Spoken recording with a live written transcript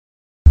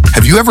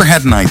Have you ever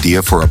had an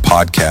idea for a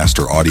podcast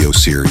or audio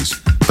series,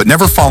 but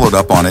never followed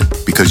up on it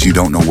because you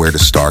don't know where to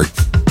start?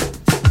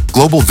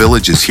 Global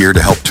Village is here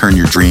to help turn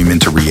your dream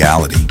into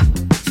reality.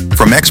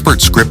 From expert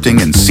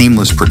scripting and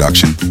seamless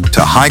production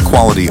to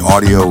high-quality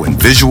audio and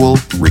visual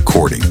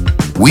recording,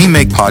 we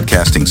make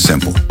podcasting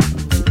simple,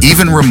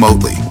 even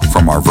remotely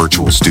from our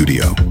virtual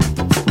studio.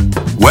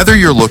 Whether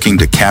you're looking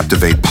to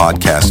captivate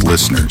podcast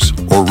listeners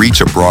or reach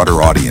a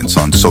broader audience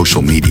on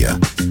social media,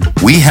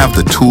 we have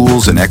the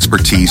tools and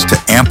expertise to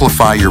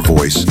amplify your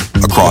voice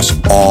across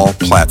all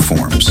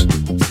platforms.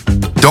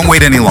 Don't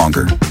wait any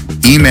longer.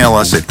 Email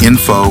us at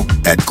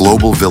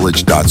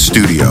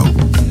info@globalvillage.studio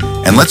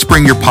and let's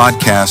bring your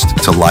podcast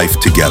to life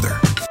together.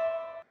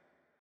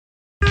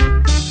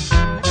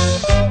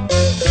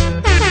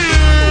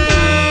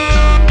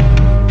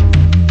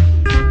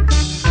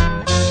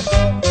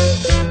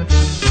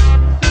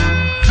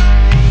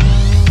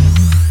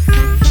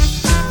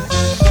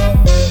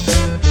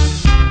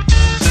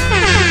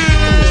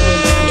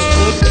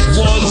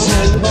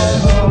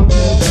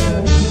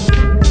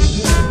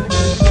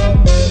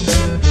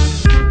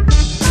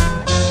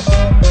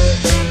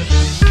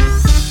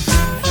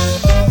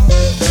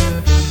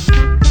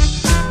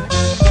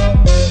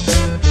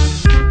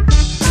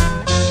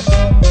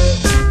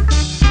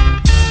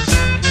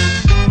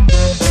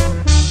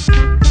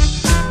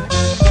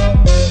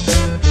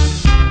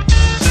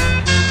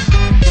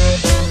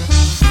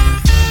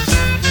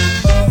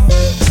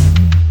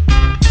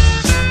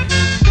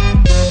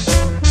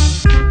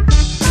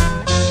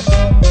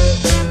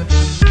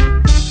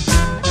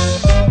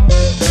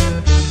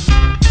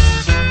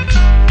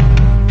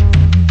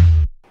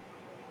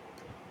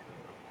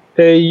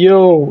 Hey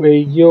yo, hey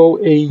yo,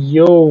 hey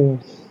yo.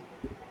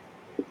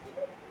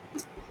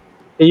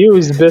 Hey yo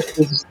is the best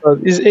place to start.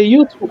 Is hey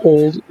yo too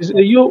old? Is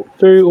hey yo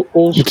very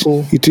old It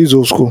school? it is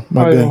old school,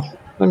 my I know. guy.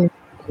 Let me.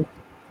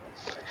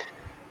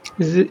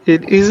 Is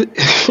it is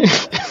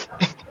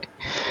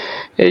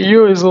hey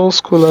yo is old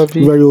school,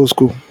 Abi. Very old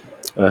school.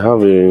 I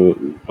have a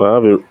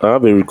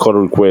record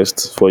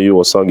request for you,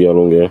 Osagi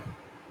Alonge.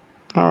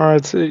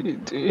 Alright,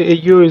 hey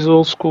yo is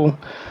old school.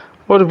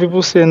 What do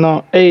people say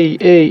now?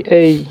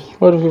 Hey.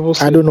 What do people I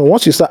say? don't know.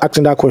 Once you start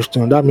asking that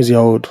question, that means you're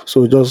old.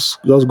 So just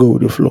go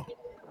with the flow.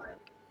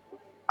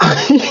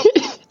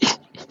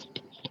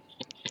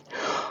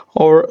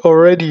 Or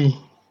already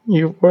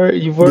you've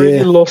already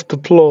Yeah. lost the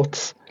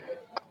plot.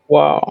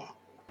 Wow.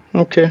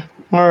 Okay.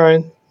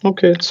 Alright.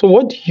 Okay. So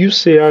what do you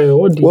say, Ayo?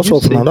 What do What's you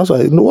up now? say? That's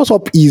why what's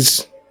up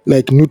is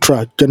like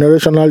neutral,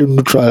 generationally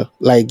neutral.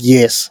 Like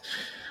yes.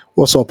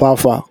 What's up,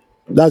 Alpha?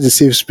 That's the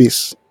safe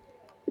space.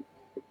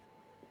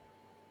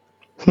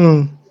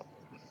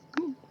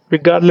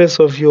 Regardless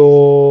of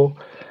your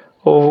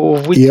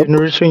of which Yep.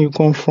 generation you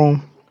come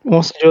from,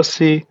 once you just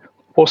say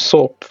what's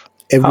up,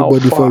 how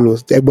Everybody far.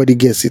 follows. Everybody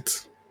gets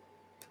it.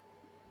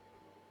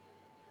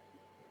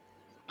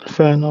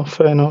 Fair enough.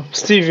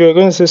 Steve, you're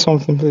going to say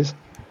something, please.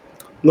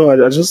 No,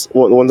 I just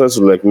wanted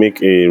to like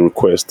make a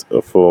request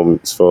for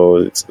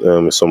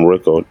some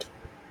record.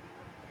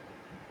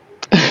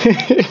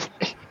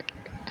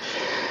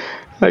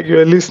 Like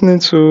you're listening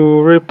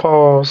to Ray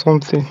Power or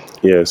something.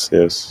 Yes.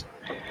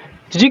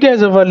 Did you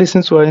guys ever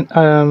listen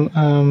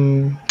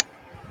to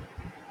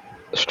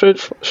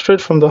straight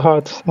from the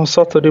heart on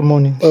Saturday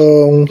morning?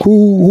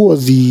 Who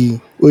was the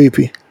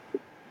OAP?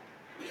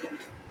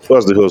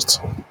 What's the host?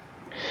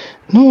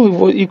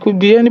 No, it could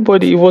be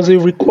anybody. It was a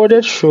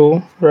recorded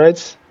show,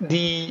 right?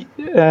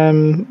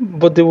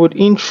 But they would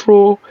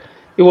intro.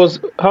 It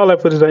was, how will I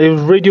put it? It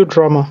was radio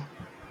drama.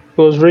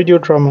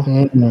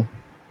 Mm-mm.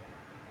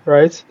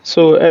 Right?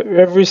 So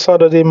every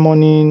Saturday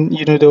morning,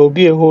 there will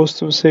be a host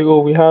who say, "Oh,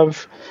 we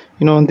have,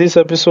 on this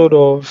episode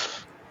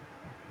of,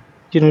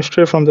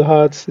 Straight from the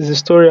Heart, is a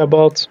story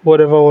about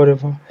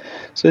whatever."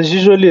 So it's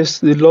usually a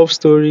love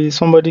story.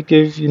 Somebody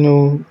gave,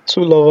 two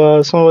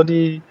lovers.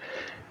 Somebody,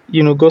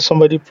 got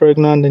somebody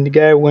pregnant, and the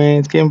guy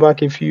came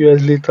back a few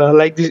years later.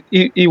 Like this,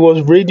 it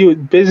was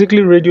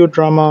basically radio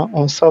drama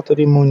on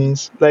Saturday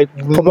mornings. Like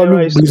whenever I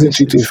Probably used to listened miss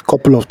to it it, a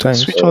couple of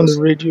times. switch on the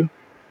radio.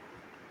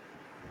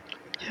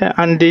 Yeah,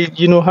 and they,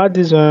 had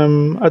this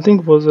I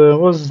think it was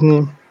what's his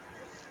name?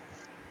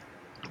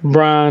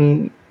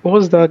 Bran.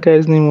 What's that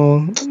guy's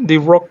name? The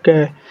rock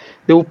guy.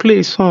 They will play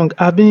a song.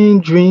 I've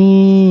been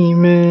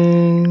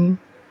dreaming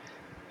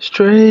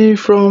straight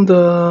from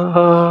the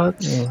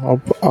heart.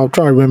 I'll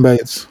try and remember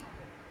it.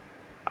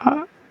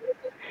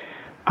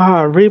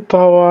 Ray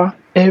Power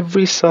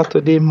every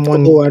Saturday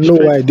morning. Oh, I know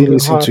straight why I from didn't the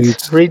listen to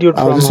heart. it. Radio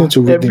I was listening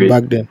drama. to Rhythm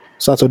back then,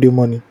 Saturday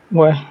morning.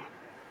 Why?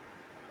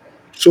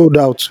 Sold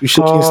out with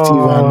Shaking Steve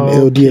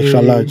and LD Extra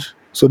Okay. Large.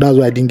 So that's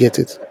why I didn't get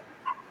it.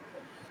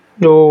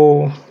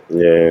 No,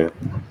 Yeah.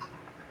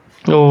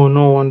 no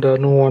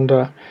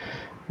wonder.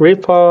 Ray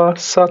Power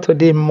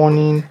Saturday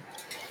morning,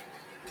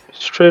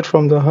 straight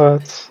from the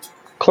heart.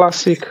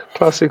 Classic.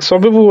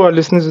 Some people who are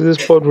listening to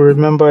this pod will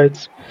remember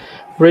it.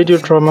 Radio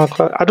drama.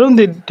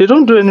 They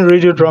don't do any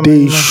radio drama They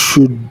anymore.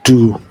 should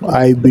do,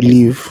 I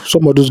believe.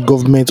 Some of those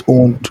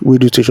government-owned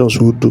radio stations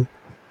would do.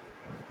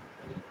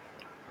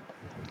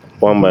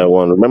 One by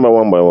one. Remember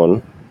one by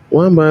one?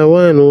 One by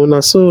one, oh, na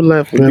so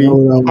life will be.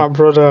 My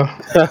brother.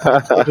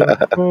 My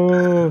brother.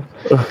 Oh,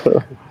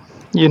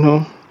 you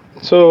know.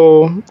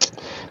 So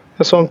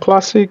there's some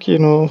classic,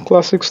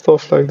 classic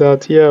stuff like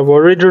that. Yeah, but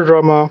radio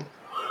drama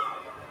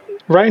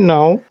right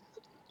now,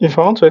 if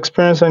I want to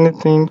experience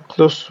anything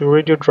close to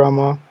radio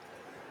drama,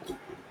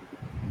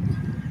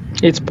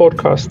 it's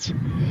podcasts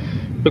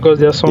because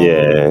there are some,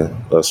 Yeah,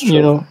 that's you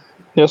true. know,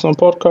 there are some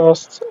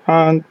podcasts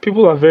and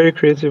people are very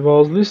creative. I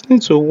was listening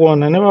to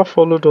one, I never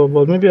followed up,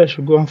 but maybe I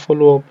should go and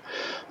follow up.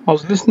 I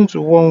was listening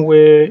to one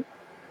where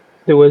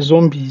there were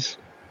zombies.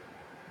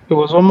 It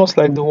was almost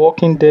like The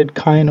Walking Dead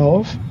kind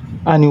of,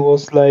 and it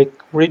was like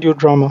radio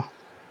drama.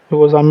 It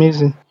was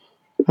amazing.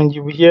 And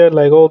you will hear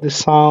like all the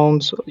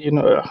sounds,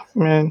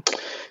 man.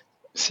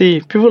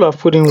 See, people are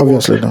putting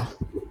Obviously, work.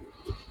 no.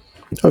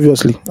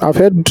 Obviously, I've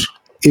heard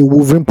a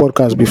Wolverine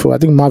podcast before. I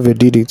think Marvel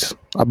did it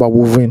about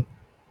Wolverine.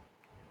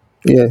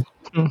 Yeah.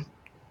 Hmm,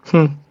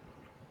 hmm,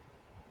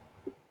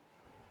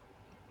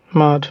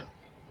 mad,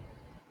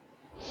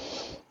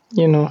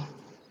 you know.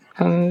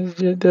 And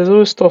there's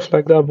always stuff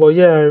like that. But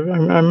yeah,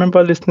 I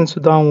remember listening to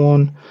that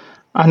one,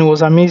 and it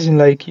was amazing.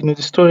 Like the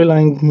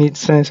storyline made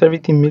sense,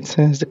 everything made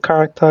sense, the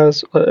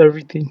characters,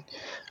 everything.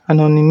 And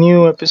on the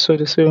new episode,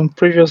 they say on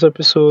previous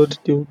episode,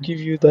 they will give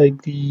you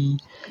like the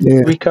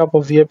Yeah. recap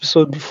of the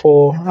episode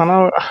before,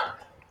 and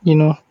you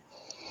know,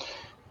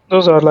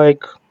 those are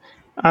like,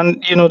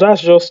 and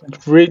that's just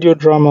radio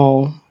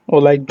drama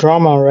or like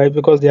drama, right?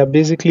 Because they are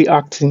basically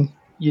acting,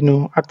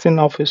 acting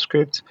off a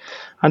script,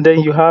 and then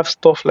you have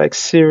stuff like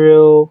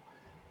Serial,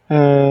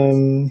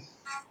 um,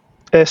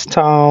 S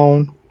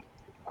Town.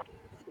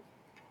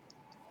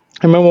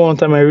 I remember one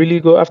time I really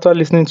go after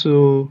listening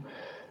to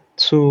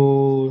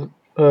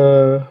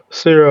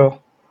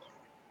Serial.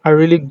 I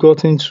really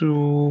got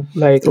into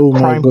like Oh my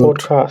crime God.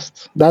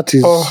 podcasts. That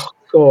Oh is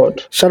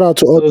God, shout out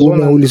to all there was the one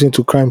women who listen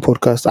to crime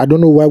podcasts. I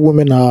don't know why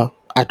women are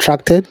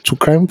attracted to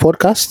crime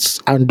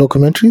podcasts and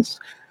documentaries,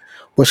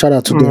 but shout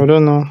out to I them.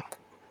 don't know.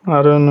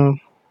 I don't know.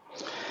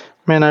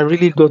 Man, I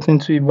really got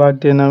into it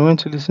back then. I went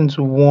to listen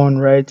to one,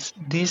 right?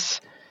 This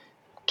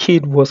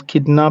kid was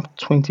kidnapped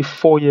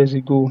 24 years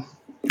ago,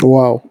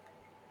 Wow.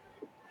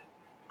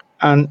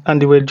 and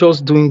they were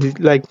just doing the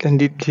like, and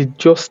they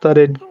just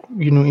started,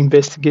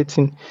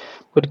 investigating.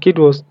 But the kid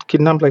was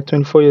kidnapped like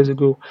 24 years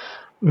ago.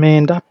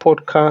 Man, that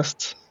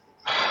podcast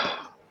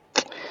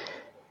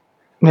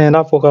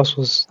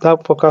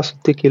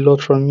would take a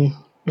lot from me.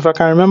 If I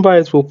can remember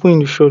it, we'll put in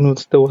the show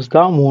notes. There was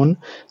that one.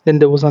 Then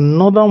there was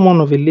another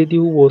one of a lady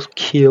who was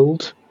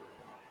killed,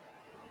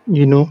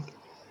 you know,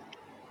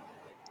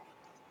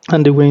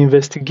 and they were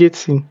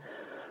investigating.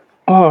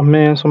 Oh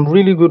man, some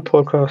really good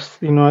podcasts.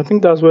 I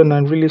think that's when I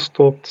really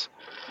stopped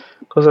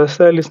because I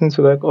started listening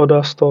to like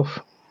other stuff.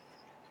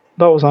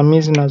 That was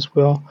amazing as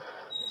well.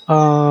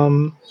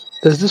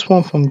 There's this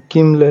one from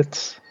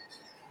Gimlet.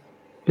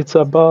 It's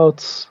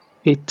about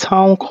a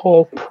town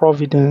called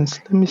Providence.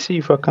 Let me see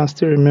if I can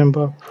still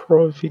remember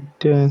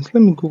Providence.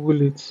 Let me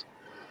Google it.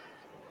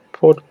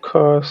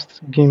 Podcast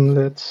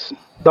Gimlet.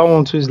 That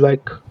one too is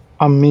like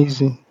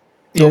amazing.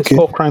 Yeah, it's Okay.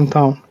 called Crime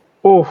Town.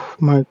 Oh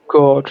my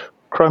god.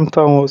 Crime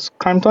Town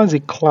is a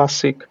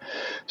classic.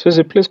 So it's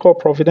a place called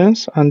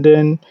Providence, and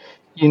then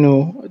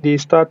they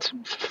start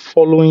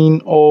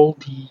following all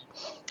the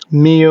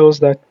mayors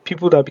that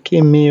people that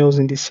became mayors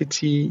in the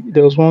city.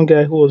 There was one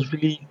guy who was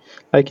really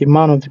like a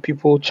man of the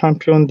people,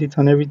 championed it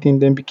and everything,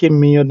 then became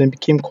mayor, then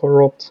became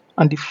corrupt.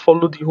 And they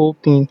followed the whole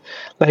thing.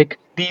 Like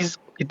these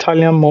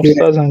Italian Yeah.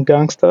 mobsters and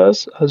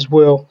gangsters as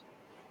well,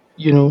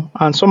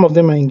 and some of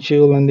them are in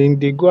jail and then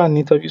they go and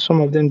interview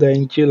some of them that are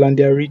in jail and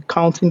they're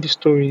recounting the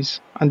stories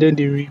and then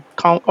they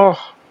recount. Oh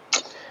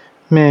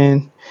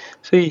man.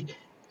 See,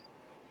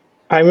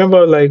 I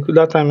remember like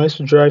that time I used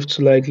to drive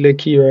to like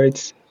Lekki,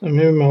 right? And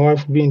maybe my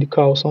wife would be in the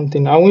car or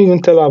something. I won't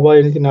even tell her about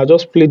anything. I'll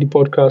just play the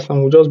podcast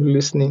and we'll just be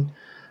listening.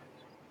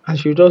 And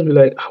she'll just be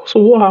like, "Oh, so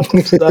what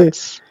happened to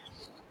that,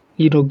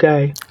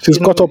 guy?" She's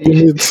caught up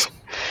in it.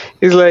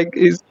 It's like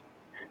it's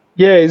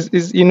yeah,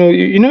 it's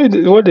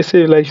what they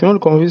say, like if you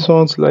want to convince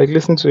someone to like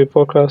listen to a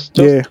podcast,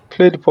 just Yeah.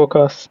 play the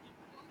podcast.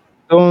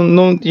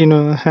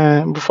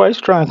 Don't before I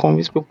try and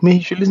convince people, man,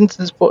 you should listen to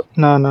this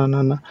no, no,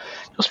 no, no.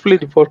 Just play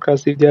the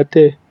podcast if they're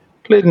there.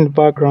 Play it in the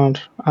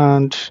background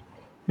and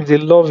if they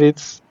love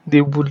it,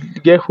 they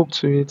would get hooked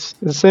to it.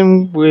 The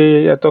same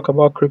way I talk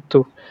about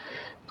crypto.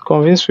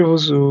 Convince people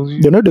to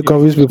They know they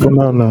convince use people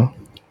now. crypto. Now.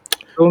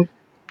 Don't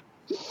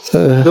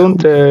Uh,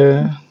 don't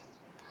uh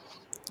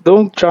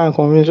don't try and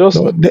convince,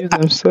 just no, give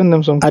them send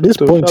them some at this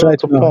crypto. point Shout out right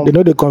to now, they Pump.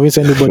 know they convince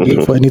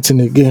anybody for anything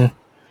again.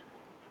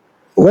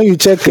 When you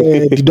check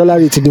the dollar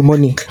rate in the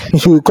morning,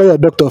 you will call your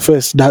doctor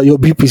first that your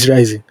BP is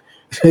rising.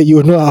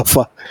 You know how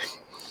far.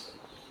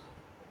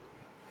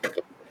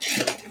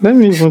 Let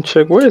me even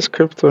check. Where is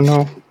crypto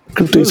now?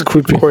 Crypto Where's is the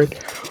creeping. Bitcoin?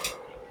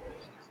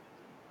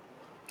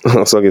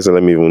 Osage said,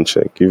 let me even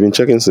check. You've been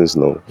checking since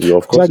now. You,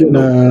 of course, Osage you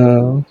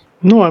know.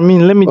 No, I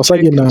mean, let me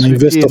check Osage na today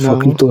investor for now.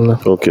 crypto now.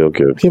 Okay,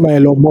 okay, okay. Him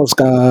and Elon Musk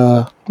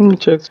Let me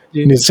check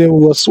in today. the same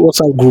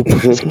WhatsApp group.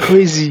 It's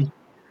crazy.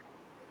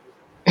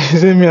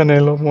 Is it me and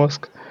Elon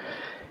Musk?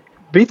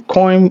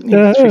 Bitcoin is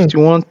Uh-huh.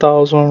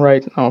 51,000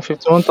 right now,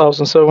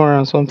 51,700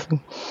 and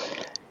something.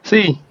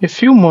 See, a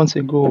few months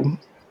ago,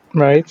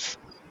 right?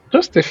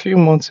 Just a few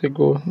months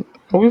ago,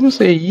 or even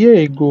say a year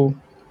ago,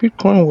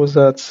 Bitcoin was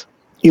at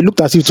It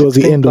looked as if it was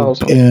the end of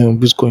 16,000.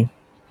 Bitcoin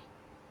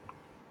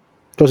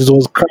because it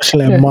was crashing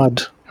like Yeah.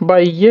 mad. About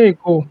a year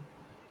ago,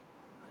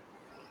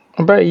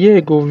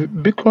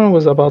 Bitcoin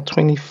was about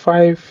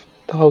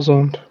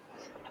 25,000.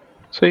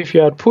 So if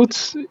you had,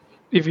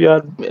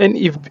 and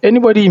if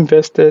anybody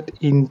invested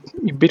in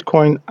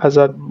Bitcoin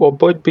or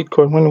bought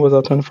Bitcoin when it was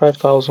at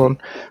 25,000,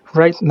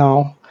 right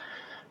now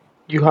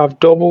you have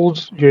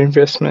doubled your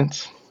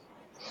investment.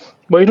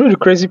 But you know the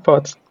crazy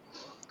part?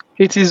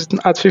 It is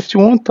at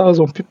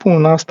 51,000, people will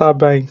now start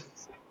buying.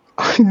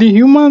 The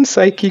human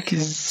psychic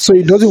So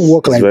it doesn't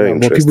work It's like very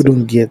that, but people interesting.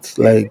 don't get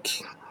like,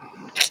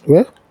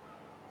 well,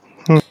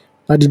 Hmm.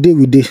 at the day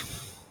we day.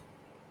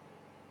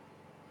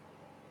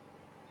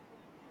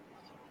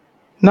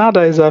 Now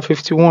that it's at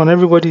 51,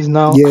 everybody is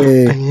now,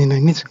 Yeah. I mean, I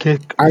need to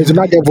get, And it I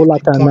not need to get get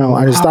volatile Bitcoin. now, Oh,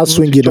 and it I starts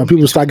need to swinging, and jump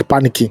people into start it.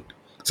 panicking.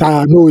 So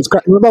no,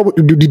 remember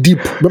the deep.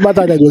 Remember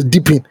that it was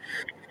dipping.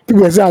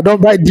 People say, "I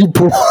don't buy deep."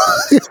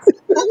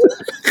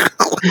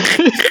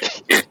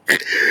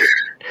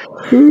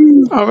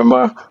 I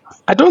remember,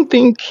 I don't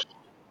think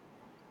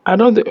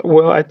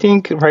well, I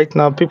think right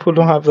now people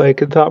don't have like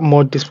that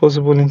much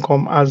disposable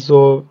income as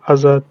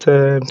at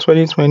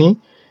 2020,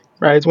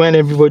 right? When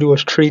everybody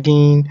was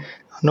trading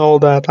and all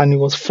that, and it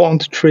was fun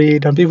to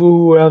trade, and people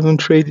who haven't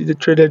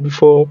traded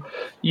before,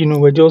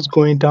 were just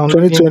going 2020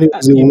 downloading,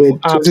 was a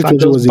weird. apps and 2020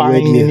 just was a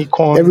weird buying year. any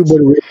coins.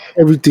 Everybody read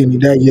everything in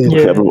that year.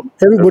 Yeah, Everyone,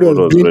 Everybody was everyone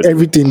was doing ready.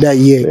 everything that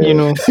year. you Yeah.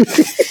 know,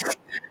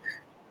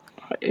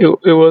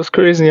 it was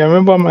crazy. I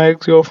remember my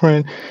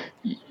ex-girlfriend.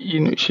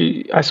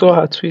 I saw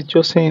her tweet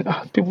just saying,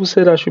 people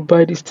said I should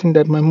buy this thing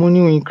that my money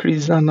will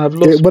increase, and I've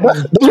lost But money.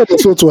 that's what they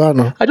sold to her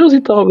now. I just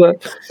hit her up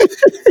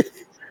that,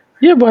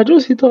 yeah, but I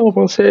just hit her up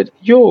and said,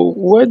 yo,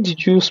 where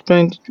did you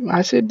spend?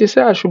 I said, they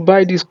said I should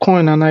buy this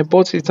coin and I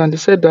bought it, and they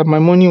said that my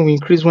money will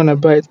increase when I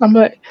buy it. I'm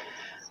like,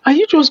 are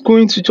you just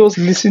going to just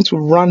listen to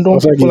random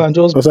people Osagi, and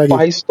just Osagi,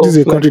 buy this is stuff a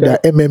like country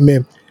that? that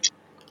MMM.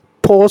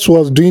 Pulse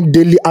was doing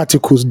daily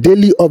articles,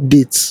 daily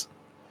updates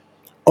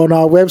on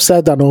our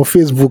website and on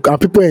Facebook, and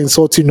people are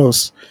insulting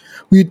us.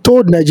 We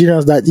told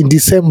Nigerians that in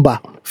December,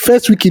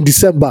 first week in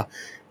December,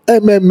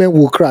 MMM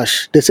will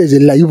crash. They say it's a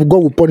lie. God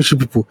will punish you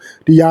people.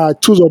 They are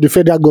tools of the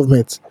federal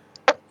government.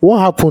 What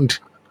happened?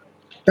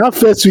 That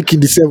first week in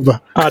December,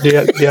 They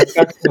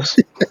attacked us.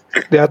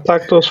 They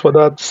attacked us for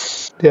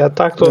that. They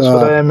attacked us for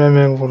uh, that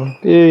MMM.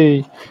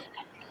 Hey,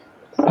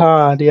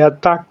 they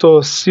attacked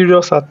us.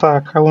 Serious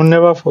attack. I will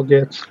never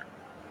forget.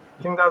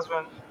 I think that's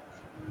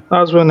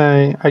when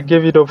I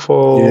gave it up yeah,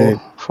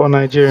 for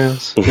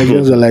Nigerians.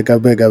 Nigerians are like, I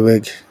beg, I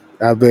beg,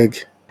 I beg.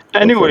 Okay.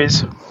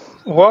 Anyways,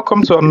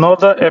 welcome to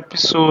another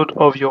episode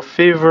of your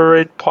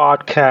favorite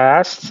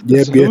podcast,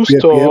 Yep, yep, Zeus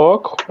yep, yep,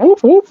 Talk.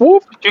 Whoop whoop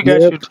whoop! You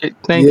guys yep, should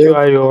thank you, yep.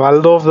 Ayo. I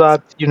love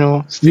that.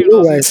 You Steve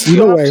know doesn't. why? You You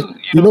know have why? to.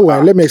 You know why?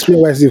 Let me explain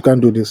why Steve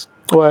can't do this.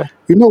 Why?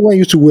 You know when you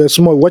used to wear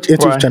small, watch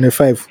NTV Why? Channel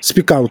 5,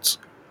 speak out.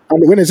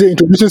 And when they say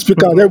introducing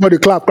speak out, Mm-hmm. everybody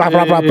clap, clap,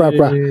 clap, clap, clap,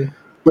 clap.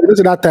 But you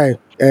know, that time,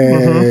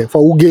 Mm-hmm.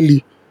 for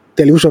Ugeli,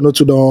 television not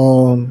to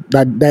the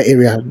that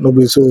area.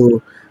 Nobody,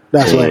 so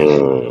that's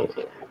why.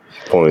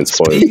 Points.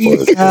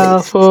 Speak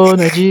out for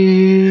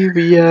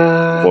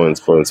Nigeria.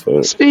 Points.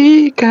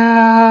 Speak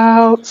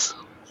out.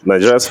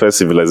 Nigeria's first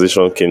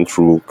civilization came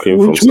from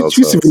Which South,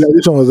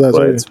 civilization was that?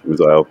 right?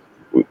 Sorry.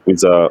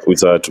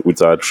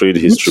 With our trade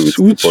history with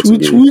the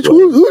Portuguese, Which right?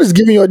 who is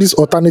giving you all these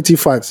alternative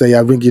facts that you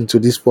are bringing to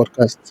this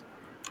podcast?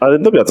 And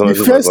it not be The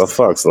alternative facts, are first,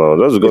 facts now.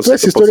 That's the because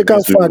first the historical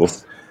Portuguese people,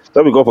 fact,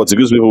 that because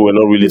Portuguese people were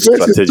not really the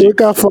first strategic.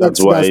 historical That's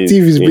fact why that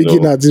Steve is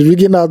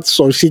bringing out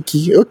some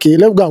shaky. Okay,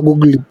 let's go and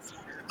Google it.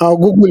 I'll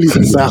Google it,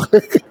 sir.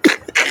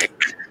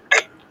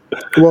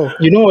 Well,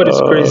 You know what is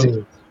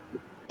crazy?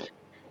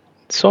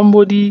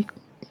 Somebody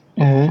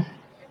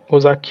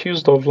was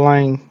accused of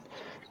lying.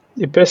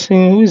 The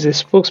person who is a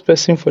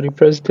spokesperson for the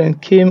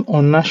president came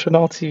on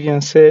national TV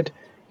and said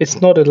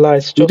it's not a lie,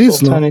 it's it just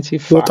is no.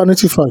 alternative The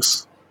alternative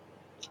facts.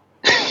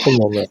 facts. Come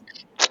on, man.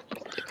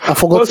 I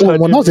forgot. What's Oh, her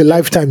man, that name was a again?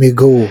 lifetime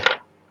ago.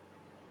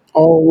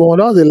 Oh, man,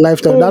 that was a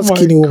lifetime. Oh That my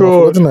skinny woman, I've god.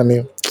 forgotten her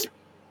name.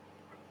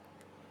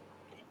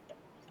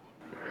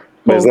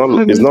 but it's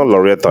Oh, not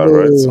Loretta,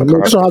 right? No,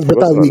 no, this one I've has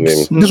better forgotten her name.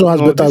 wigs. This one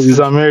has no, better this is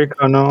wig.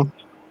 America now.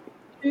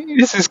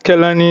 This is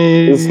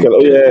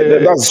Yeah,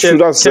 that's true.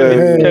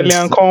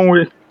 Kellyanne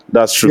Conway,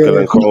 That's true. Yeah,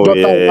 Kellen whose Conway,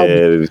 daughter now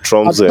be?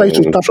 I thought I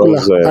used to tackle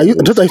her. Trump's I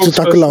thought I used to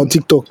tackle her on spokesperson.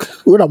 TikTok.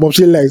 When I'm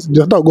saying lies,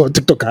 just not go on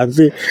TikTok and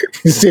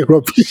say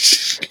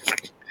rubbish.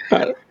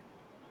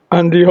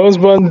 And the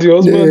husband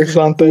Yeah, is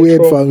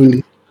weird anti-Trump.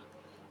 family.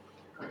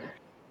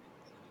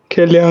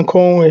 Kellyanne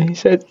Conway. He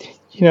said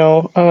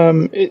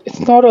it's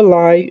not a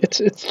lie. It's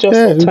just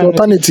Yeah, it's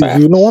alternative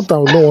alternative. You don't want facts.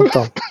 them, don't want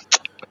them.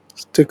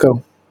 Take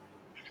them.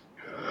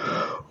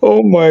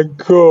 Oh my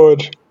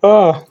god.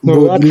 Ah, no,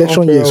 Bro, the that Trump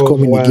election year era is was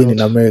coming again in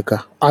wild.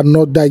 America.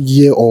 Another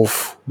year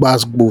of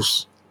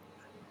basketballs.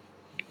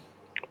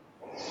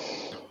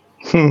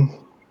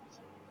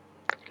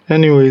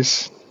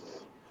 Anyways,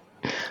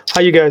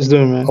 how you guys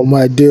doing, man? On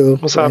my deal,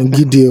 What's and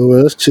happening? Gideon,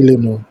 we're just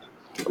chilling. Oh.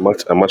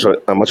 I'm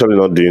actually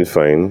not doing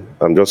fine.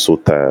 I'm just so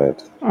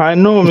tired. I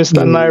know,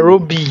 Mr.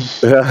 Nairobi,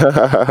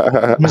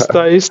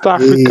 Mr. East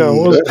Africa. Hey,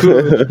 What's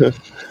good?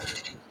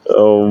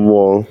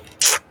 Well,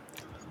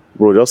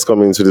 bro, just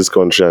coming to this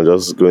country and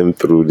just going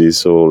through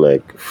this whole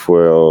like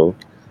fuel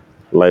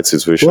light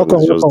situation welcome,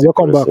 is just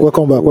welcome, welcome back, depressing.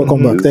 welcome back,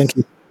 welcome back. Mm-hmm. Thank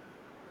you.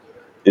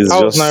 It's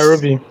How's just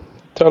Nairobi?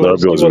 Tell us,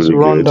 Nairobi give was us a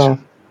really good.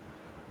 rundown.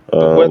 The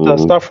weather. Um,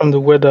 Start from the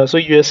weather. So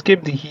you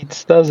escaped the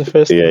heat. That's the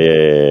first yeah, thing. yeah,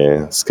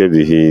 yeah. Escape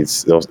the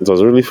heat. It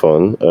was really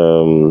fun.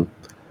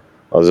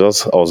 I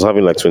was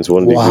having like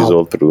 21 degrees Wow.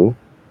 all through.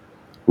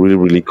 Really,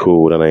 really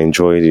cold, and I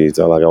enjoyed it.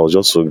 I was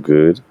just so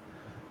good.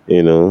 The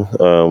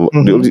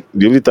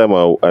Mm-hmm. only time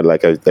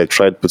I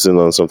tried putting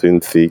on something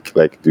thick,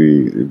 like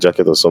the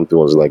jacket or something,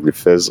 was like the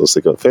first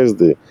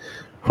day.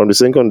 From the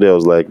second day, I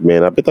was like,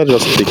 man, I better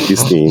just take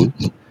this thing,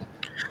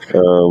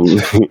 um,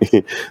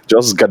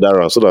 just gather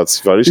around so that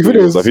if I reach If it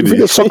Lagos, is, if it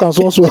is soccer,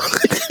 so I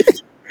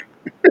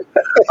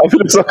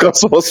feel the soccer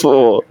sauce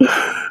for,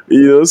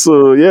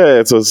 So yeah,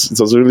 it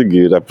was really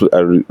good.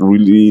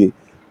 Really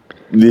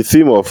the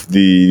theme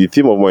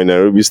of my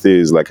Nairobi stay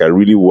is like I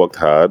really worked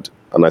hard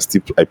and I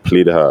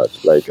played hard.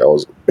 Like I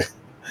was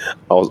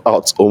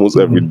out almost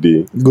every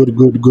day. good,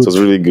 good, It was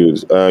good. really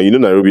good.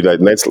 Nairobi, like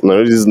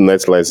Nairobi's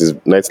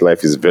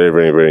nightlife is very,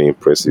 very, very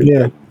impressive.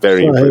 Yeah, Like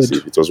very so ahead.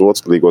 impressive. It was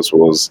what Lagos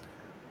was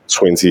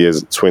 20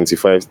 years,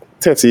 25,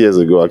 30 years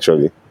ago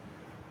actually.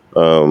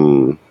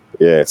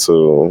 Yeah,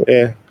 so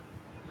yeah,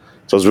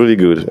 it was really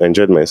good. I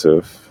enjoyed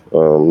myself.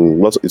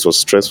 It was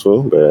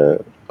stressful,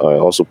 but I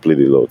also played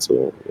a lot.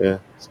 So yeah,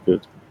 it's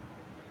good.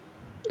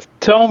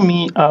 Tell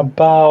me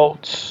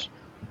about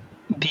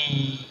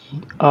the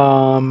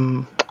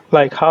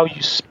like how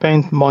you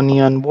spent money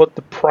and what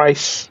the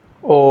price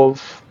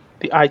of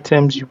the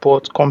items you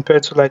bought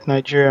compared to like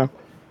Nigeria.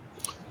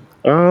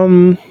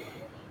 Um,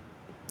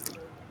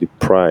 the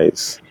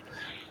price.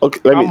 Okay,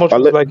 How much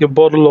was like a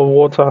bottle of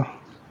water?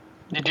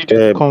 Did you do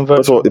the a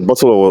conversion?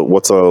 bottle of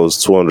water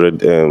was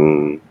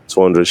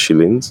 200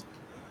 shillings.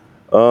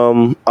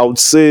 I would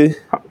say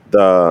How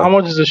the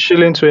much is a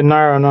shilling to a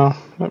naira now?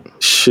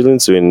 shilling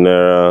to a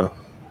naira.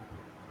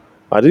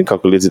 I didn't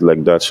calculate it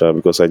like that, Sha,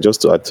 because I took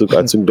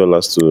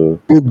dollars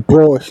Big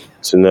boy.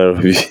 to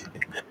Nairobi.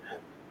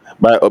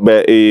 But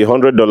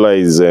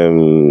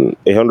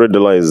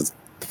 $100 is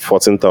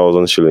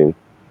 14,000 shilling.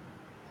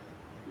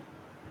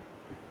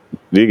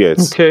 Do you get?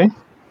 Okay.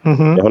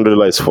 Mm-hmm.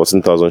 $100 is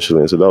 14,000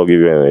 shillings, so that will give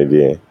you an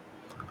idea.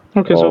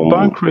 Okay, so Um.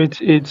 bank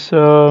rate it's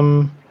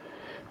 1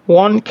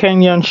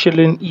 Kenyan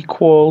shilling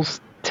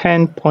equals Te-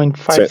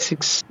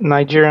 10.56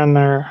 Nigerian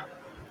naira.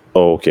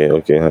 oh, okay,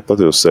 okay. I thought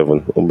it was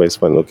seven. Oh, but it's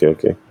fine. Okay,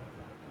 okay.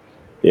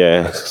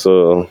 Yeah.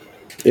 So,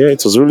 yeah,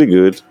 it was really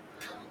good,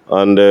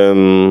 and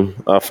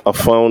I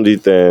found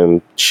it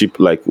cheap,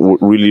 like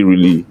really,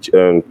 really.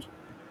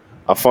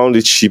 I found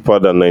it cheaper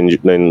than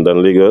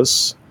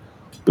Lagos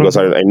because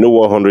I, Mm-hmm. I know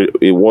what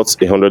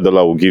 $100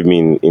 will give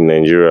me in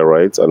Nigeria,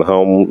 right, and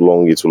how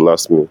long it will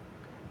last me.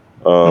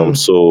 Mm.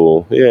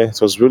 So yeah, it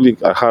was really.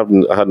 I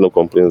had no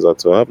complaints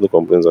at all. I have no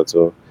complaints at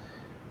all.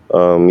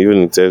 Even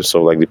in terms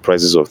of like the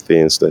prices of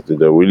things, that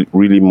they're really,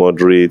 really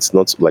moderate,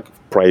 not like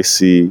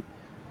pricey.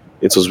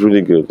 It was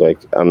really good. Like,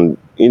 and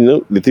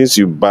the things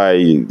you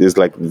buy, there's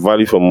like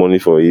value for money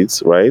for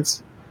it,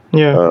 right?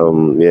 Yeah.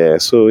 Yeah.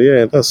 So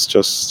yeah, that's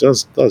just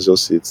it.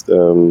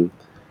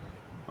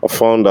 I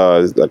found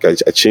like I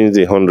changed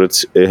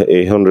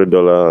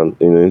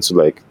 $100 into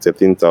like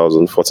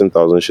 13,000,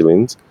 14,000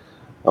 shillings,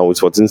 and with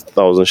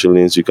 14,000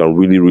 shillings, you can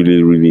really,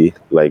 really, really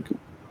like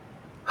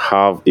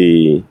have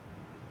a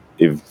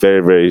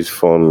very, very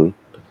fun.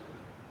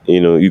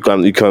 You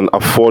can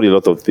afford a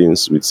lot of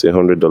things with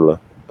 $100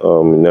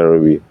 in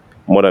Nairobi,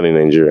 more than in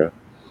Nigeria,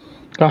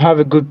 Can have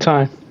a good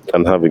time.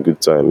 and have a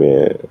good time.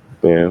 Yeah,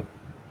 yeah,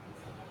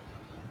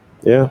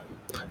 yeah.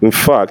 In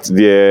fact,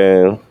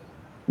 their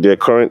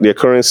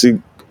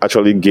currency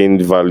actually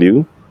gained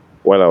value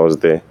while I was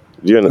there.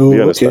 Do you Oh,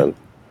 okay. understand?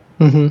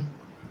 Mm-hmm.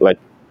 Like,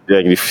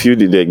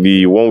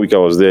 the 1 week I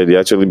was there, they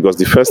actually, because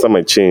the first time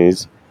I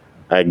changed,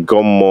 I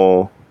got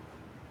more.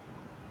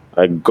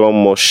 I got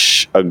more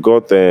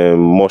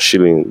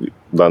shilling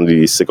than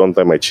the second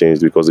time I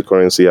changed because the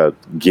currency had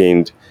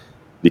gained.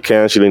 The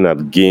Kenyan shilling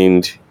had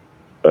gained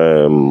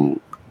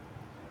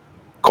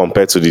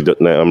compared to the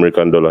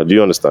American dollar. Do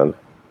you understand?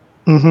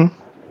 Mm-hmm.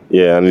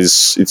 Yeah, and it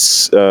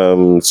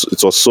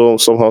was so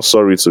somehow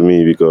sorry to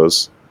me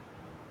because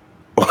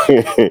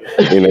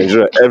in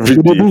Nigeria every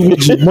We dey do day.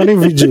 vigil, morning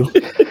vigil.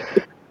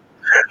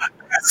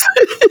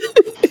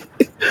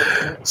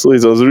 So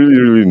it was really,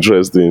 really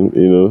interesting,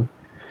 The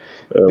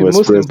most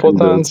expressing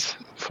important that.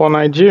 for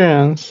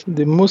Nigerians,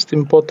 the most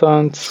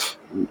important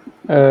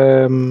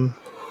um,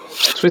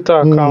 Twitter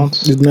account,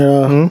 It's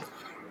Naira. hmm,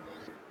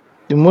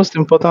 the most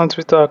important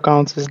Twitter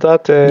account is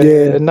that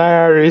Yeah.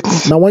 Naira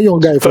rate Now one young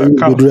guy for Twitter you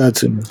they do account. that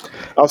thing.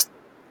 I was,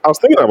 I was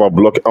thinking about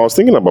blocking. I was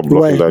thinking about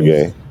blocking Why?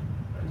 that guy.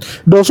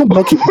 They also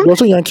block him. They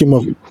also yank him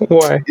up.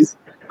 Why?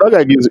 That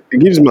guy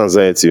gives me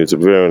anxiety. To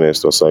be very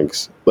honest, or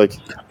like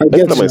I every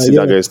get time I you. see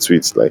that Yeah. guy's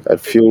tweets, like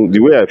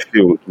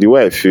the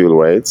way I feel,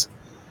 right?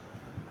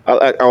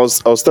 I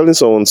was telling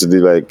someone today,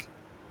 like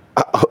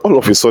all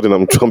of a sudden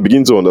I'm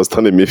beginning to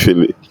understand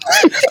Emefiele.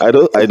 I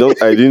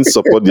didn't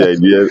support the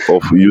idea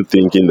of you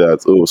thinking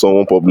that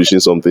someone publishing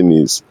something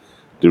is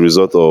the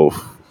result of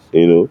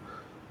you know,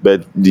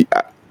 but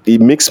it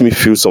makes me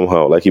feel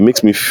somehow, like it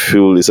makes me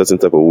feel a certain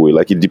type of way,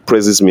 like it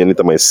depresses me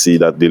anytime I see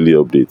that daily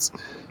update.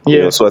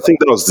 Yeah. So I think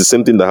that was the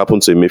same thing that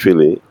happened to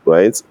Emefiele,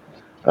 right?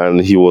 And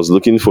he was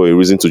looking for a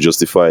reason to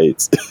justify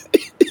it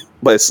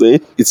by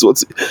saying it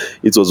was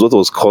what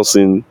was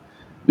causing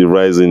the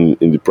rise in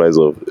the price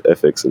of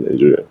FX in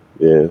Nigeria.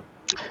 Yeah.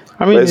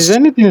 I mean, Let's if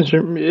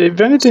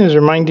anything is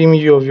reminding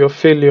you of your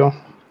failure,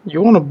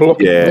 you want to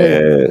block it. Yeah.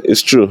 Yeah,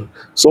 it's true.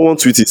 Someone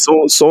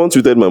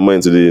tweeted my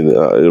mind today,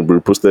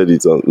 reposted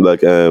it,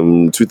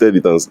 and tweeted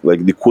it, and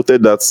like they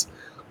quoted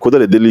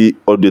a daily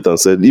update and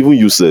said, even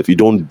yourself, you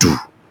don't do.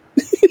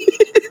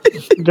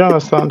 Do you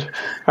understand?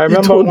 I You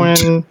remember don't do.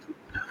 when,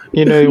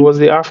 it was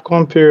the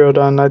AFCON period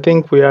and I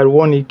think we had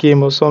won a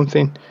game or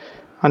something.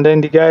 And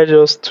then the guy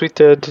just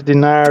tweeted the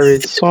Naira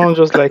rate. Someone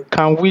just like,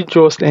 can we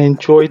just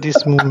enjoy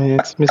this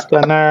moment,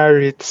 Mr. Naira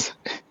rate?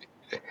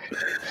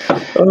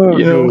 Oh,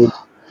 You know, God.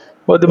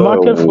 but the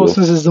market Oh,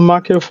 forces is the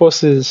market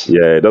forces.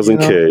 yeah, it You doesn't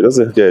know, care. It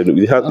doesn't care.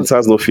 It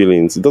has no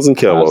feelings. It doesn't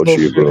care has about no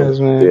you, bro. feelings,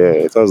 man. Yeah,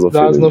 it has no It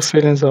has no feelings.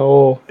 feelings at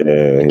all. Yeah,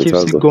 It it keeps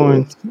has it no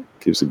going. feelings.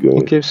 Keeps it It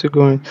going. keeps it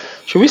going.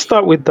 Should we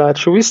start with that?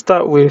 Should we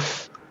start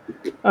with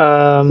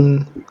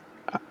um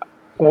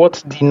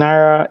what the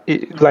naira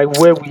like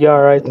where we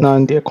are right now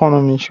in the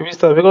economy? Should we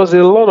start because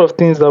there are a lot of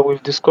things that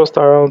we've discussed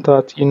around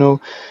that,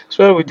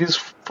 especially with this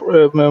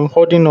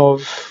hoarding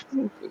of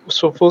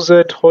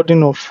supposed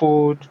hoarding of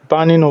food,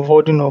 banning of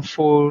hoarding of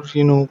food,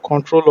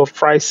 control of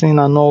pricing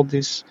and all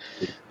this.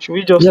 Should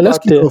we just Yeah, let's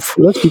start kick there? off.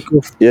 Let's kick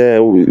off. Yeah,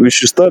 we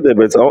should start there,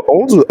 but I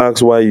want to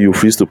ask why you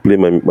refuse to play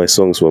my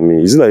songs for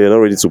me. Is it that you're not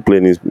ready to play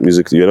any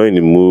music? You're not in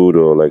the mood,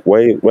 or like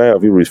why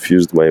have you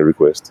refused my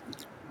request?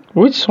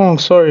 Which song?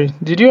 Sorry,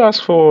 did you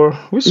ask for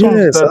which song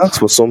is Yes, that? ask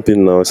for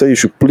something now. I said you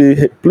should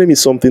play me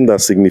something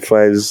that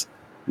signifies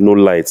no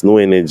light, no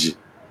energy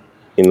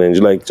in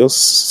Nigeria, like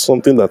just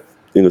something that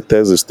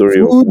tells the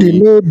story of Food in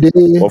no day.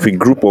 a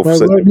group of My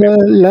certain brother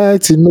people,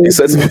 light in a no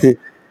certain day.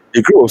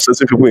 a group of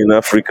certain people in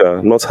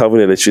Africa not having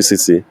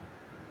electricity.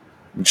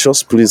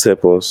 Just please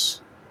help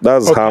us.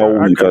 That's Okay, how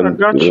we I can.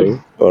 got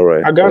you. All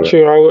right, I all got right.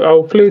 you.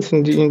 I'll play it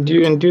in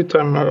due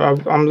time.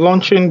 I'm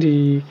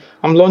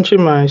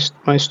launching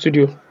my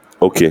studio.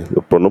 Okay,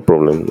 no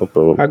problem, no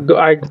problem.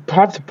 I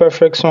have the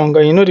perfect song,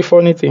 and the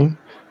funny thing,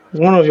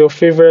 one of your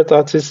favorite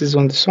artists is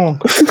on the song.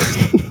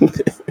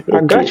 I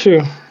Okay, got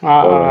you.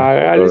 all right,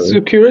 I all let's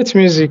right. curate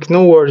music.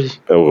 No worry.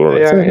 All right.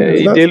 Yeah,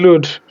 That's they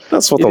load.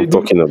 that's what They I'm do.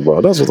 talking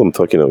about. That's what I'm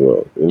talking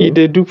about.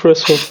 They do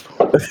press up.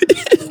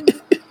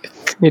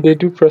 They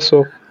do press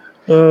up.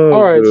 Oh,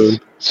 All right.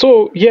 good.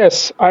 So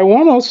yes, I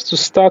want us to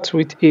start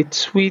with a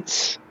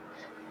tweet.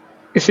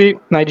 You see,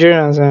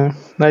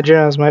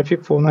 Nigerians, my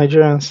people,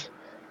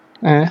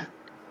 eh,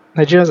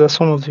 Nigerians are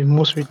some of the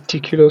most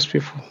ridiculous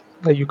people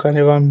that you can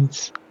ever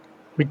meet.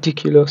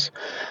 Ridiculous.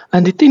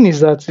 And the thing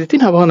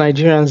about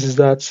Nigerians is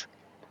that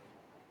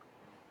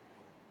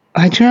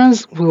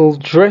Nigerians will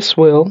dress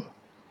well,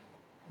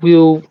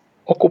 will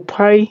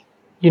occupy,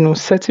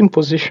 certain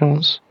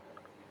positions,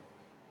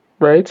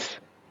 right?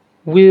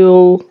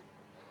 Will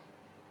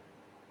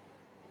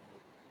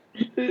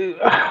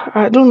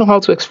I don't know how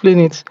to explain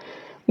it.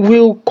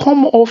 Will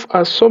come off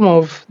as some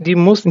of the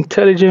most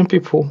intelligent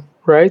people,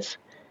 right?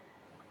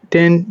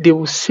 Then they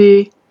will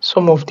say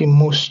some of the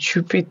most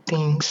stupid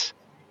things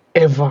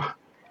ever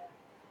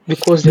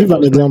because they're Give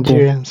an just example.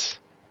 Nigerians,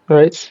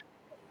 right?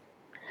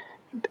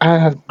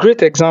 A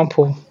great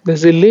example.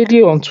 There's a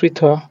lady on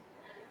Twitter.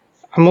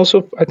 I'm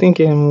also, I think,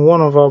 in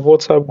one of our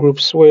WhatsApp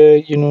groups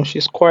where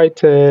she's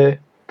quite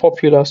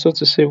popular, so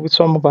to say, with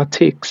some of her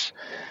takes,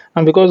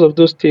 and because of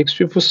those takes,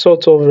 people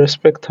sort of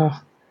respect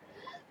her,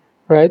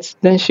 right?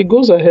 Then she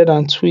goes ahead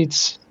and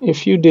tweets a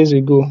few days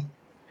ago.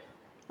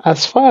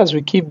 As far as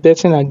we keep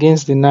betting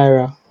against the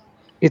naira,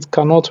 it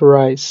cannot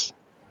rise.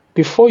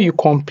 Before you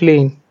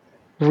complain,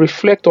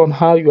 reflect on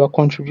how you are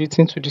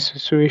contributing to the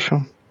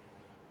situation.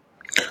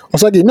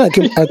 Also, I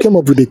came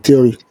up with a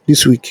theory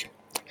this week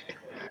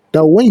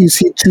that when you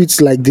see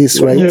tweets like this,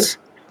 Yeah. right,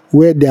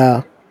 where they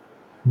are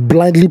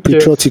blindly Yes.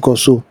 patriotic or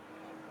so,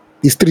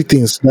 it's three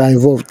things that are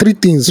involved. Three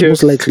things,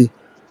 most Yes. likely.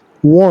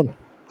 One,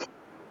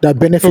 they're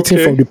benefiting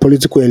from Okay. the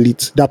political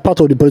elite. They're part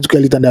of the political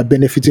elite and they're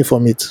benefiting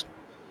from it.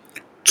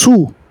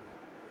 Two,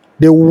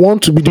 they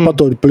want to be the Hmm.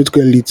 part of the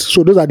political elite.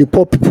 So those are the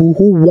poor people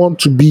who want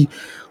to be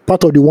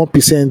part of the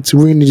 1%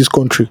 ruining this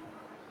country.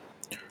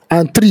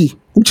 And three,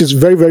 which is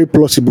very, very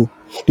plausible.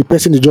 The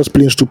person is just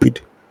plain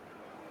stupid.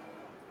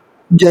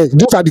 Yes,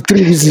 those are the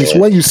three reasons. Yeah,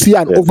 When you see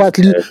an yeah,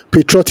 overtly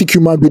patriotic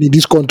human being in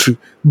this country,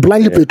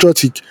 blindly yeah.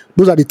 patriotic,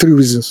 those are the three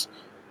reasons.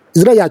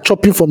 Is that you are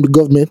chopping from the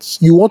government,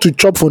 you want to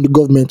chop from the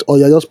government, or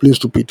you're just plain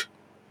stupid.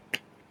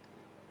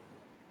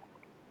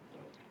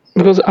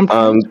 Because I'm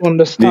trying And to the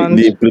understand.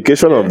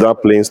 implication of Yeah.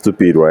 that playing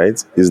stupid,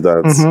 right, is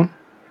that Mm-hmm.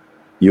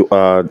 you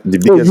are the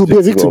Oh, biggest you'll be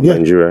a victim victim, of yeah.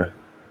 Nigeria.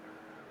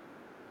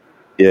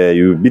 Yeah,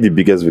 you will be the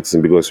biggest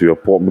victim because you are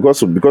poor,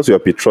 because you are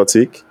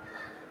patriotic.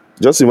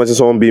 Just imagine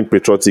someone being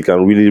patriotic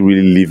and really,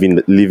 really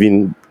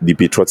living the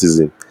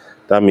patriotism.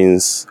 That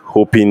means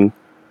hoping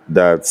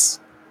that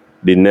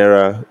the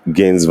naira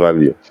gains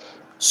value.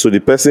 So the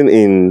person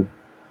in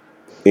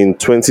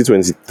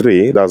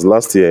 2023, that's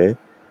last year,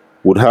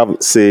 would have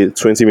say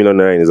 20 million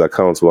naira in his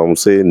account. But I would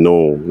say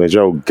no,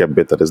 Nigeria will get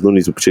better. There's no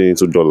need to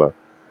change into dollar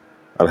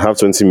and have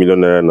 20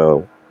 million naira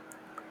now.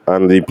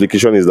 And the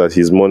implication is that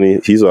his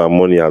or her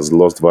money has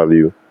lost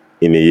value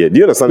in a year. Do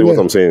you understand what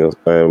Yeah. I'm saying? Does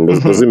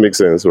Mm-hmm. it make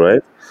sense,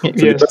 right? So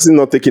the Yes. person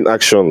not taking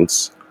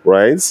actions,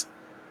 right,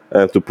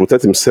 and to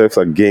protect himself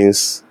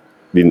against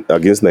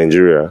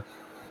Nigeria,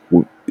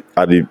 will,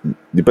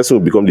 the person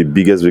will become the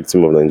biggest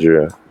victim of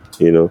Nigeria.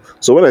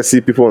 So when I see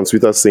people on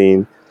Twitter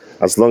saying,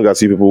 as long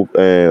as you people,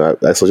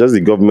 I suggest the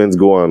government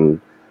go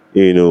and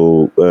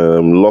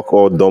lock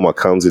all dumb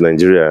accounts in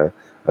Nigeria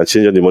and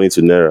change all the money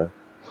to naira.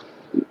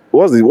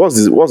 What's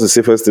the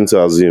safest thing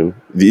to assume?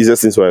 The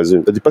easiest thing to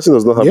assume that the person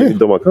does not have Yeah. any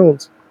dumb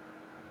account.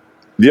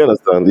 Do you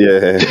understand?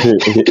 Yeah,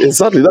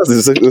 exactly. That's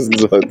the safest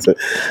thing to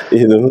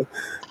assume.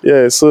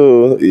 Yeah.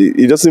 So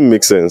it doesn't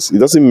make sense. It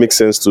doesn't make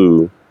sense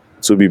to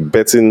be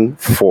betting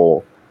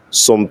for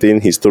something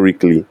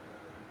historically,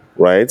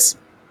 right?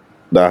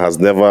 That has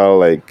never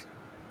like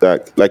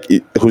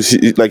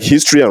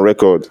history and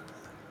record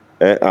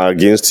are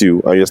against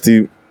you, and you're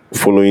still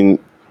following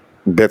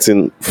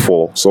betting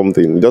for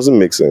something. It doesn't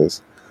make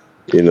sense.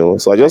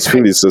 So I I, just I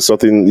feel it's a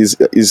certain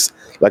is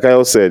like I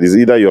also said, is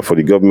either you're for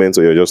the government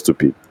or you're just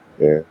stupid.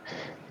 Yeah,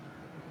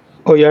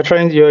 oh, you're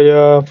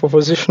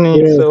propositioning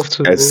Yeah. yourself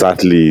to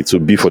exactly, to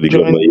be for the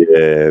join. government.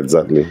 Yeah,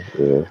 exactly.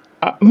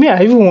 Yeah. Me,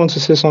 I even want to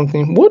say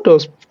something. What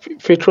does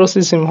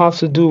patriotism have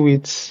to do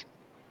with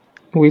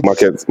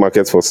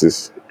Market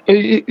forces.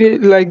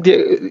 like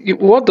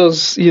what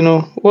does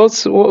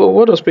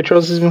what does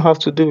patriotism have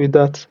to do with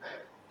that?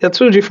 They're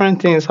two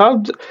different things.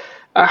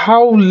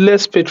 How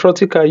less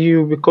patriotic are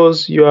you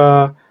because you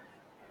are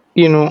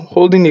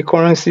holding a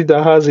currency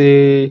that has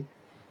a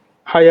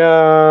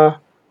higher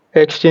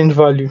exchange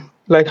value?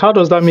 Like, how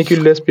does that make you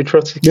less They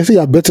patriotic say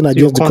you're betting to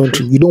your against the country.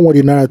 country? You don't want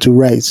the naira to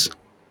rise.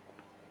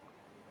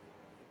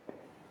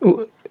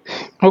 O-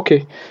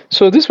 Okay,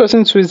 so this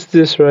person tweets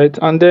this, right,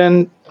 and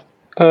then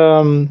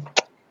um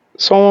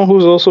someone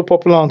who's also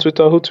popular on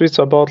Twitter who tweets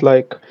about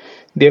like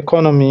the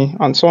economy,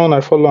 and someone I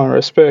follow and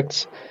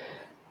respect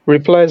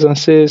replies and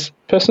says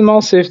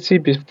personal safety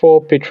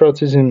before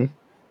patriotism,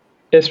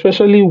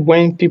 especially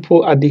when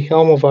people at the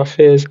helm of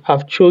affairs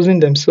have chosen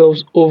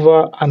themselves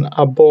over and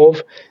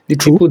above the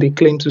True. people they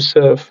claim to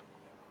serve,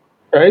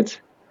 right?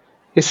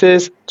 It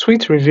says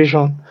tweet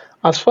revision.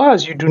 As far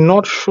as you do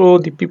not show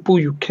the people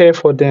you care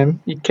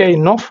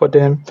enough for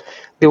them,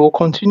 they will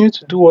continue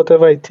to do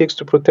whatever it takes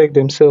to protect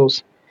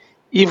themselves,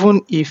 even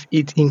if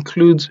it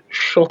includes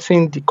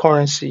shorting the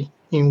currency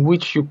in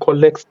which you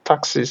collect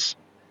taxes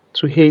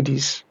to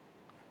Hades.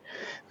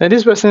 Then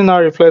this person now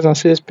replies and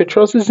says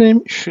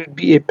patriotism should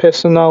be a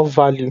personal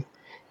value.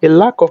 A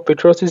lack of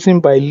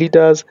patriotism by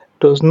leaders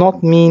does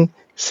not mean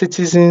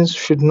citizens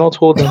should not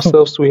hold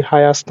themselves to a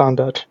higher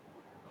standard.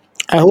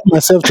 I hold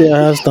myself to a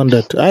higher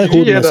standard. I Did you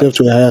hold hear myself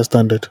that? to a higher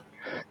standard.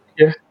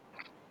 Yeah.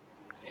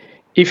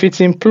 If it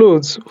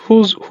implodes,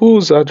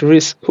 who's at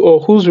risk or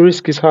whose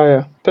risk is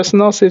higher?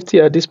 Personal safety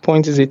at this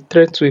point is a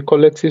threat to a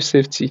collective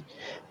safety.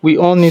 We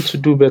all need to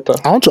do better.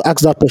 I want to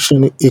ask that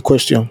person a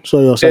question.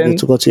 Sorry, Osage, Then,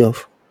 to cut you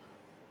off.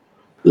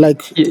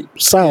 Like,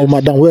 sir or yes.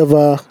 madam,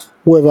 whoever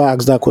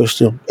asked that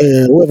question,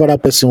 whoever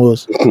that person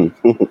was,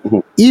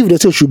 if they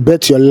say you should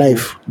bet your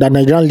life that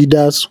Nigerian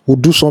leaders will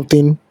do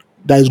something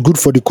that is good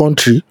for the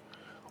country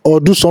or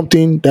do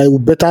something that will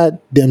better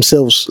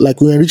themselves,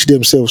 like will enrich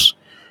themselves,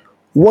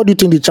 what do you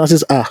think the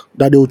chances are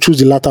that they will choose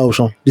the latter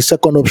option, the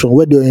second option,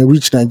 where they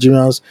enrich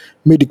Nigerians,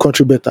 make the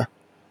country better?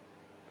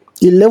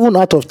 11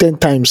 out of 10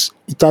 times,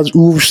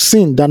 we've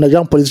seen that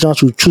Nigerian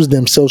politicians will choose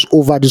themselves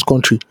over this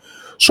country.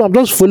 So I'm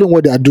just following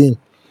what they are doing.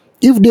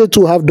 If they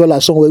too have dollar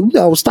somewhere,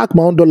 I will stack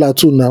my own dollar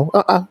too now.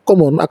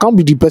 Come on, I can't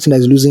be the person that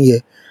is losing here.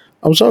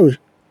 I'm sorry.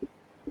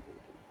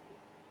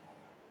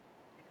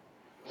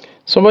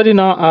 Somebody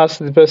now asks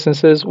the person,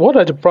 says, what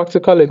are the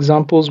practical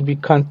examples we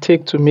can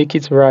take to make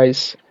it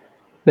rise?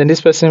 Then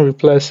this person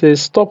replies,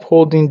 says, stop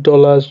holding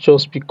dollars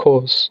just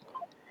because.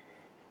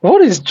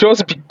 What is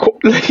just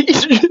because?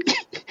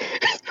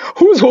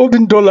 Who's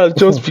holding dollars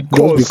just Just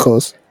because?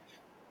 because.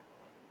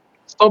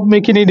 Stop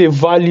making it a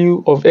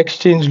value of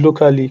exchange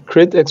locally.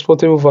 Create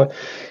exportable value.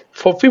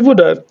 for people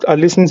that are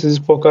listening to this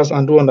podcast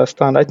and don't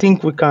understand, I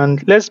think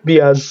let's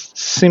be as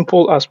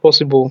simple as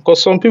possible.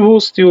 Because some people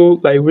still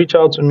like reach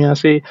out to me and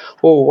say,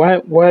 "Oh,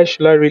 why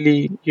should I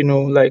really,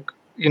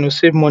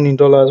 save money in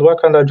dollars? Why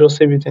can't I just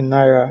save it in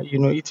naira?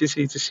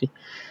 Etc. etc."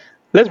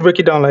 Let's break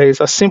it down like this,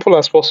 as simple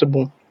as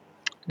possible.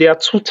 There are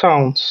two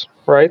towns,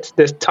 right?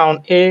 There's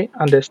town A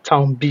and there's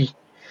town B.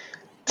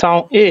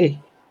 Town A,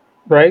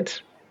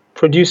 right,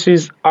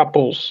 produces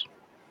apples,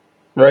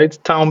 right?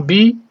 Town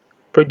B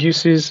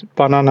produces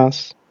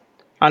bananas.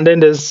 And then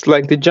there's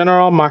like the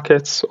general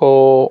markets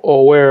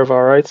or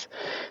wherever, right?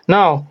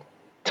 Now,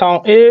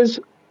 town A's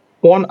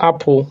one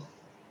apple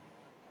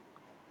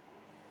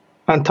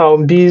and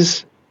town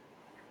B's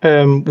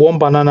one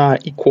banana are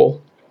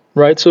equal,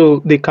 right?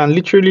 So they can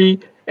literally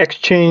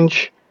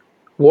exchange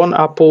one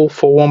apple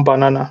for one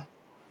banana,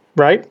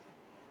 right?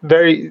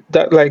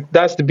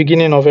 That's the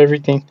beginning of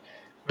everything.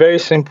 Very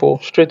simple,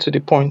 straight to the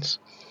point.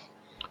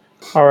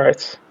 All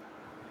right.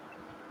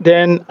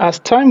 Then as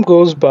time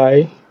goes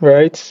by,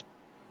 right,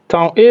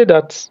 town A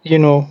that,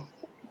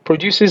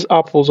 produces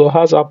apples or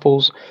has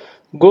apples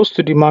goes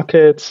to the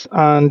market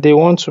and they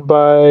want to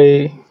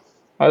buy,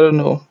 I don't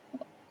know,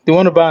 they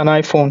want to buy an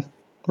iPhone,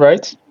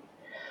 right?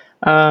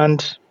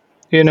 And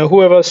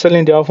whoever's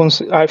selling the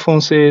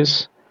iPhone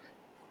says,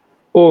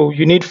 "Oh,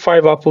 you need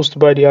 5 apples to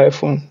buy the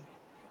iPhone,"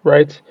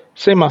 right?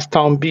 Same as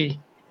town B.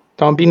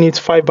 Town B needs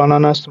 5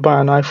 bananas to buy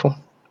an iPhone.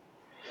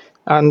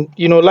 And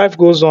life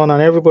goes on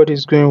and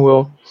everybody's going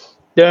well.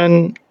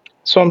 Then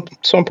some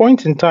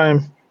point in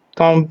time,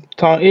 town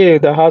A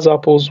that has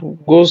apples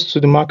goes to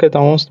the market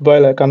and wants to buy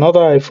like another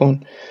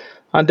iPhone.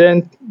 And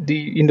then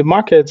in the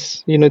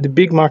markets, the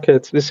big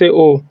markets, they say,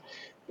 "Oh,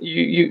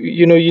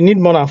 you need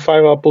more than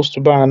 5 apples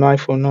to buy an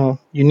iPhone. No,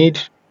 you need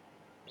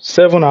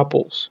 7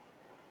 apples,"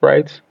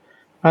 right?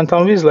 And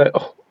town B is like,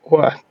 "Oh,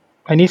 what?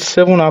 I need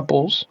 7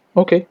 apples.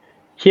 Okay,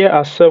 here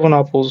are 7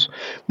 apples."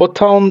 But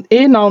town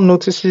A now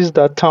notices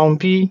that town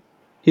B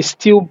is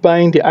still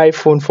buying the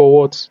iPhone for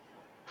what?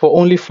 For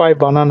only 5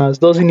 bananas.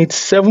 Does he need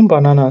 7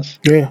 bananas?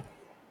 Yeah.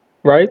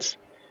 Right?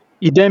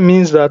 It then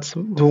means that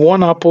the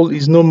one apple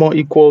is no more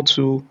equal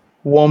to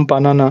one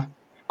banana.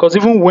 Because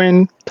even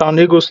when town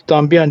A goes to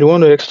town B and they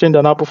want to exchange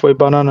an apple for a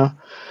banana,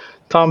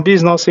 town B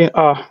is now saying,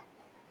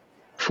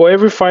 for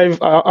every 5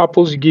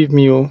 apples you give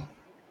me,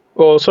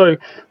 or sorry,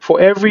 for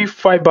every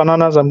 5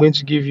 bananas I'm going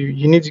to give you,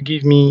 you need to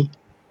give me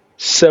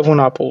 7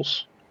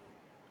 apples,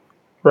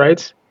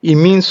 right? It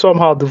means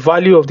somehow the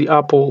value of the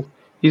apple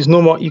is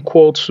no more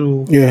equal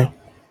to Yeah.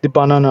 the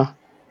banana.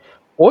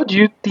 What do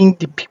you think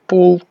the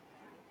people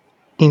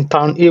in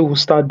town A will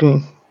start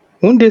doing?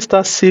 Won't they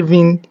start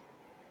saving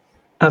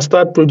and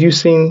start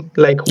producing,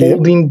 like Yeah.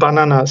 holding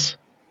bananas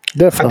at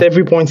Definitely.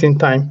 every point in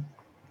time?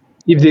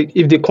 If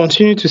they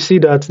continue to see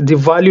that the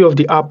value of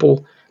the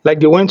apple, like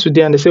they went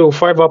today and they say, "Oh,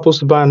 5 apples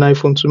to buy an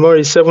iPhone," tomorrow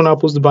is 7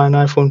 apples to buy an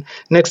iPhone,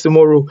 next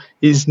tomorrow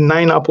is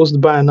 9 apples to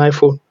buy an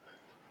iPhone.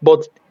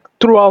 But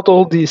throughout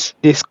all this,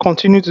 they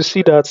continue to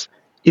see that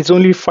it's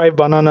only 5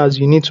 bananas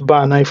you need to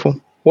buy an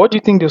iPhone. What do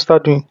you think they'll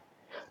start doing?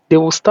 They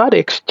will start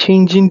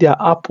exchanging their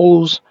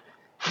apples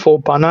for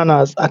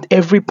bananas at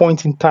every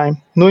point in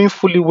time, knowing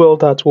fully well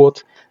that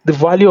what the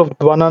value of the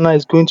banana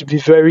is going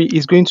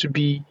to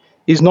be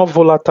is not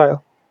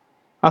volatile.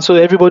 And so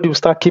everybody will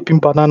start keeping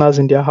bananas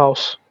in their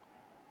house.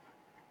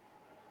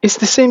 It's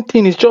the same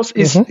thing. It's just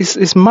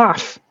it's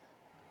math.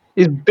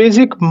 It's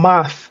basic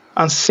math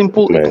and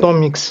simple Man,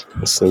 economics,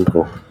 it's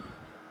simple.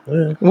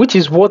 Yeah. which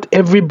is what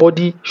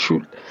everybody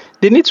should.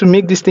 They need to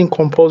make this thing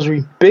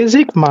compulsory.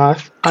 Basic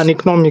math and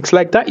economics,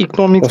 like that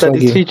economics What's that that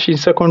they game? teach in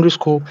secondary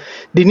school.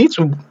 They need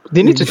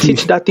to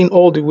teach that thing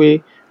all the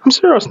way. I'm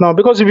serious now,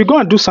 because if you go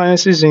and do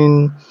sciences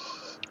in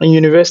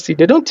university,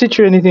 they don't teach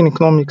you anything in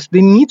economics.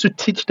 They need to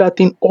teach that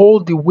thing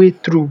all the way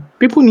through.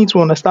 People need to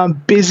understand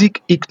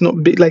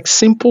like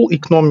simple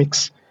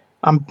economics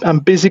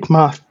and basic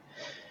math.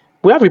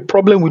 We have a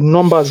problem with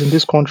numbers in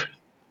this country.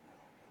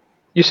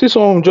 You see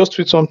someone just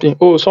tweet something,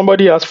 "Oh,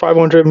 somebody has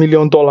 $500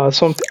 million,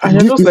 something," and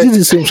you're just Is like, it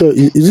the same? So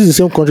is it the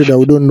same country that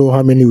we don't know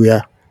how many we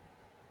are?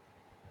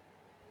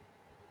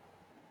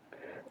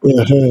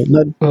 Yeah.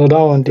 "Well, that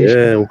one day,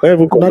 Yeah, we can't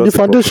even Now the conduct a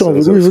proper foundation.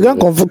 If census. you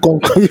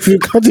can't if you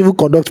can't even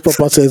conduct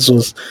proper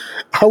census,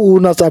 how will we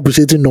not start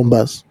appreciating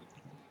numbers?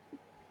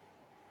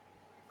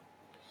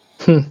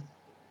 hmm,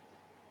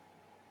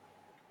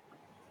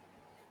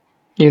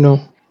 you know."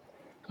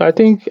 I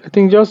think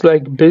just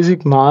like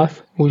basic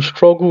math, we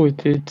struggle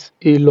with it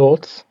a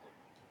lot,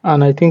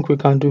 and I think we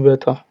can do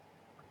better.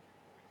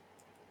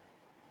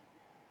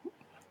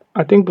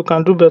 I think we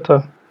can do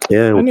better.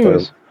 Yeah, we can.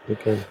 Anyways, We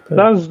can.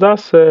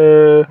 that's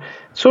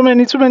so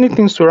many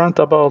things to rant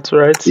about,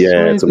 right? So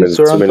Yeah, many things to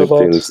too rant many about.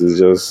 things. It's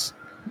just,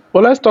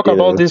 But let's talk you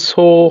about know, this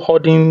whole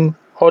hoarding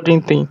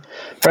thing,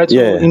 right? So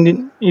yeah, in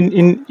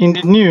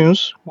the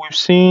news, we've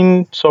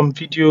seen some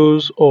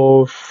videos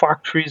of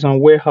factories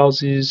and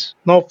warehouses,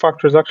 not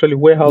factories, actually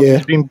Yeah.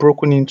 warehouses being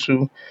broken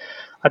into.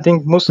 I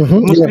think Yeah.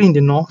 mostly in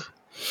the north.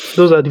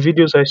 Those are the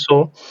videos I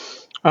saw,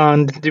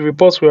 and the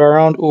reports were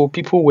around, oh,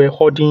 people were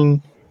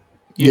hoarding,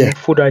 Yeah.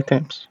 food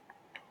items.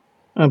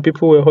 and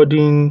people were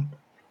hoarding,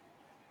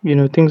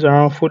 things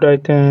around food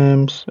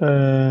items,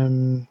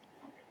 um,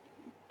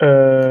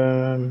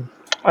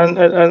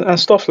 and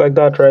stuff like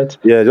that, right?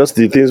 Yeah, just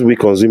the things we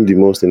consume the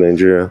most in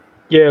Nigeria.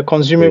 Yeah, Yeah,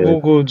 consumable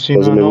goods, and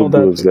consumable all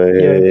that. goods. Like,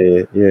 yeah, Yeah,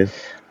 yeah, yeah, yeah.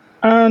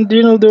 and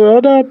there were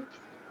other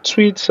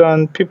tweets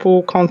and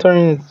people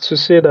countering it to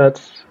say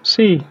that,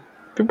 see,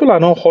 people are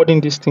not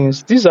hoarding these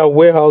things. These are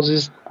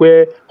warehouses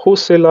where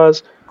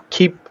wholesalers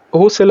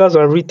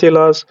and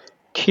retailers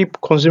keep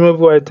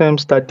consumable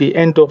items that they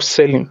end up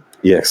selling,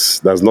 Yes,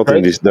 that's not in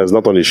right? this. That's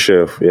not on the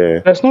shelf. Yeah,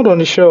 That's not on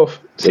the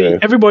shelf. See, yeah,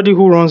 everybody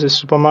who runs a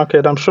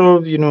supermarket, I'm sure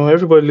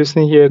everybody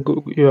listening here,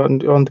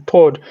 on the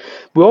pod,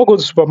 we all go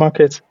to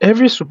supermarkets.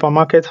 Every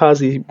supermarket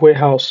has a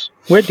warehouse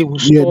where they will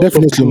Yeah, store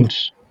some definitely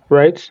goods,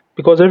 right?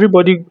 Because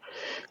everybody,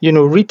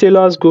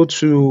 retailers go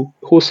to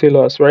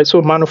wholesalers, right?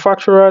 So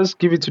manufacturers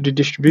give it to to the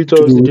the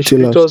retailers.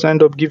 distributors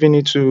end up giving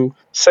it to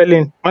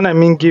selling. When I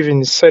mean giving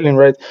is selling,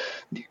 right?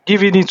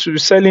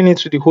 Selling it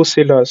to the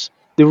wholesalers.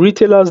 The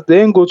retailers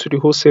then go to the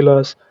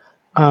wholesalers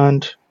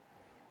and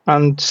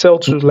sell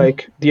to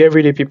like the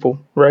everyday people,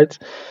 right?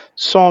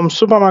 Some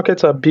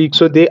supermarkets are big,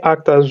 so they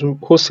act as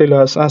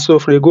wholesalers, and so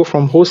if they go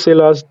from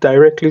wholesalers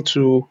directly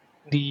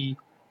the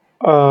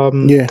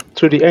Yeah,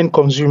 to the end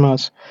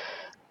consumers.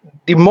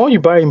 The more you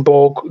buy in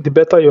bulk, the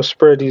better your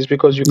spread is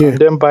because you yeah, can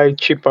then buy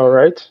cheaper,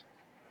 right?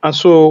 And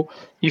so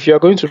if you are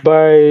going to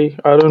buy,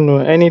 I don't know,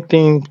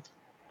 anything,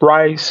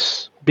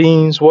 rice,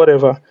 beans,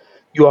 whatever,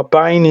 you are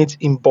buying it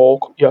in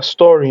bulk, you are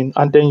storing,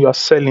 and then you are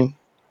selling.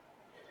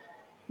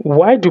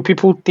 Why do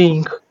people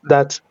think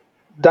that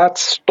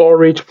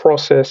storage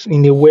process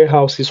in a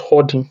warehouse is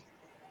hoarding?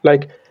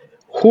 Like,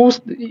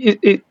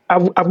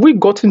 have we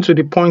gotten to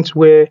the point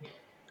where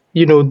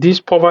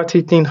this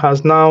poverty thing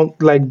has now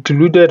like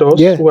deluded us?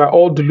 yeah. We're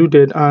all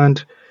deluded,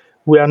 and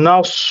we are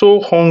now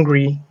so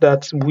hungry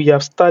that we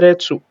have started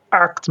to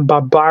act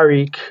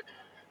barbaric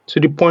to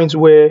the point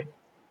where,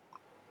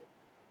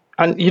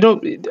 and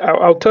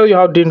I'll tell you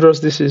how dangerous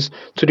this is,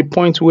 to the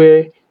point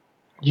where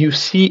you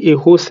see a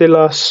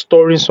wholesaler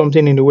storing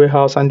something in the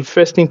warehouse, and the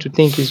first thing to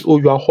think is, oh,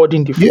 you are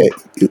hoarding the Yeah,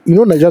 food.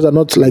 Nigerians are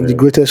not like the yeah.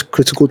 greatest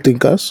critical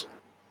thinkers.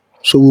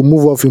 So we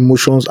move off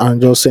emotions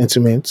and just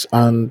sentiments,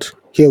 and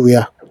here we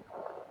are.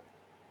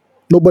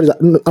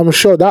 I'm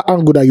sure that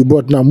angle that you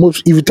brought now,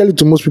 most if you tell it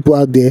to most people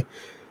out there,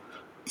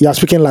 you are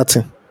speaking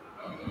Latin.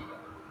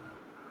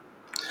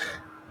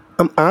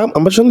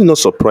 I'm actually not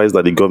surprised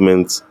that the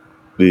government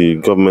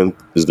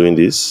is doing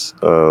this.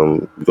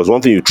 Because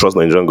one thing you trust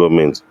Nigerian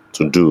government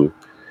to do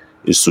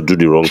is to do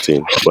the wrong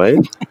thing, right?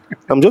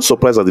 I'm just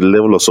surprised at the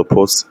level of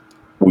support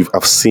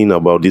I've seen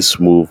about this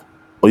move,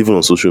 or even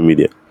on social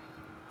media.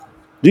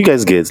 Do you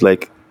guys get,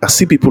 like, I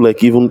see people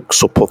like even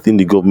supporting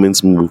the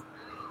government's move.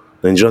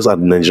 Nigerians are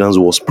Nigerians'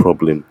 worst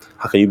problem.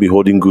 How can you be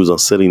holding goods and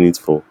selling it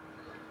for?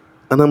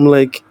 And I'm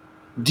like,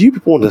 do you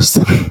people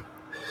understand?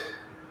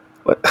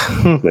 Like,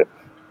 Hmm.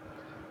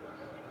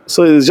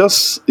 so it's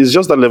just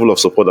that level of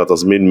support that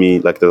has made me,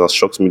 like, that has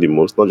shocked me the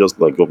most. Not just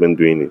like government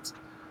doing it.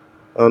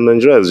 And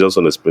Nigeria is just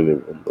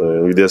unexplainable.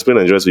 If they explain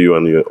Nigeria to you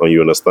and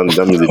you understand it,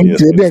 that means they didn't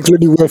They explain didn't it to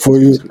include you. it well for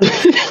you.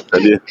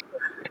 And they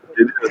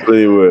didn't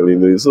explain it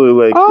well. So,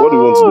 like, what do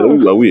you want to Oh,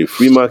 do? Are we a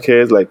free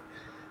market? Like,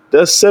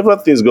 there's several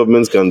things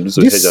governments can do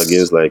to hedge This,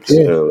 against, like,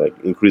 yeah,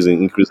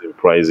 increasing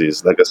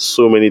prices. Like, there's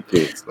so many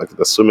things. Like,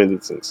 there's so many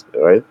things,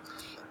 right?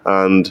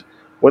 And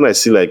when I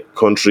see like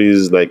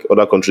countries, like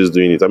other countries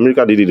doing it,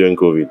 America did it during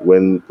COVID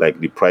when like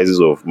the prices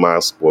of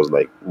masks was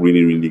like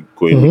really, really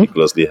going mm-hmm.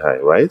 ridiculously high,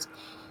 right?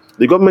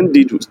 The government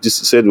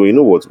said, well, you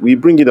know what? We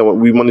bring it,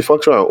 we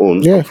manufacture our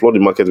own Yeah, and flood the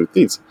market with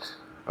it,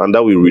 and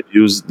that will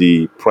reduce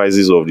the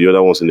prices of the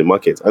other ones in the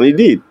market. And it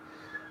did.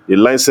 They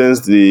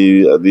licensed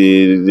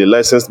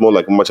more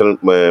like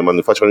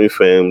manufacturing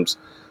firms,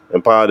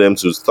 empower them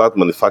to start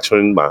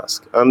manufacturing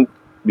masks. And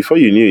before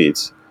you knew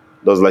it,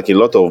 there was like a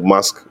lot of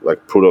mask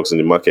like products in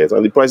the market,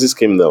 and the prices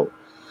came down.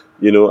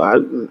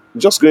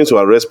 Just going to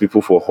arrest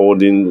people for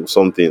holding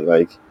something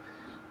like,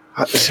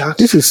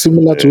 this is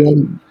similar to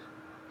when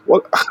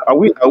what are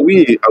we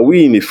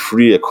in a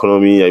free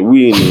economy? Are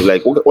we in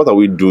like what are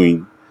we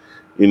doing?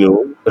 You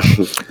know, I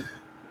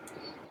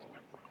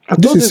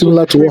this thought is this was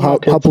similar a to free what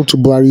market. happened to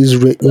in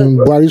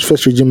Buhari's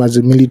first regime as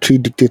a military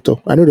dictator.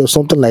 I know there's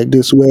something like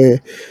this where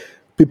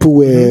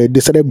Hmm. they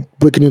started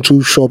breaking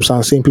into shops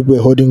and saying people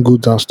were hoarding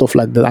goods and stuff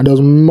like that. And there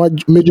was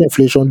major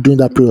inflation during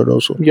that period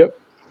also. Yep.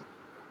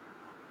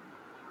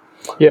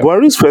 Yeah.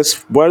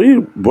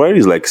 Buhari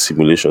is like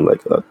simulation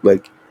like that.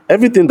 Like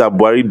everything that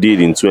Buhari did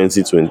in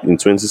 2020, in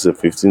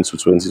 2015 to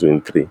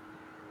 2023,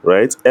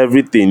 right?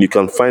 Everything you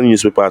can find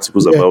newspaper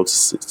articles Yeah, about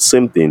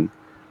same thing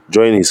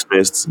during his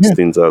first yeah.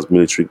 stint as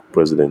military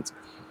president.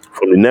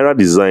 From the naira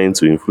design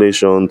to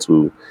inflation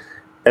to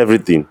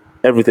everything,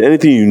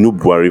 anything you know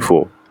Buhari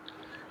for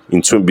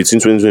between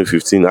 2020 and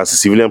 2015 as a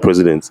civilian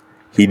president,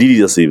 he did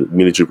it as a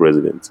military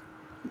president.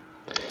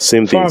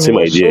 Same thing, Fam, it same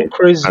was so idea,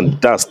 crazy.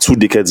 and that's 2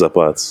 decades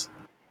apart.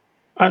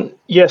 And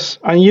yes,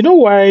 and you know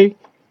why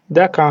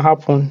that can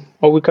happen,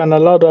 or we can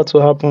allow that to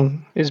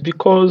happen, is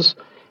because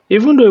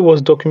even though it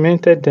was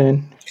documented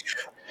then,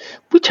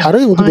 which I I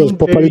don't even think it was find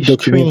properly very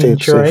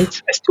documented, strange, safe.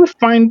 right? I still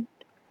find,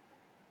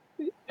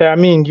 I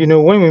mean,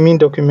 when we mean Ah,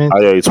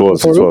 documented, yeah, it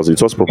was, For it real? was,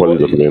 it was properly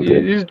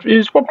documented.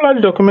 it's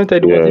popularly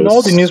documented. It was in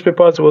all the Yes.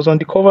 newspapers, it was on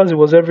the covers, it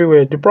was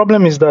everywhere. The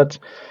problem is that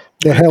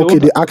Yeah, okay,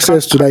 the we can't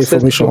access to that access the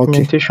information. Okay.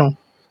 documentation.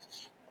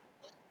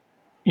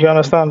 You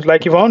understand?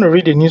 Like if I want to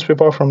read a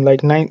newspaper from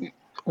like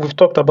we've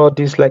talked about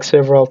this like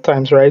several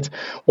times, right?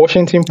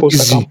 Washington Post,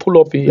 I can Easy. pull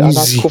up an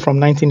article Easy. from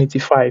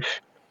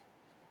 1985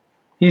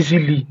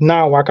 easily.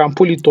 Now I can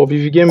pull it up. If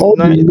you get All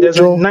the there's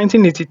a major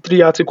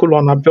 1983 article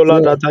on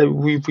Abiola yeah, that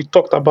we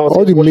talked about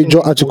all in the major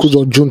Washington articles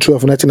Post. on June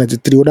 12,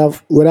 1993,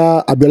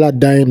 whether Abiola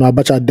dying or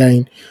Abacha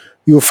dying,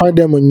 you'll find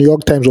them in New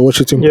York Times or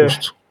Washington Yeah,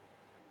 Post.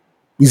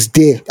 It's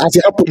there. As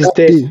it happened it's that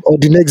there. day or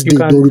the next day,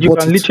 they'll You report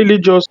can it. literally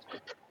just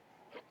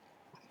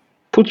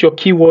put your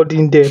keyword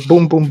in there,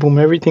 boom, boom, boom,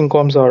 everything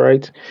comes out,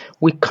 right?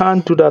 We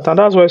can't do that. And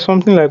that's why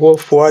something like what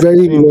Fuad is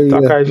Very, doing with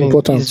very archiving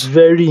is important.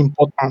 very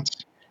important,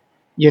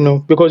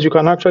 because you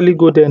can actually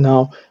go there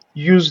now,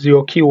 use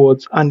your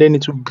keywords, and then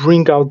it will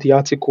bring out the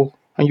article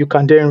and you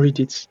can then read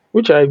it,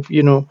 which I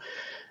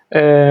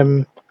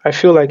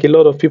feel like a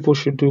lot of people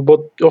should do.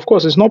 But of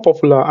course, it's not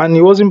popular, and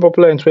it wasn't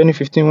popular in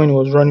 2015 when he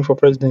was running for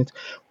president.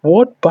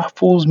 What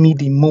baffles me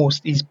the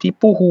most is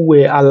people who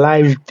were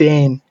alive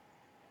then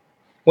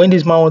when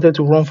this man wanted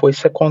to run for a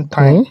second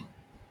Hmm? time,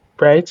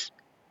 right?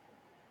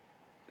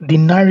 The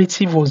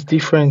narrative was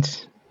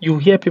different. You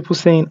hear people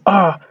saying,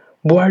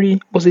 Buhari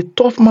was a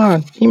tough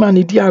man, him and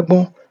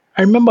Idiagbon.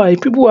 I remember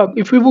if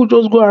people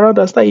just go around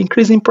and start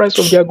increasing price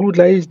of their goods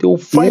like this, they will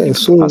find the Yeah,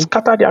 people and so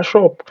scatter their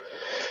shop.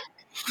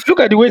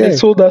 Look at the way they yeah,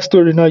 sold that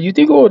story now. You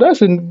think, oh,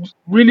 that's a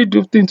really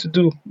good thing to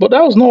do. But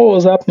that was not what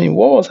was happening.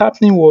 What was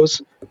happening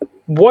was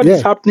what is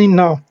yeah, happening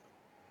now,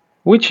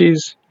 which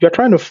is you're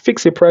trying to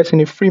fix a price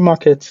in a free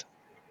market.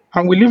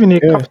 And we live in a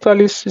yeah.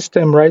 capitalist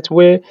system, right?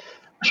 Where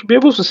I should be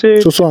able to say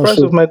So the so and price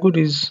so. of my good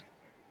is,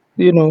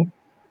 you know,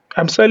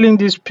 I'm selling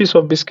this piece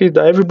of biscuit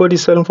that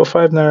everybody's selling for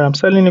 5 naira. I'm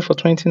selling it for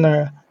 20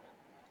 naira.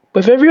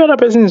 But if every other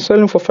person is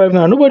selling for 5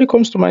 naira, nobody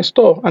comes to my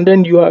store, and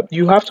then you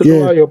have to Yeah.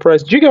 lower your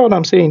price. Do you get what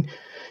I'm saying?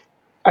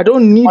 I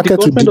don't need the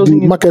government doesn't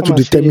need to Market come to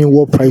and say determine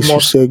what you price you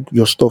must. sell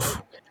your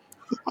stuff.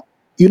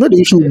 You know the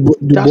issue with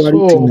the That's Buhari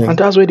thing. all, and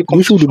that's where the The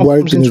issue with the competition Buhari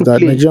comes thing is into that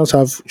play. Nigerians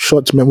have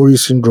short memory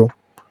syndrome.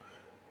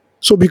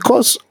 So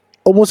because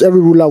almost every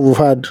ruler we've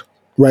had,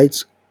 right,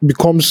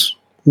 becomes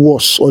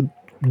worse or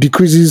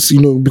decreases,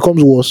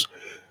 becomes worse,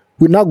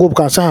 we now go back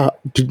and say,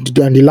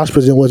 and the last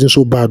president wasn't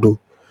so bad though.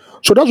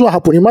 So that's what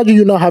happened. Imagine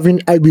you now having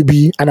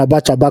IBB and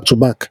Abacha back to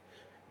back.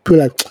 People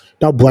like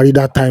that Buhari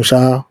that time,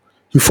 sha,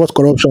 he fought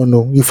corruption,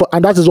 no,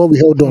 and that is what we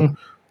held on Hmm,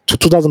 to hmm.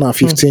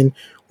 2015,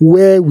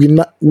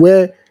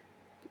 where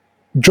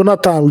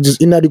Jonathan with his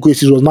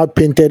inadequacies was not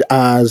painted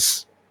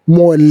as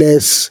more or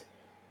less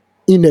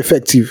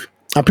ineffective,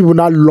 and people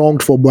now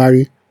longed for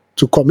Buhari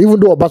to come. Even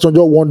though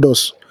Obasanjo warned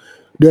us,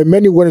 there are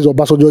many warnings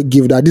Obasanjo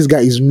gave that this guy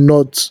is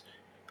not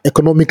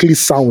economically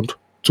sound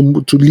to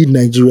lead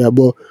Nigeria.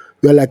 But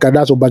we're like,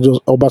 that's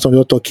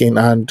Obasanjo talking,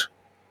 and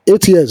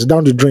 8 years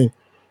down the drain.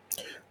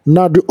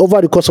 Now,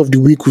 over the course of the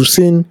week, we've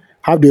seen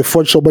how they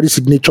forged somebody's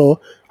signature,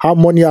 how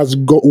money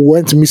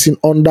went missing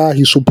under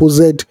his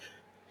supposed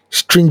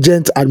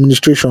stringent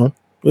administration.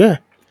 Yeah,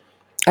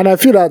 and I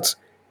feel that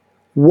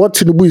what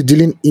Tinubu is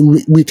dealing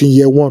with in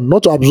year one,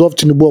 not to absolve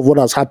Tinubu of what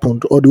has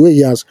happened or the way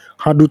he has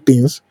handled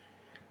things,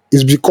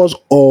 is because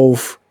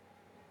of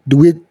the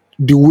way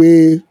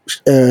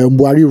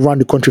Buhari ran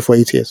the country for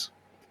 8 years.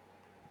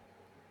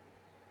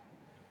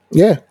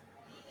 Yeah,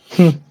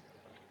 Hmm.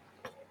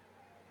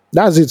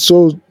 that's it.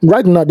 So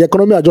right now, the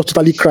economy has just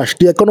totally crashed.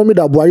 The economy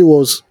that Buhari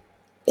was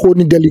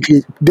holding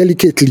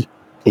delicately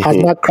has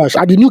not crashed.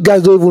 And the new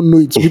guys don't even know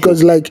it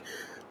because, like,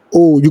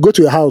 oh, you go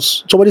to a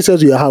house, somebody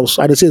sells you a house,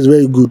 and they say it's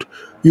very good.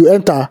 You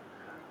enter,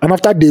 and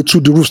after day two,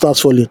 the roof starts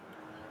falling.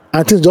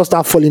 And things just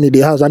start falling in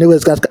the house. And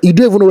you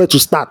don't even know where to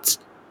start.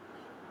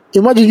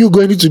 Imagine you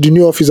going into the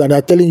new office and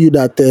they're telling you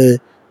that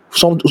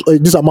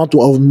this amount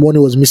of money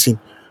was missing.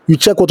 You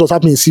check what was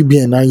happening in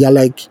CBN and you're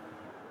like,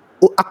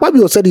 oh,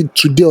 Akpabio said it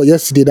today or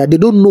yesterday that they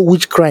don't know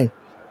which crime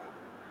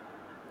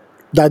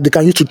that they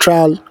can use to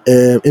trial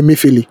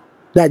Emefiele.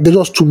 That there's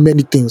just too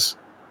many things.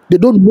 They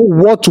don't know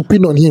what to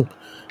pin on him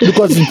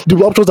because the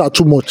options are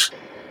too much.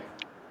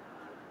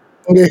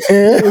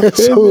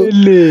 So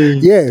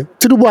Efemele. yeah,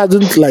 Tinubu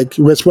hasn't like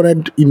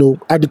responded,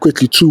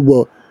 adequately too.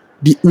 But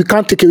we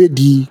can't take away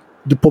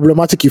the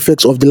problematic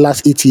effects of the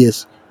last 8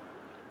 years,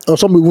 or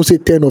some even say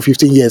 10 or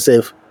 15 years.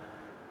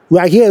 We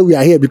are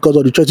here because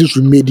of the choices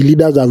we made, the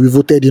leaders that we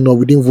voted in or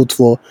we didn't vote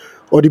for,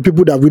 or the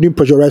people that we didn't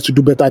pressurize to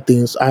do better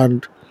things.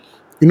 And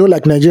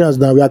like Nigerians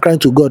now, we are crying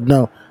to God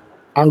now,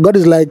 and God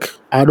is like,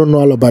 I don't know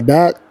all about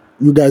that.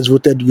 You guys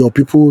voted your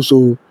people,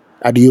 so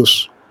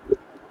adios.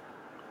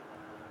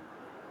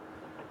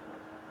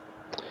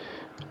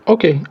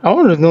 Okay, I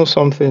want to know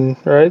something,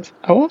 right?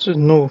 I want to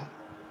know,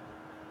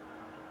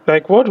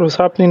 like, what was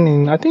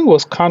happening I think it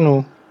was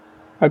Kano.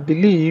 I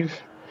believe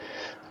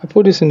I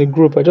put this in the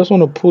group. I just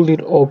want to pull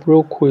it up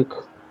real quick.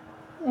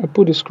 I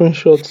put the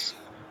screenshots.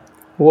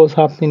 what's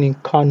happening in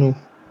Kano.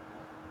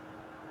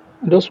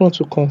 I just want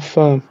to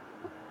confirm.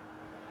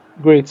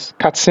 Great.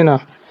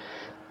 Katsina.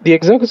 The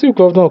executive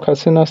governor of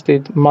Katsina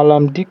State,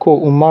 Malam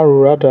Diko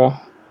Umaru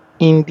Rada,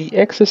 in the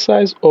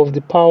exercise of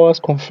the powers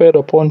conferred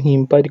upon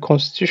him by the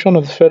Constitution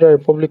of the Federal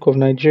Republic of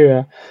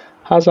Nigeria,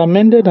 has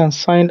amended and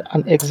signed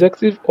an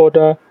executive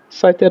order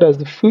cited as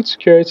the Food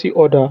Security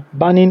Order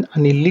banning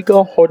an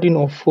illegal hoarding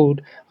of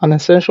food and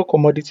essential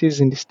commodities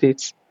in the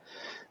state.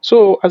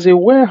 So, as a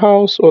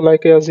warehouse or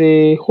like as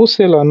a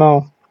wholesaler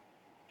now,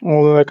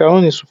 or like I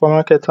own a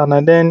supermarket and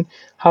I then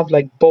have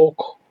like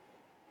bulk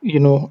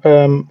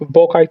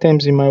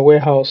items in my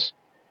warehouse.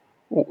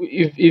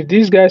 If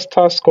these guys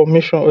tax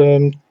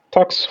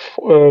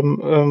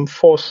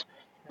force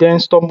then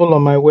stumble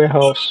on my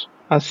warehouse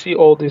and see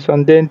all this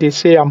and then they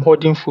say I'm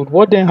hoarding food,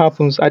 what then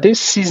happens? Are they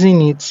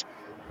seizing it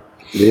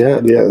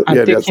and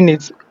Yeah. taking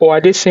it, or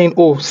are they saying,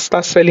 "Oh,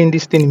 start selling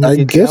this thing I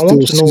immediately"? I guess they want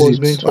will to know seize what's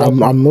going it. to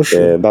happen. I'm not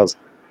sure. Yeah, that's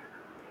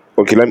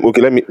okay.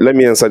 Let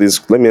me answer this.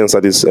 Let me answer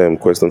this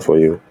question for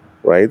you.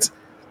 Right,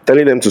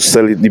 telling them to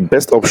sell it. The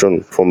best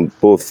option from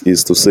both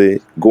is to say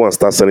go and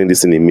start selling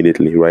this thing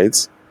immediately.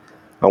 Right,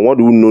 and what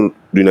do we know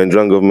the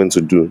Nigerian government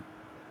to do?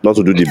 Not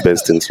to do the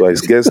best thing. So I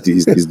guess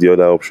this is the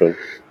other option.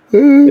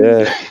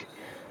 Yeah,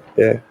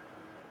 yeah.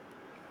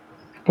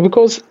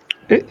 Because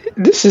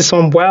this is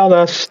some wild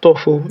ass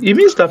stuff. Oh. It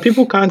means that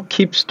people can't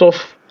keep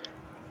stuff.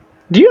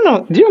 Do you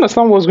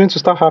understand what's going to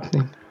start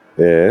happening?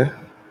 Yeah.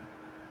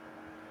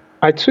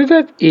 I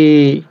tweeted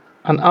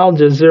an Al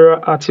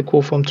Jazeera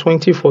article from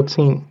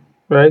 2014,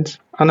 right?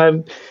 And I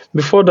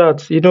before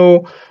that,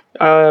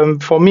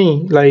 for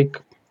me,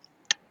 like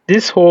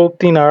this whole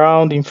thing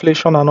around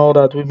inflation and all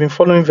that, we've been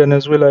following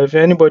Venezuela. If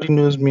anybody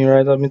knows me,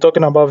 right, I've been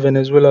talking about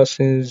Venezuela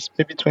since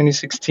maybe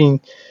 2016,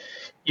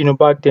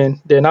 back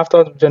then. Then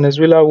after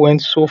Venezuela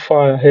went so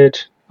far ahead,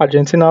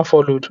 Argentina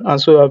followed.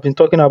 And so I've been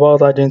talking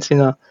about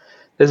Argentina.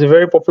 There's a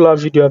very popular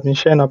video I've been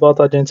sharing about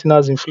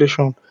Argentina's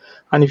inflation.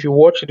 And if you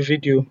watch the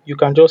video, you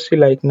can just see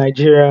like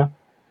Nigeria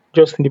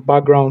just in the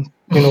background,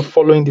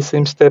 following the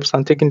same steps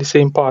and taking the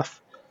same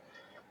path.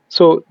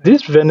 So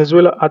this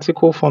Venezuela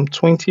article from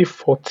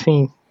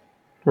 2014,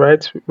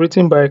 right,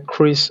 written by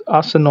Chris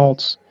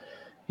Arsenault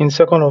in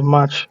 2nd of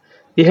March,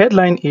 the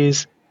headline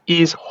is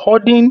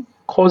hoarding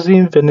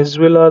causing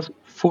Venezuela's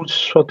food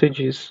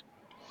shortages.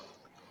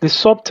 The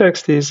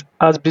subtext is,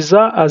 as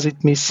bizarre as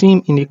it may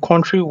seem in a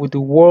country with the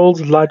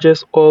world's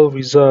largest oil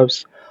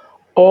reserves,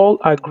 all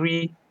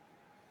agree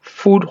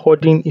food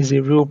hoarding is a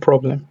real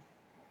problem.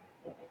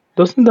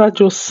 Doesn't that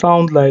just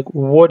sound like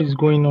what is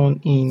going on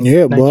in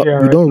Yeah, but Nigeria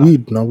we right don't now?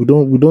 read now. We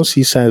don't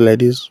see signs like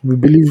this. We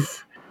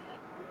believe.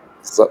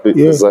 Exactly,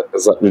 Yeah,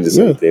 exactly the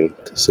same yeah. thing.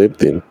 The same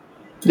thing.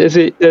 There's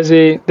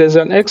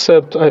an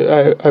excerpt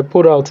I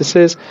put out. It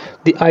says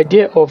the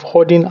idea of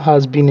hoarding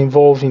has been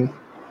evolving,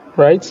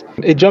 right?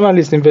 A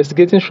journalist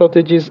investigating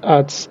shortages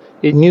at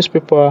a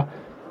newspaper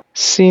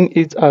seen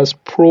it as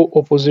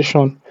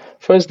pro-opposition.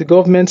 First, the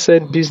government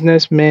said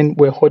businessmen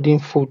were hoarding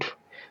food.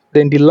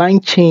 Then the line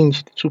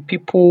changed to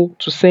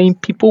saying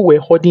people were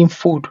hoarding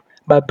food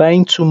by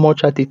buying too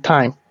much at a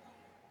time.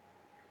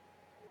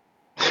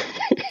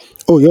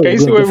 Oh yeah, Can we're you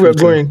see going where we're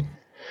definitely. going?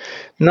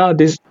 Now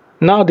this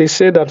now they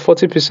say that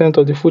 40%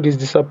 of the food is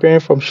disappearing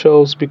from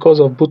shelves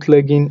because of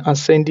bootlegging and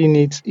sending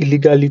it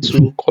illegally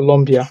to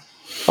Colombia.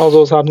 That was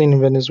what's happening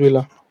in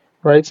Venezuela,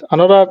 right?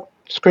 Another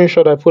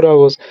screenshot I put out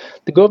was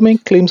the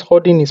government claims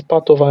hoarding is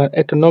part of an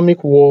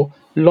economic war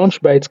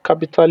launched by its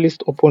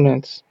capitalist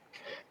opponents.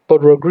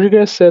 But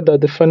Rodriguez said that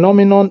the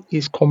phenomenon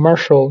is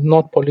commercial,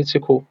 not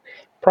political.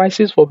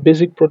 Prices for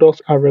basic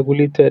products are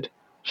regulated,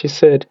 she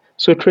said,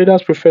 so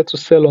traders prefer to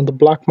sell on the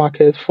black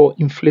market for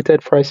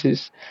inflated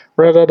prices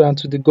rather than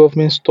to the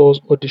government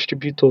stores or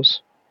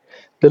distributors.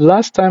 The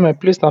last time I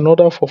placed an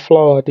order for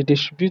flour, the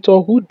distributor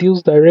who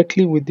deals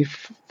directly with the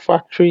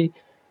factory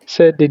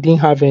said they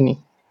didn't have any.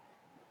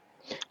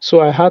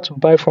 So I had to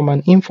buy from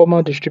an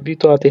informal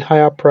distributor at a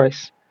higher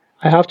price.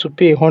 I have to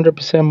pay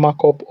 100%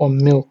 markup on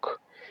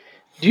milk.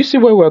 Do you see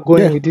where we're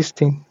going Yeah. with this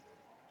thing?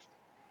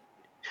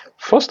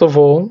 First of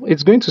all,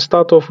 it's going to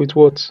start off with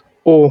what?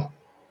 Oh,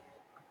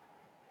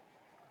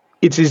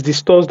 it is the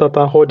stores that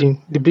are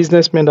hoarding, the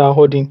businessmen that are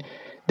hoarding.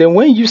 Then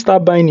when you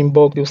start buying in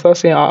bulk, they'll start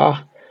saying,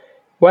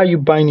 why are you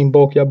buying in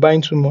bulk? You're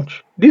buying too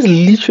much. This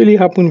literally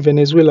happened in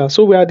Venezuela.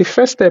 So we are at the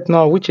first step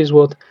now, which is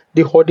what?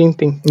 The hoarding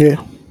thing.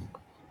 Yeah.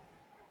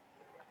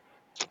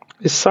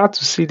 It's sad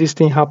to see this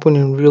thing happen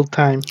in real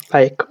time,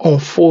 like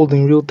unfold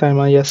in real time,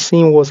 and you're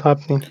seeing what's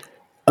happening.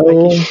 Like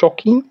it's Um,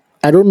 shocking,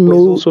 I don't but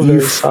it's know also very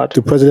if sad.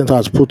 the president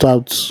has put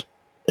out.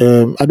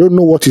 I don't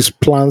know what his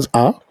plans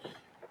are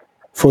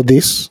for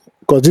this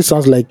because this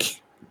sounds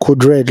like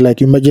code red,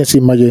 like emergency.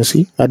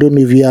 I don't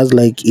know if he has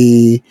like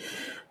a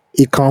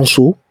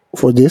council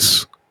for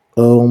this,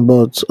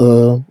 but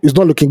it's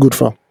not looking good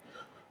for.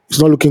 It's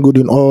not looking good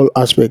in all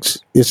aspects.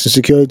 It's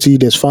insecurity.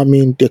 There's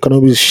famine. The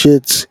economy is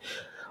shit.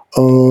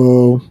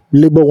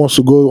 Labor wants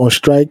to go on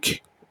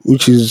strike,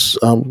 which is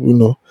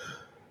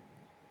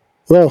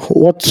Well,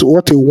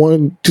 what a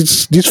one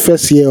this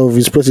first year of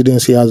his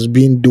presidency has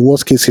been the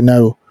worst case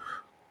scenario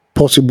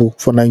possible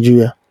for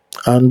Nigeria,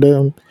 and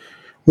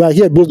we are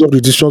here based on the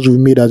decisions we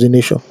made as a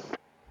nation.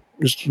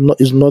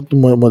 It's not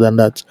more than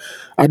that.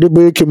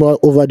 Adeboye came out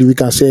over the week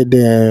and said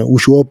we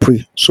should all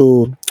pray.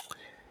 So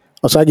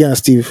Osagi and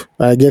Steve,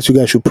 I guess you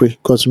guys should pray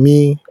because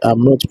me,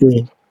 I'm not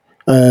praying.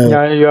 Uh,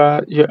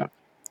 Yeah,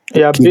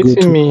 you are okay, good,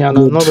 baiting me, and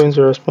I'm good, not going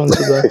to respond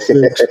to that.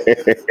 good,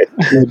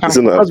 good. It's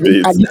not Because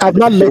bait. I've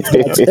not left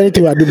that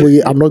anything with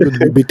Adeboye, I'm not going to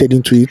be baited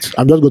into it.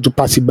 I'm just going to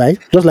pass it by.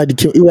 Just like the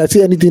king. If I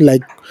see anything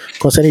like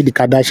concerning the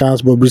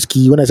Kardashians,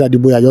 Bobrisky, when I say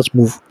Adeboye, I just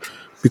move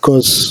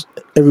because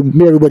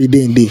everybody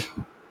day in day.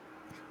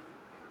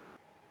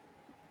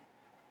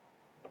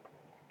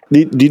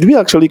 Did we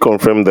actually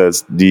confirm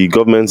that the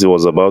government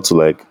was about to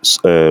like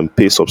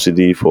pay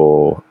subsidy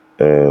for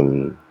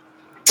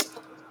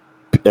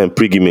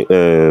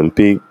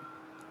pig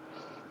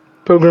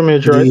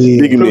Pilgrimage, right? The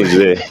pilgrimage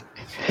there?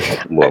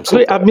 Well, I'm so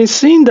Wait, I've tired. been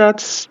seeing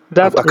that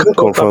I can't report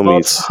confirm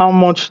about it. how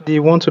much they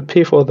want to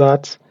pay for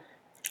that,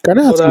 Can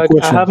I but ask a I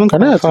question? haven't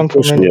Can I ask a confirmed from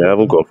question? Yeah, I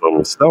haven't anybody.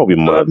 confirmed it. That would be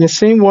But I've mad. been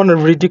seeing one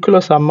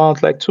ridiculous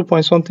amount, like 2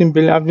 point something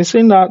billion. I've been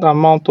seeing that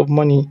amount of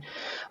money,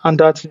 and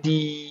that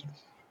the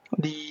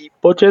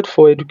budget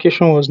for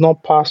education was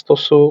not passed or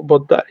so.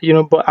 But that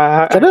but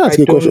Can I I I ask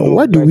a don't question? know.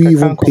 Why do Like we I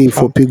even can't pay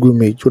for confirm.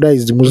 pilgrimage, whether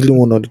it's the Muslim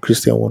one or the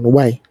Christian one?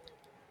 Why?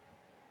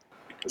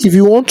 If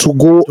you want to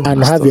go Don't and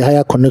have a understand.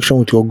 higher connection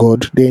with your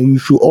God, then you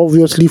should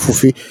obviously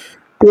fulfill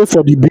pay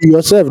for the bill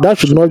yourself. That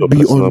should Should be your not be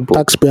personal on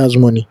problem. taxpayers'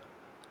 money.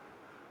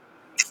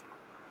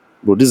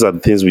 But these are the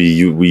things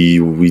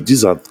we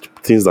these are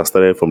things that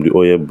started from the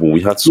oil boom.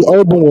 We had The to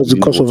oil boom was we the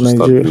didn't cause want of to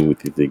start Nigeria, doing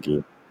with it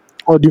again.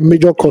 or the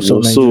major cause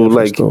of So Nigeria,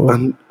 first like of all.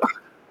 and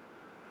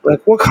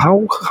like what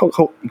how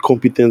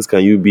incompetent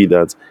can you be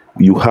that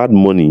you had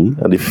money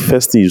and the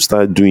first thing you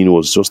started doing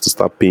was just to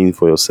start paying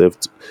for yourself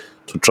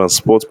to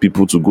transport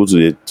people to go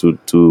to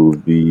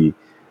the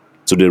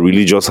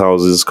religious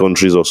houses,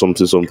 countries or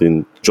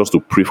something, just to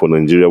pray for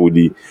Nigeria with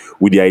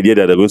the idea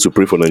that they're going to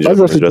pray for Nigeria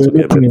for Obviously, Nigeria there's to no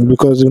get better. opening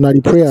because you know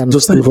the prayer and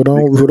Does that if we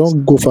even make sense?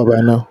 don't go far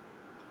by now.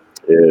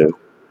 Yeah.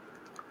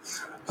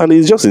 And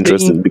it's just The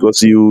interesting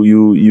because you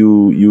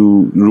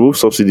remove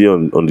subsidy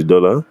on the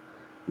dollar.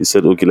 You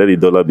said okay, let the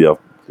dollar be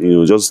up,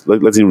 just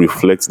let it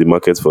reflect the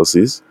market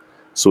forces.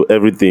 So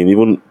everything,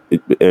 even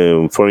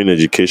foreign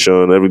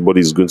education, everybody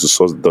is going to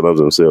source the dollars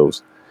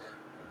themselves.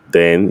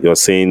 Then you're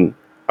saying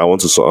I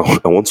want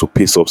to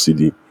pay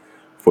subsidy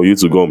for you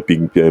to go on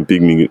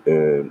pig me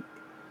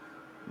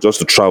just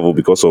to travel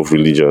because of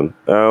religion.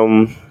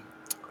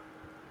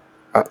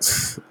 I,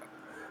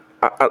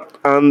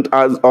 and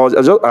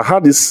I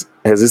had this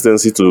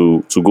hesitancy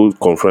to go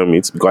confirm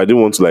it because I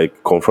didn't want to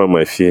like confirm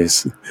my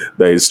fears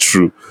that it's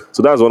true.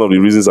 So that's one of the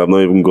reasons I've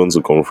not even gone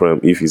to confirm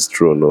if it's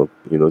true or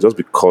not. Just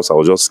because I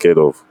was just scared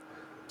of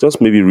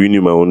just maybe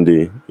ruining my own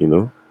day.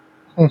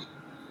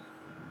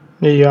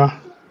 yeah,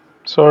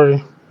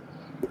 sorry.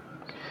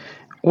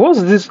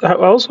 What's this? I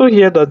also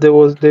hear that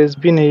there's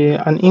been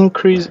an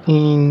increase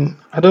in,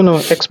 I don't know,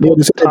 Yeah, export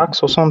they said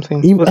tax or something.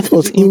 I think it Is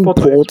was it import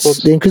or imports.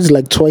 export? They increased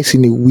like twice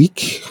in a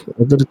week.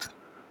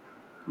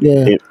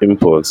 Yeah,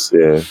 Imports,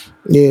 yeah,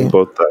 yeah.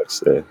 import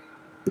tax, yeah.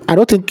 I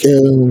don't think I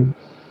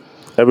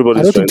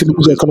Everybody's don't think trying to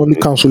Tinubu's raise economic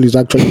money. council is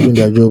actually doing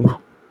their job.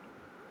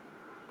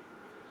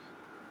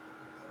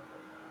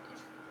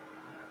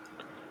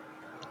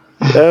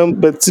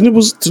 But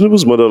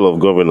Tinubu's model of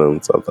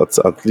governance,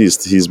 at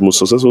least his most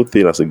successful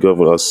thing as a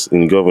governance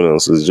in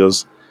governance is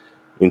just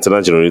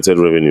internal generated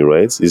revenue,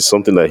 right? It's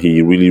something that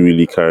he really,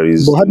 really But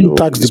carries, how do you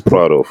tax the is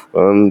poor? proud of.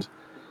 And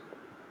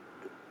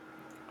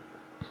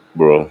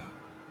bro,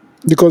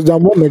 Because there are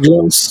more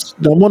Nigerians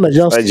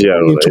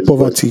IGR, into right?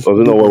 poverty Was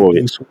it day not by what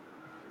day. So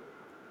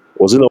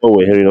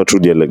we're hearing all through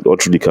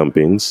the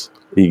campaigns?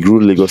 He grew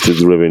Lagos State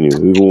revenue,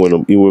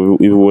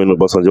 even when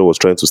Obasanjo was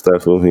trying to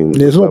stifle him,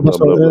 blah blah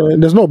blah blah.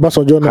 There's no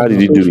Obasanjo How did now.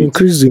 he So do if you it?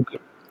 increase it,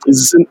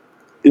 It's the same.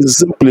 It's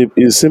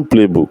the same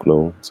playbook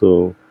now.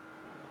 So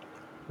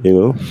you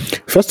know,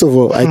 first of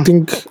all, I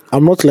think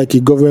I'm not like a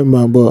government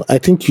man, but I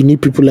think you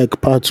need people like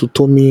Patu,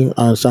 Tomi,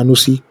 and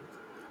Sanusi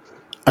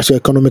as your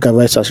economic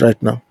advisors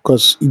right now.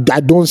 Because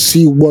I don't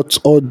see what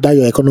all that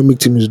your economic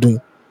team is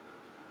doing.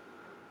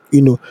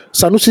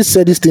 Sanusi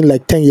said this thing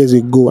like 10 years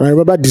ago, and I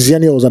remember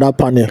Diziani was at that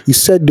panel. He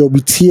said there will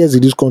be tears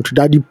in this country,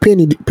 that the pain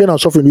and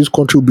suffering in this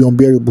country will be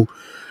unbearable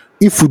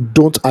if we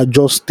don't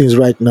adjust things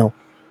right now.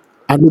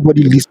 And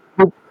nobody listens.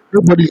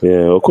 Nobody,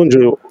 yeah.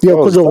 Okonjo, yeah, that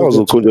was Kojo that was was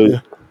there too. Okonjo.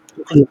 Yeah.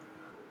 Kojo.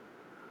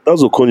 That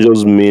was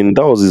Okonjo's main.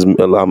 That was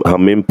her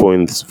main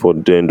point for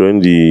the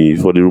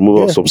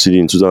removal of Yeah, subsidy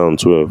in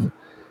 2012.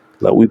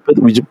 Like we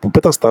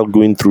better start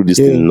going through this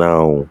yeah. thing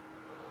now,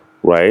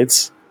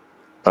 right?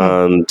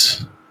 And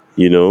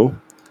you know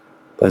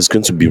that's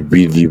going to be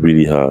really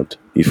really hard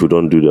if we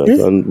don't do that.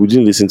 Yeah. And we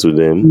didn't listen to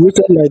them. We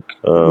The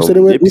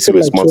APC waited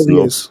were like smart 12 enough.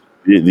 years.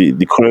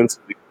 The current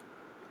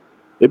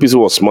APC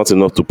was smart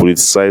enough to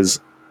politicize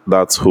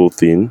that whole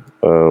thing.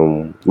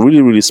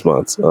 Really really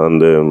smart,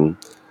 and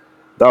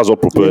That's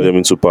what propelled Yeah. them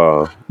into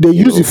power. They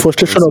You use the know. And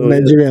frustration of so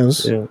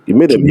Nigerians yeah, it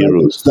made to them now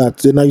use heroes. that.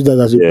 They now use that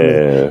as a play.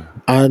 Yeah,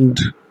 And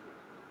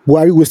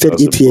Buhari wasted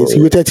that's the 8 years. He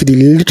point. waited till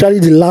literally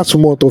the last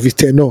month of his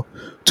tenure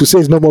to say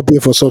he's no more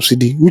paying for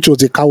subsidy, which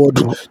was a coward.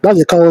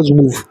 That's a coward's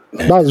move.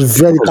 That's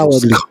That very was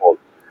just cowardly. coward.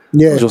 That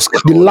Yeah. was just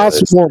The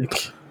last cowardice. month,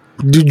 Like,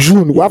 the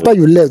June, you know, after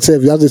you left,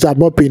 sef, you have to say, I'm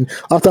not paying.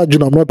 After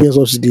June, I'm not paying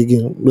subsidy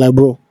again. Like,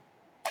 bro,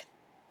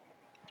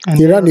 and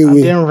he ran then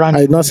away. ran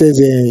I now away. says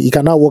he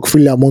cannot work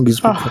freely among his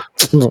people. Ah,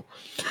 No.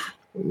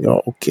 Yeah,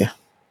 okay.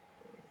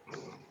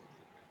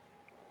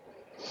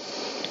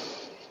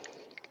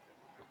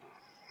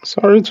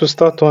 sorry to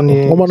start on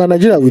a, Omo, na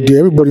Nigeria we do. a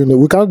Everybody know.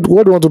 We can't.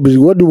 What do you want to be?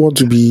 What do you want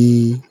to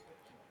be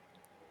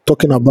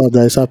talking about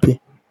that is happy?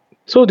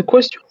 so the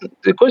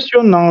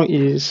question now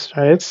is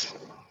right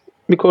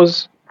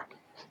because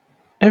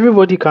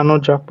everybody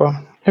cannot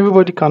japa.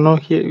 Everybody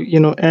cannot hear,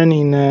 earn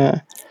in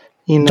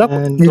You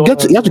dollars have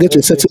to or get to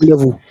a certain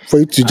whatever. level for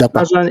you to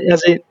japa. As an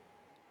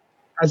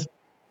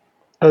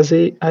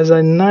as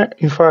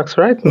in fact,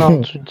 right now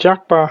Mhm. to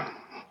japa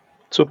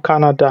to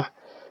Canada,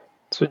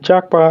 to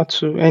japa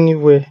to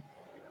anywhere,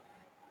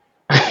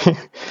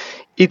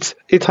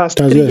 it has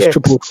That's three yes,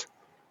 triple. x.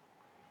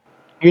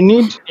 You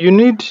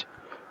need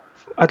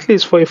at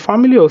least for a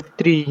family of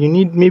three, you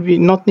need maybe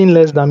nothing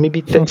less than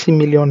maybe 30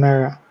 million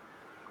naira.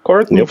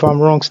 Correct me yep, if I'm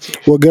wrong, Steve.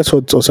 Well, guess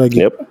what, Osagi?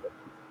 yep.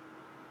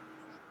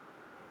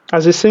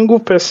 As a single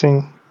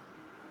person,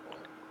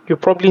 you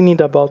probably need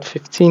about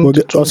 15 Well,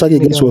 to 20 Osagi,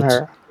 guess million what?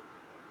 naira.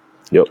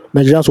 Yep.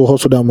 Nigerians will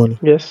hustle that money.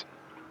 Yes.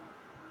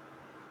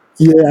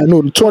 Yeah, I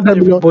know. Not 200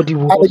 million. everybody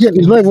will And again, hustle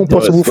it's the not even money. No,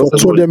 possible it's for not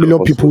everybody 200 can million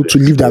hustle people to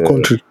it. leave that Yeah.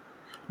 country.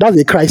 That's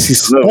a It's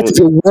crisis. not That is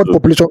even a world to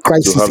population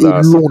crisis have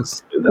that alone.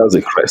 access. That's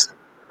a crisis.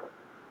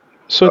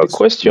 So the That's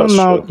question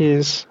now true.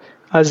 is,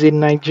 as a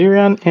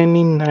Nigerian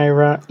earning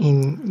naira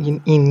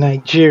in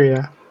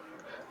Nigeria,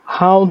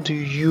 how do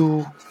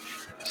you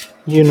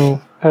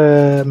know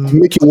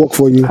Make it work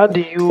for you. how do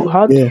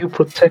Yeah. you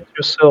protect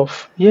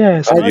yourself?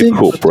 Yes, I How do how you do you think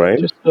cope, protect right?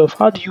 yourself?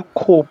 How do you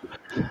cope?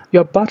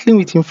 You're battling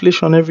with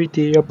inflation every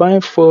day. You're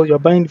buying fuel, you're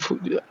buying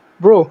food.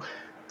 Bro,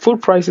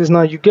 food prices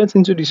now, you get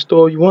into the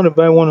store, you want to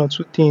buy one or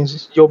two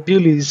things, your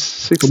bill is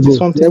 60 bro, you're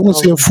something even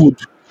seeing thousand. food.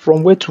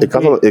 From where to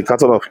where? A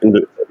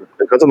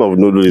carton of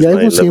noodle is You're nine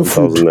even seeing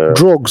eleven food. thousand naira.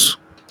 Drugs.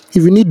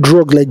 If you need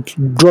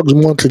drugs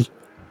monthly,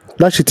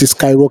 that shit is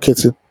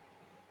skyrocketing.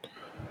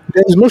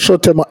 There is no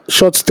short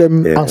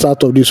term Yeah. answer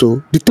out of this.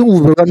 So the thing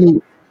we'll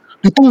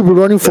be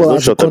running There's for no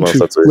as a short term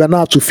country, answer to we it. are now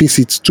have to face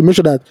it to make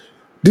sure that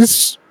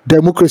this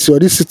democracy or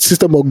this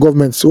system of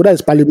government, whether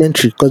it's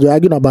parliamentary, because we're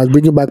arguing about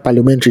bringing back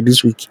parliamentary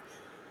this week,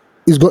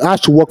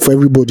 has to work for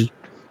everybody,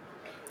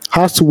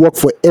 has to work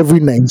for every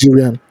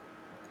Nigerian.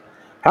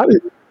 How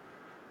did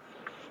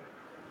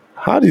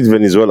how did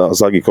Venezuela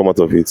Osagi come out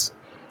of it?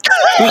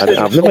 Who said they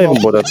I've never come out even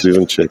of bothered it? to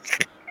even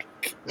check.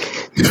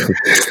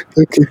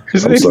 Okay, He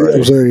I'm said,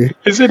 I'm sorry. sorry.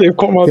 he said they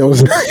come out Yeah, I'm of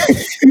sorry.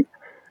 it.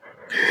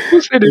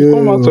 Who said they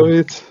come out Yeah. of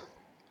it?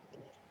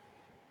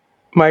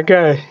 My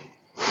guy.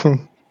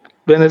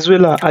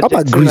 Venezuela, How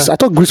about Greece? Argentina. I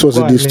thought Greece was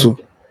Go in and this learn. too,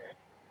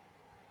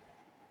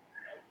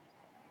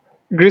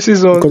 Greece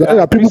is on because I know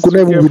that people Greece could to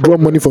not even get withdraw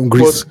money problem. from But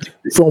Greece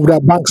from their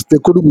banks. They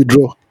couldn't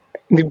withdraw.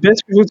 the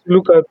best people to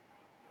look at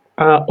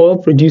are oil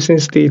producing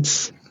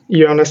states.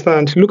 You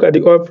understand? Look at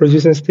the oil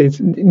producing states.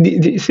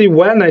 See,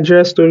 why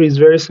Nigeria's story is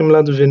very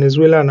similar to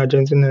Venezuela and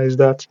Argentina is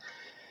that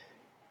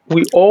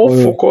we all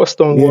Oil.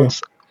 focused on Yeah,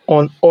 what?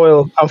 On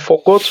oil and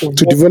forgot to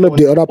to work develop on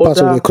the other parts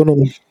of the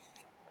economy.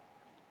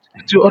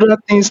 the other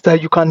things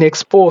that you can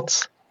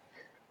export.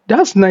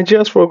 That's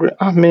Nigeria's program.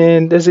 Ah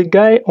man, there's a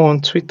guy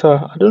on Twitter.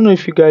 I don't know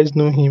if you guys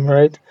know him,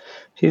 right?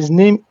 His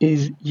name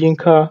is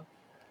Yinka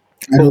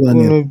I know that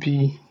name.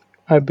 Ogunubi,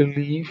 I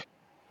believe.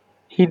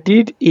 He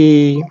did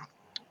a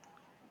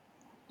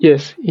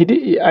yes, he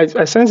did.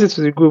 I sent it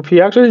to the group. He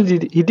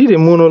did a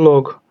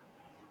monologue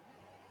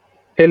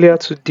earlier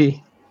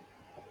today,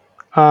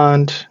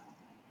 and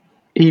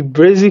he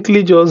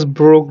basically just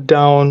broke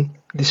down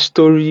the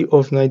story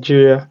of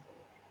Nigeria,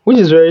 which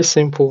is very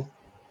simple.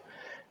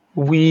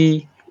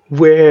 We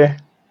were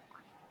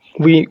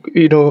we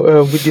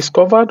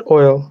discovered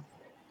oil,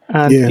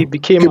 and Yeah, it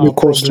became came our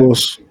across to problem.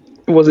 us.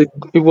 It was a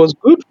it was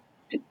good.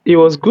 It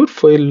was good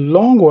for a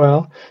long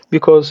while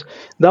because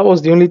that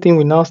was the only thing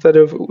we now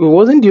started. It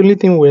wasn't the only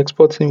thing we're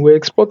exporting. We're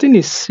exporting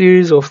a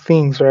series of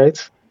things, right?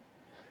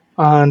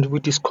 And we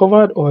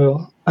discovered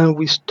oil, and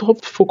we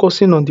stopped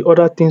focusing on the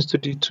other things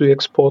to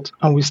export,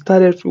 and we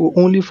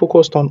only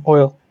focused on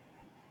oil.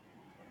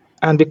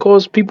 And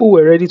because people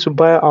were ready to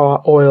buy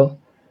our oil,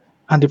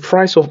 and the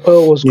price of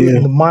oil was good in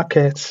Yeah, the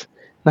market,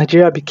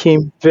 Nigeria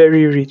became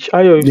very rich.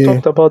 Ayo, you've yeah.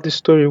 talked about this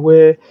story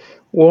where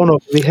one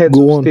of the heads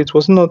of Go on, states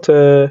was not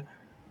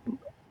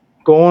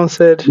Gowon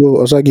said, bro. "We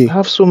Osagi,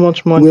 have so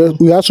much we money."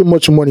 we have so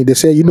much money. They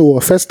say, you know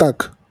what? First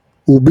stack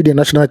will be the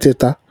national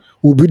theater,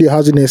 will be the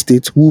housing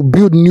estate, will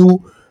build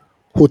new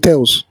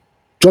hotels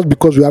just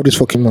because we have this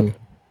fucking money.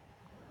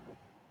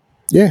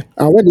 Yeah,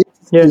 and when it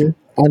Yeah, came,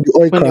 and the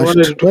oil when they wanted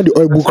crashed. to do When the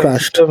oil in boom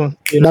crashed, 77,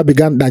 you know. that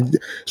began that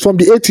from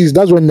the 80s.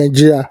 That's when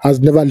Nigeria has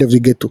never left the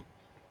ghetto.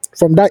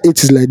 From that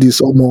 80s like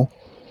this, or more.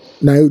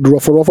 Now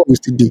rough we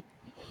still dey.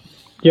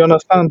 You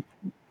understand?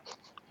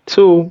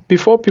 So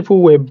before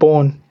people were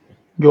born,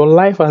 your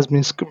life has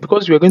been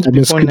because you are going to Have be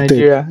been born in scripted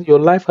Nigeria. Your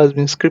life has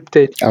been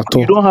scripted. at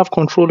You all. don't have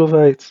control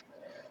over it.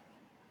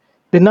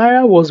 The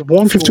naira was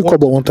one to 50 one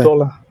kobo to one the time.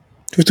 dollar.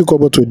 50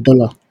 kobo to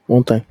 $1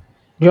 one time.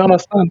 You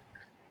understand?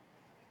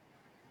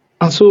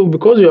 And so,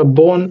 because you are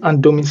born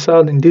and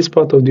domiciled in this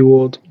part of the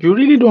world, you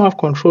really don't have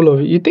control of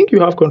it. You think you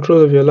have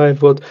control of your life,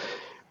 but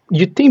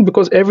you think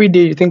because every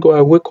day you think, oh,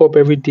 I wake up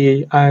every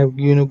day, I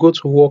go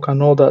to work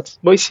and all that.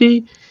 But you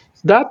see,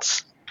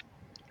 that's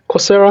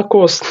Coursera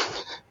cost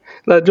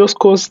that just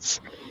costs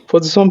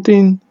 40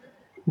 something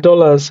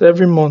dollars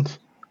every month.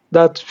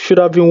 That should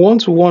have been one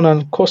to one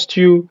and cost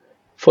you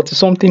 40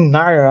 something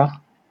naira,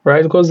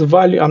 right? Because the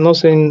value, I'm not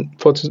saying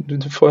 40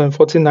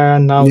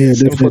 naira now is Yeah, the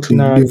same 40 definitely.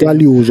 naira The then,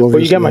 value was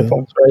but you get my obviously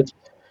point, right?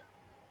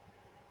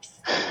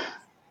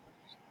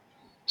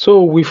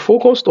 So we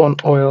focused on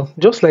oil,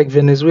 just like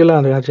Venezuela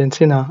and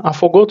Argentina, and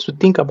forgot to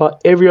think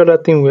about every other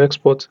thing we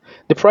export.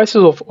 The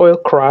prices of oil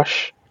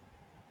crash,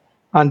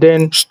 and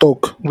then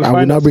stock, we and we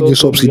find now bring in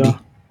ourselves where we subsidy.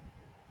 are.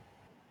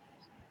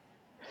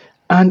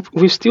 And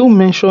we still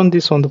mentioned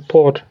this on the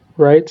pod,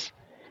 right?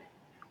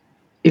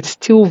 It's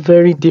still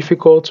very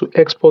difficult to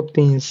export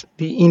things.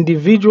 The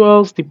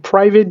individuals, the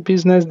private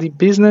business, the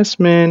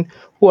businessmen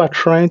who are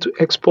trying to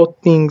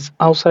export things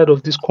outside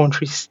of this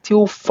country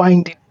still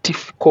find it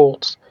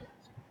difficult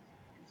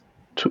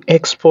to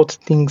export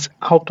things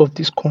out of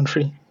this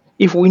country.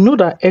 If we know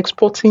that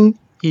exporting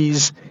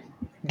is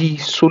the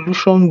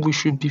solution we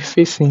should be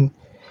facing,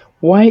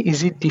 why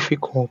is it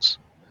difficult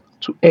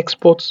to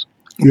export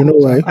You know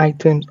goods and why?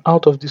 items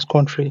out of this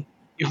country?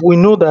 If we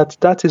know that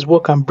that is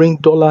what can bring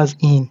dollars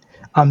in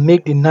and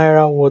make the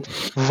naira what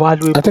I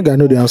valuable think I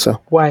know the enough, answer.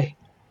 why?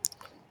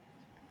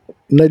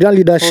 Nigerian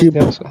What's leadership the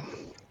answer?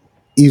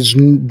 is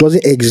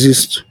doesn't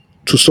exist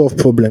to solve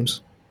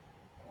problems.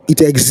 It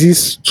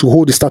exists to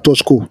hold the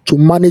status quo, to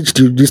manage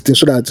this thing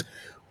so that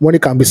money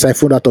can be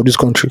siphoned out of this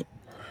country.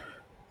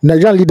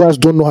 Nigerian leaders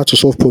don't know how to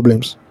solve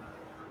problems.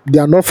 They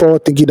are not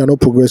forward thinking, they're not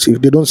progressive.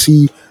 They don't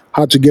see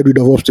how to get rid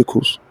of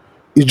obstacles.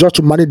 It's just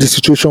to manage the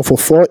situation for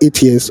 4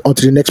 8 years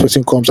until the next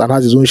person comes and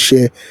has his own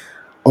share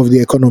of the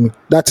economy.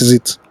 That is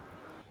it.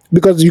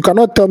 Because you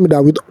cannot tell me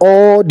that with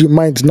all the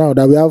minds now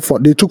that we have,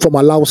 they took from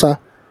Alausa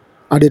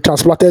and they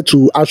transplanted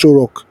to Asho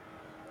Rock,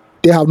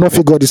 they have not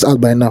figured this out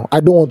by now. I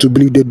don't want to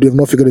believe they've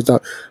not figured it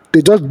out.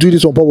 They just do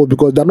this on purpose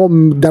because they're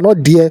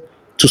not there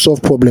to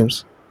solve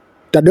problems.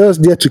 They're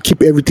just there to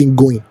keep everything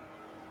going,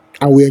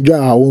 and we enjoy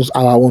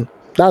our own.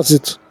 That's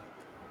it.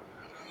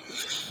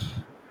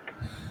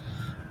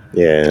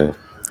 Yeah.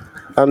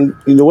 And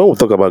when we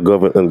talk about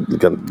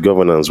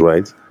governance,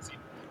 right?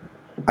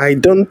 I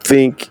don't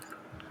think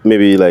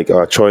maybe like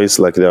our choice,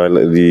 like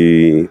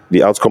the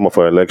outcome of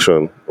our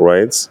election,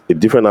 right? A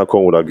different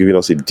outcome would have given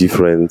us a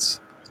different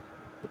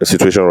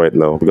situation right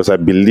now, because I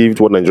believed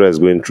what Nigeria is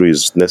going through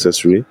is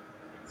necessary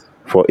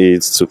for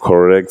it to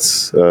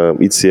correct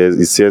its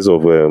years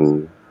of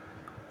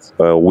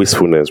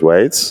wastefulness,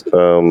 right?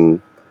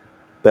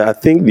 But I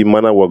think the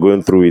manner we're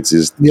going through it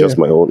is Yeah. just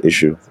my own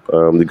issue.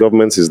 The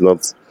government is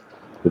not,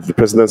 the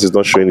president is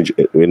not showing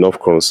enough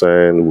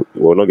concern.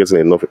 We're not getting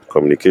enough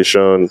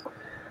communication.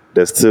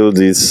 There's still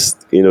this,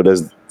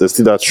 there's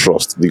still that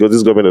trust, because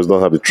this government does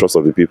not have the trust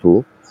of the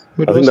people.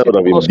 We I don't think that see would the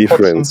have been cost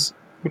cutting. different.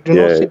 We do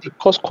not Yeah, see the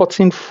cost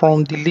cutting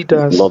from the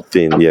leaders.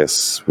 nothing.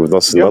 Yes, we've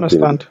not Do seen you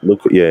nothing. understand?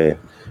 Look, yeah.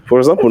 For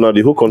example, now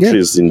the whole Yeah. country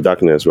is in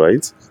darkness,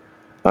 right?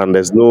 And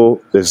there's no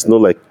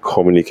like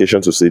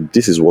communication to say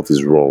this is what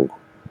is wrong.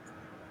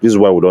 This is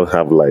why we don't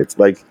have light.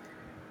 Like,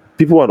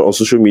 people are on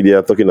social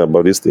media talking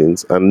about these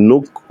things, and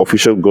no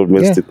official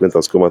government Yeah. statement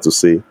has come out to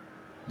say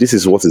this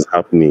is what is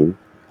happening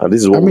and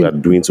this is I what we are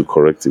mean, doing to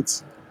correct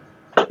it.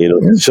 yeah.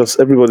 It's just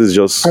everybody's I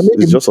just mean,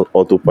 it's just on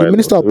the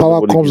Minister autopilot. of Power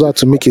Nobody comes gives a out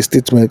to fuck. make a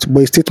statement, but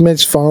his statement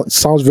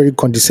sounds very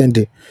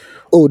condescending.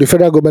 Oh, the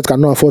federal government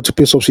cannot afford to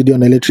pay subsidy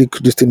on electric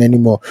this thing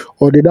anymore,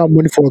 or they don't have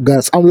money for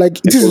gas. I'm like,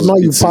 It this is was not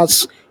you it's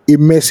pass a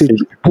message it,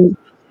 to people.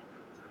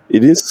 it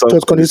didn't It sound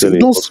was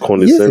condescending. condescending. It was Yeah,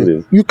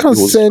 condescending. you It can't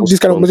was send this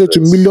just kind of message to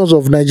nonsense. millions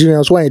of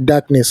Nigerians who are in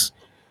darkness.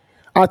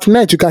 At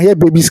night, you can hear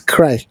babies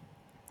cry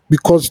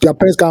because their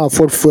parents can't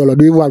afford fuel or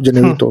they even have Hmm,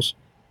 generators.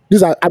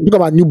 These are, I'm talking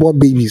about newborn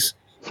babies.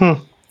 hmm.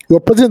 Your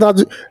president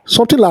has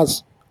something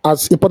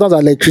as important as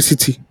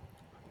electricity.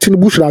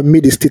 Tinubu should have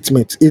made a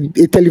statement,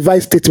 a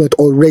televised statement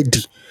already,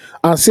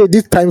 and say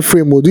this time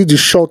frame, or this is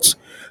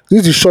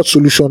the short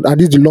solution, and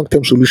this is the long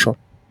term solution.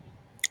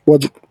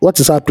 But what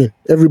is happening?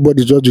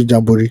 Everybody's just doing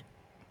jamboree.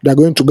 They're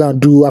going to go and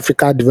do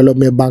Africa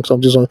Development Bank,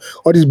 something,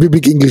 all this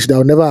big English that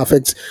will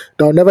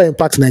never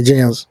impact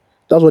Nigerians.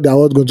 That's what they're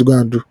all going to go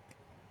and do.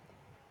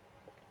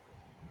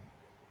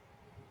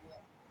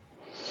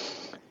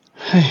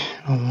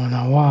 Oh,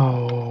 now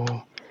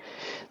wow.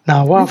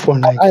 Now wow for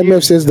IMF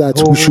Nigeria. says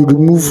that we should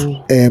remove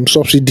Oh,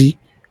 subsidy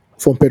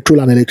from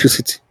petrol and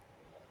electricity.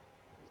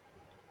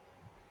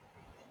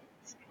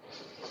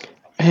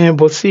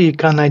 But see,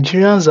 can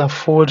Nigerians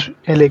afford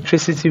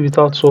electricity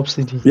without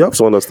subsidy? You have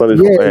to understand it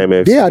from Yeah, they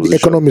IMF's are the position.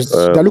 economists.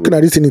 They're looking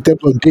at this in terms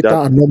of data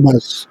That and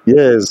numbers.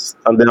 yes,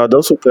 and they are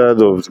also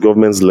tired of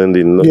government's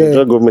lending. Yeah,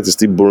 Nigerian government is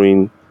still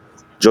borrowing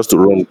just to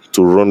run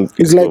it's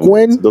its like government. It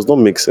when does not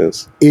make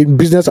sense. a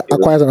business You know?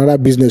 acquires another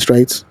business,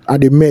 right?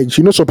 And they merge.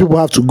 Some people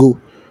have to go.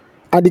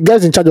 And the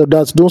guys in charge of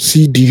that don't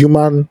see the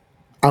human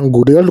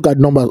angle. They don't look at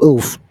numbers. Oh,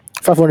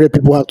 500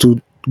 people have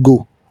to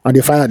go. And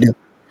they fire them.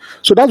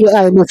 So that's what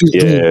IMF is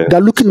doing. Yeah.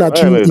 They're looking So at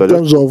you IMF in are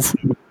just terms of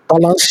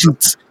balance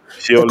sheets,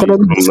 purely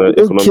economics. from They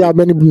the don't care how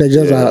economic. many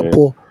Nigerians are Yeah.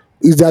 poor.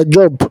 It's their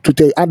job to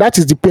tell you. And that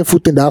is the painful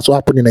thing that has to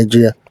happen in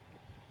Nigeria.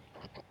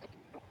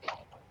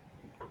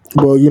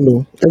 But,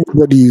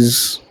 everybody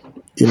is,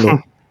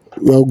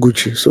 well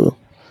Gucci. So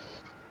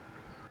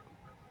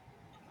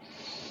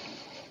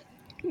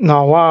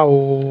Now,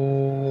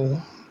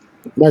 wow.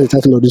 that's the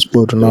title of this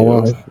pod now.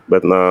 Wow.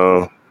 But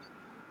now,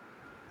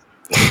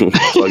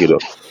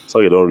 so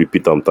you don't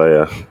repeat. I'm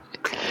tired.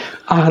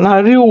 Na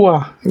real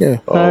wa. Yeah.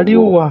 Na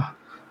real More. wa.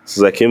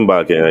 Since I came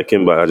back.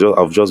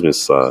 I've just been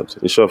sad.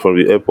 In short, from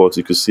the airport,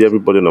 you could see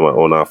everybody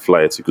on our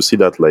flight. You could see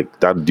that like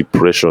that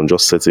depression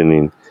just setting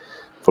in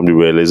from the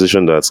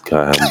realization that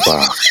guy, I'm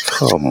back.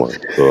 Oh my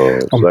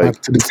god! I'm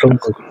back to the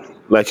jungle.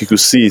 Like you could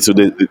see it. So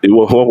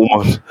one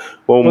woman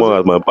Was it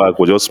at my back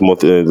was just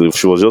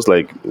she was just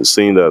like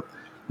saying that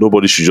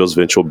nobody should just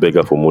venture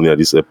beggar for money at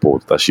this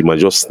airport. That she might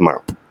just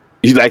snap.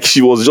 Like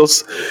she was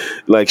just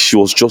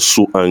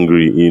so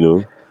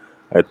angry.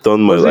 I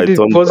turned my was it I the,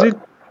 turned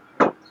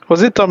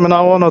was it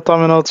terminal one or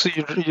terminal two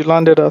you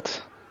landed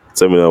at?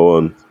 terminal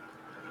one.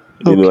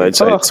 I, Okay. I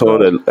Oh God.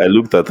 turned, I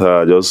looked at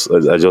her, I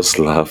just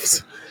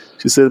laughed.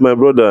 She said, "My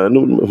brother,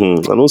 no,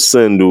 I don't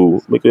send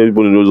though. Make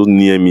everybody know don't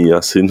near me." I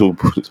said, "No,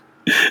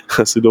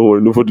 I said, don't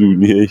worry, nobody will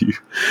near you.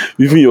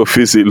 Even your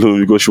face alone,"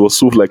 because she was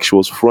so like she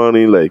was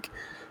frowning, like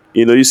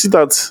you see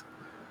that,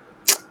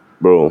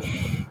 bro.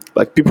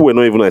 Like people were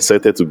not even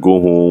excited to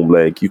go home.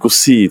 Like you could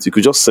see it, you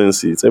could just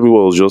sense it.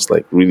 Everyone was just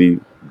like really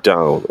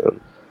down.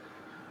 And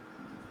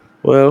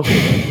well,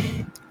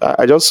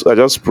 I just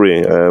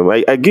pray.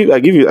 I give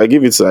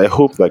it. I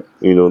hope like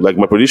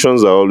my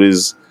predictions are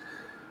always.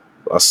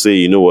 I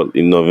say, what,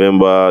 in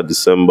November,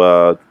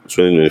 December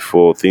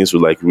 2024, things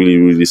will like really,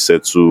 really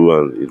settle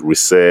and it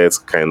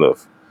resets, kind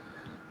of.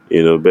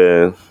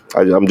 But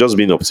I'm just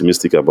being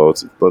optimistic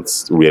about it, not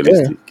Yeah.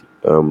 realistic.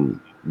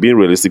 Being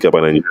realistic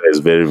about Nigeria is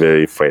very,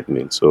 very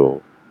frightening.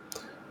 So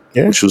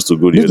we Yeah. choose to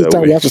go the This is the other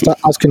time we way. have to start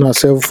asking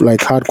ourselves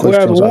like hard Well,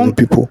 questions as a one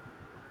people.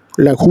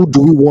 Like, who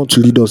do we want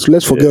to lead us?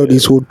 Let's forget all Yeah,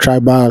 this whole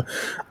tribal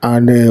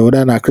and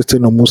whether they're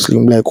Christian or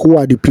Muslim. Like, who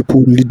are the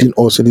people leading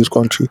us in this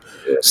country?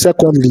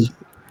 Secondly,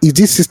 is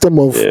yeah,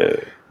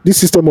 this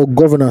system of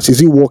governance,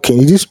 is it working?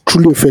 Is this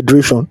truly a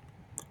federation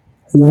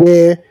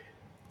where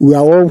we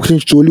are all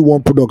changed to only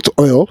one product,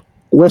 oil,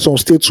 where some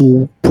states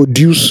will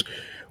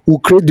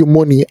create the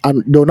money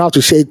and they'll now have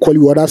to share equally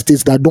with other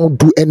states that don't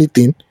do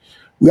anything?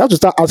 We have to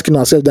start asking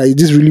ourselves that is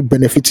this really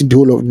benefiting the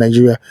whole of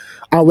Nigeria?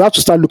 And we have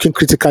to start looking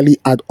critically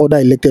at other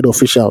elected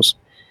officials,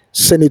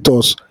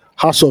 senators,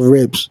 House of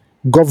Reps,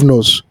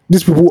 governors.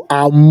 These people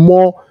are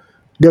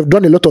they've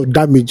done a lot of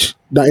damage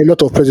that a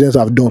lot of presidents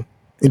have done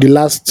in the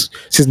last,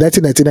 since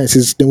 1999,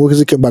 since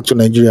democracy came back to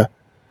Nigeria.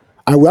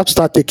 And we have to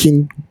start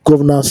taking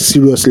governance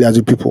seriously as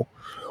a people.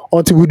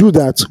 Until we do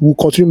that, we'll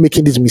continue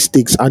making these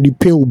mistakes and the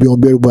pain will be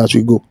unbearable as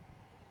we go.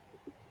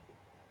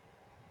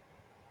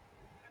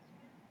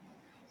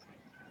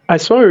 I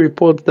saw a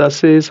report that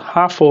says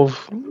half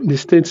of the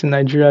states in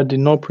Nigeria did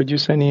not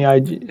produce any How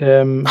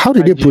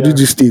did they produce IGR.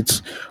 these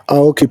states?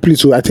 Okay, please.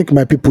 So I think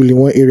my people in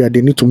one area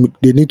we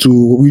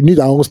need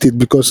our own state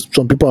because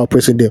some people are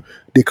pressing them.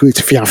 They create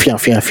fear, fear,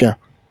 fear, fear.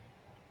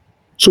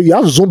 So you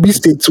have zombie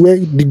states where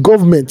the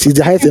government is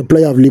the highest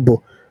employer of labor.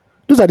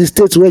 Those are the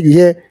states where you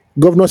hear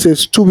governor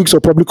says 2 weeks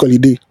of public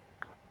holiday.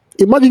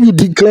 Imagine you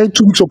declare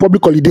 2 weeks of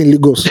public holiday in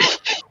Lagos.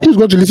 Who's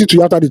going to listen to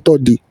you after the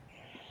third day?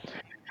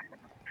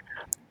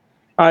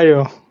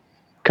 Ayo,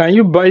 can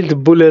you bite the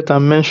bullet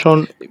and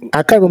mention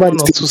I can't remember one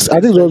the or two states.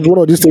 I think states it that was one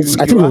of these states.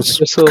 I think it ask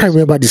was. I can't yourself,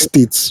 remember the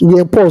states. We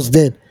imposed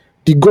then.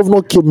 The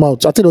governor came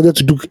out. I think they wanted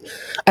to do.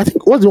 I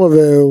think what's the name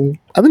of?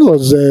 I think it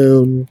was.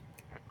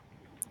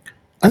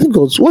 I think it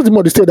was. What's the name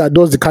of the state that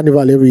does the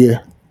carnival every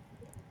year?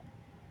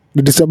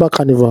 The December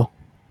carnival.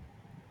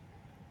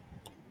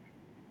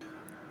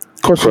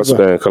 Cross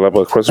River.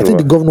 Calabar, Cross I think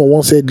the River. governor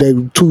once said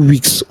like 2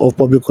 weeks of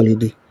public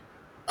holiday,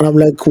 and I'm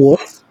like, what?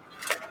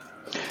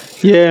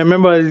 yeah, I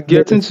remember Yeah,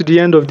 getting to the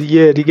end of the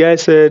year, the guy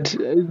said,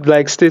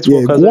 like state yeah.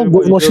 workers,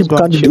 everybody just go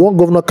and chill. One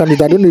governor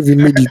candidate. I don't know if he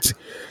made it.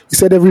 He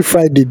said every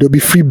Friday there'll be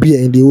free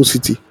beer in the whole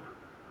city,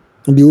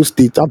 in the whole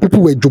state, and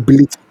people were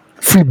jubilating.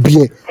 Free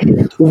beer.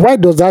 Why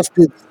does that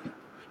state?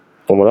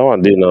 That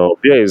one day now.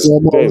 Beer is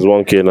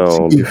 1K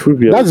now. Be See, free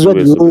beer that's little what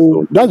way so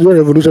little. that's where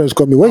revolution is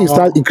coming. When you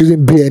start Oh,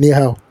 increasing beer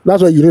anyhow,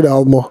 that's why you know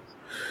that more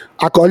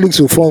alcoholics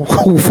will form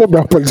will form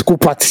their political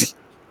party.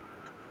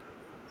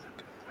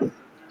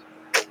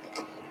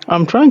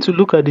 I'm trying to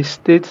look at the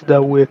states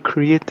that were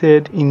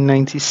created in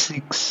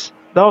 '96.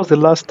 That was the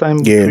last time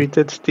we Yeah.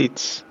 created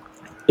states,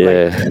 like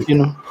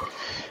Yeah,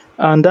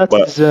 and that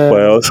but is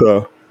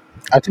also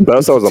I think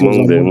Delta was Ekiti was among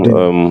among them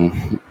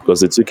them. because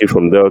they took it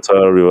from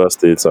Delta, River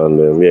States, and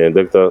yeah,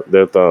 Delta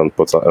and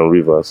and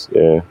Rivers.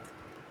 Yeah,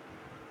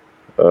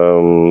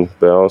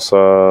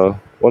 Belsa,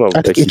 one of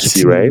I think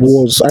Ekiti, Ekiti right?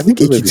 was. I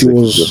think I don't know if it's Ekiti Ekiti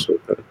or was.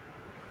 something.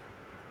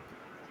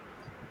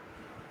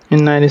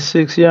 in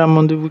 '96. Yeah, I'm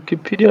on the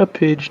Wikipedia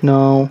page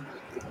now.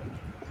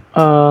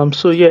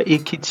 So yeah,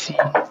 Ekiti,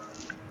 Yeah.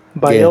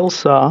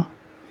 Bayelsa,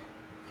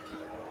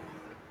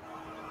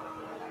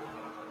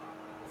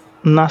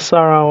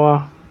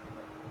 Nasarawa,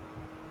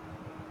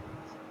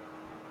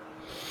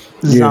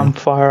 Yeah.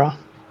 Zamfara,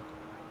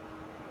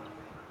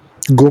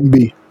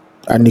 Gombe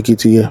and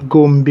Ekiti. Yeah.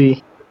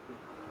 Gombe.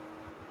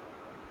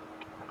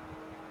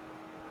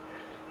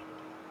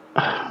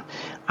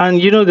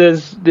 And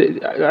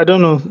I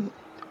don't know.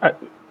 I,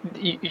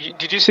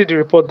 did you see the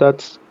report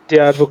that they're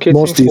More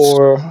advocating states.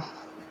 for the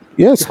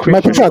Yes, my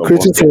creation people are of For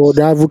creating most for. yes, states.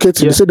 They're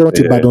advocating. They yeah. say they want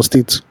a Yeah, Badon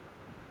state.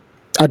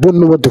 I don't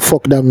know what the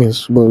fuck that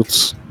means,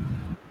 but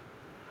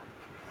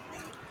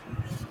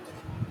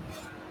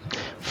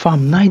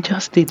Fam, Niger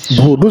State is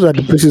bro, so those are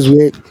the big. places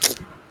where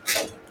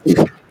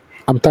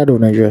I'm tired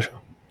of Nigeria.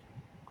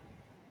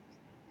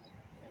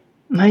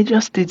 You have Niger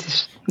is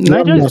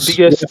the mass.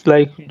 biggest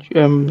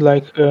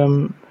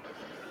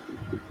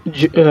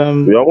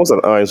we're almost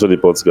an hour into the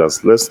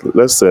podcast. Let's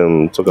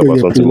talk Yeah, about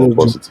yeah, something please more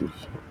let's do. positive,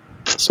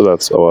 so that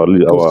Because our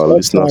all our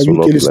listeners will UK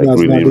not be like listeners now,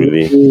 really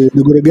really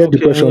they're gonna get okay,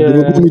 depression. They're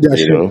gonna give yeah. me their you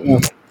shit know. now.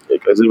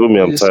 Because even me,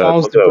 I'm It tired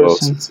sounds talking about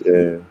depressing.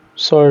 it. Yeah,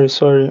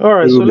 Sorry. All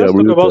right, so even me, let's I'm talk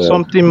really about tired.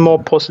 something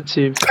more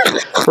positive.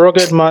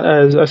 Rugged man,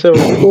 as I said,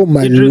 Oh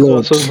my Idris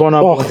lord. versus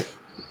Burna Oh, Boy.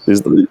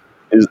 It's,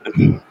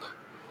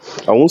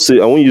 I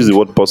won't use the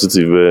word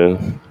positive.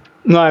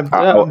 No, I'm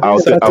being entertaining.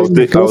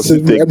 sarcastic. I'll Just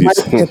still take this.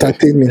 mildly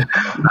entertaining.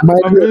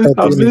 Mildly I'm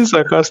entertaining. being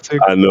sarcastic.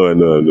 I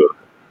know. Yeah.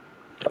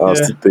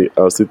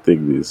 I'll still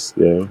take this.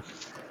 Yeah.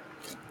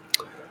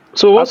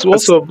 So what's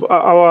As, up?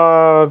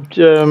 Our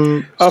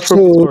Afrobeat So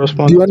the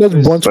correspondent, Honest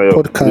please. Bunch Tayo,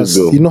 please podcast,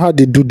 go. you know how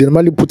they do, they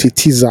normally put a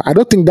teaser. I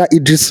don't think that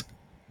Idris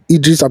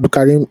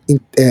Abdulkarim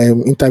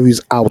interview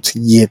is out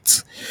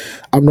yet.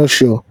 I'm not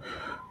sure.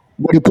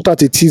 But he put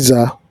out a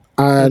teaser,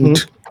 and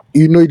Mm-hmm.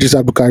 you know Idris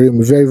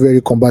Abdulkarim, very,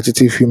 very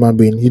combative human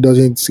being. He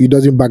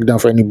doesn't back down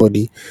for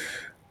anybody.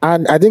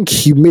 And I think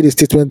he made a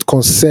statement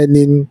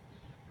concerning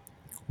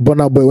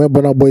Burna Boy when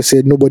Burna Boy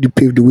said nobody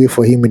paved the way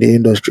for him in the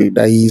industry,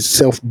 that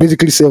he's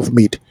basically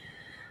self-made.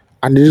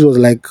 And this was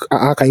like,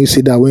 how can you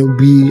say that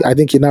when I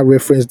think he now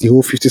referenced the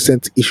whole 50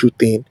 Cent issue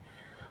thing.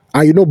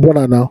 And you know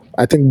Bonner now.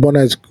 I think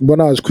Bonner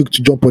was quick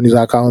to jump on his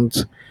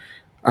account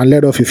and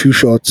let off a few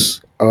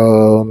shots,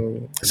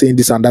 saying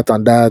this and that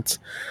and that.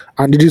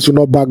 And it is to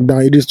not back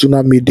down. It is to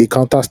not make the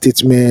counter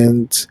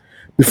statement.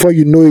 Before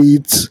you know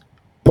it,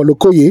 Paulo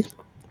Koye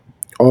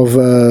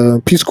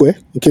of P Square,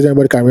 in case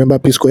anybody can remember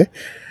P Square,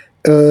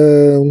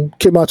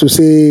 came out to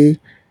say,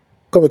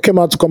 came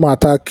out to come and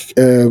attack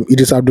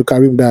Idris Abdul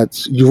Karim,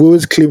 that you've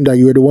always claimed that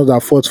you were the ones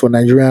that fought for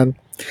Nigerian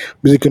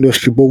music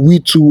industry, but we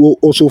too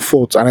also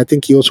fought. And I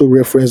think he also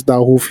referenced that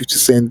whole 50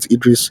 Cent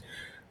Idris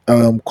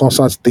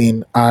concert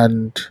thing.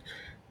 And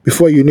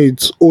before you know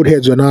it, old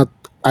heads were not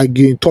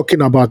arguing,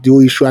 talking about the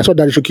whole issue. I saw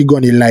that issue keep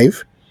going in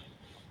live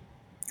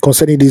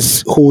concerning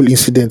this whole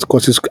incident,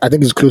 because I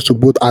think it's close to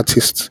both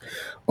artists.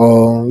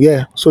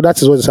 Yeah, so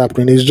that is what is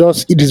happening. It's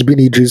just Idris being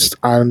Idris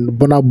and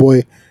Burna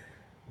Boy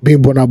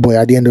being Burna Boy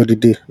at the end of the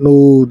day.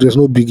 No, there's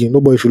no biggie.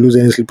 Nobody should lose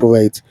any sleep over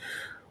it.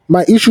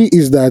 My issue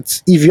is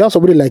that if you have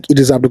somebody like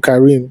Idris Abdul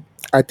Karim,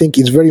 I think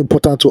it's very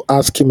important to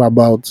ask him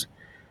about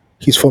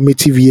his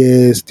formative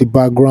years, the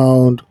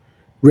background,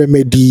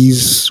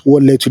 remedies,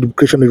 what led to the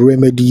creation of the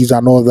remedies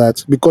and all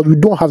that, because we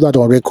don't have that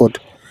on record.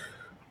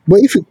 But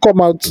if you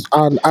come out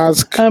and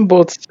ask,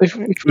 But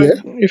yeah,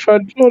 if I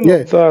do all yeah,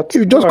 of that, if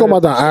you go just come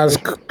ahead. out and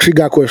Sorry. ask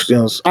trigger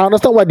questions, I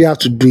understand why they have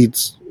to do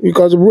it.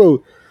 Because,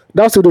 bro,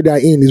 that studio they're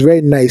in is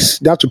very nice.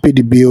 They have to pay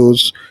the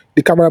bills.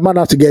 The cameraman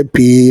has to get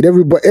paid.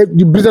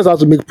 The business has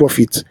to make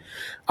profit.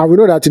 And we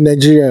know that in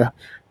Nigeria,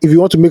 if you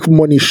want to make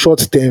money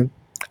short term,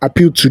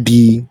 appeal to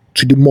the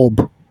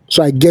mob.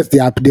 So I guess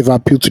they've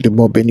appealed to the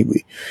mob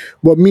anyway.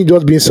 But me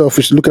just being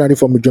selfish, looking at it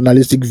from a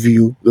journalistic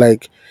view,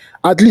 like,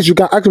 at least you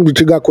can ask them the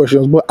trigger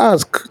questions, but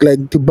ask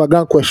like the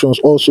background questions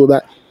also,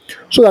 that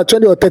so that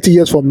 20 or 30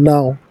 years from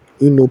now,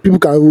 people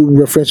can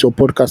reference your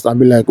podcast and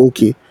be like,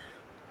 okay,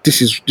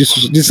 this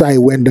is how it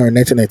went down in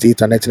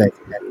 1998 and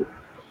 1999.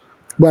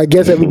 But I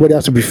guess everybody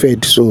has to be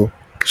fed. So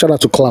shout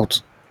out to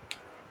Clout.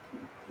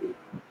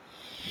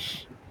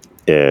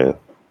 Yeah.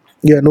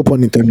 Yeah, no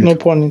pun intended. No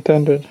pun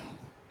intended.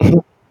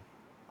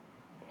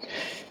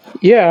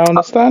 Yeah, I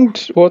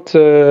understand what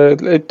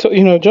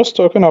just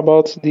talking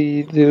about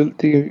the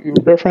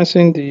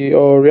referencing the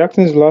or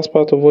reacting to the last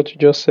part of what you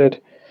just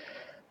said.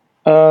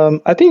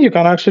 I think you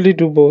can actually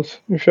do both.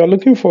 If you're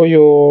looking for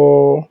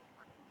your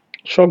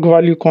shock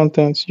value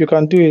content, you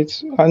can do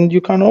it, and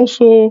you can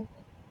also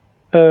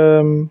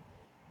um,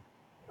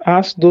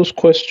 ask those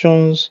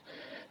questions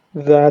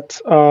that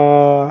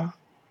are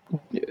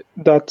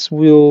that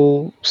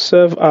will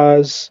serve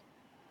as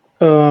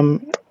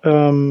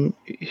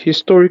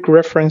historic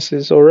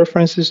references or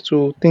references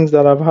to things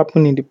that have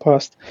happened in the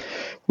past.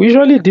 We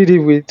usually did it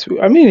with,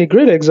 I mean, a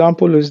great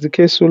example is the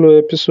K Solo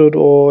episode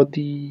or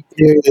the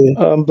Yeah,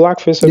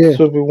 Blackface yeah,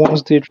 episode we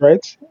once did,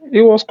 right?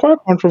 It was quite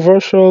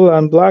controversial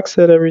and Black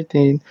said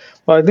everything.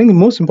 But I think the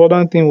most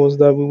important thing was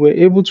that we were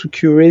able to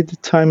curate the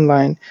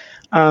timeline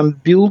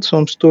and build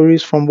some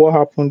stories from what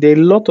happened. There are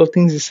a lot of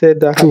things he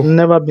said that had true.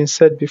 never been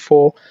said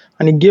before,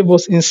 and it gave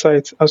us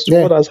insights as to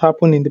Yeah, what has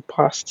happened in the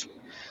past.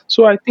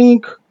 So I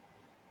think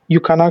you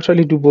can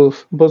actually do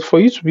both. But for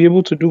you to be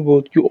able to do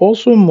both, you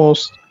also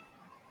must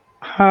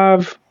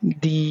have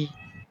the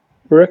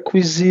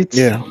requisite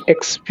yeah,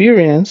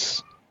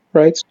 experience,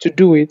 right, to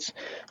do it.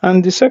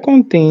 And the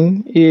second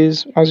thing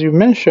is, as you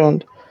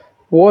mentioned,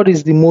 what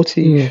is the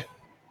motive? mm,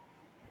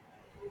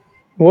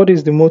 What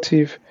is the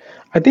motive?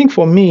 I think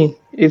for me,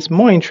 it's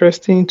more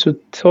interesting to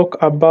talk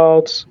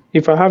about,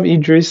 if I have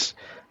Idris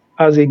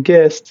as a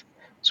guest,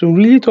 to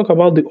really talk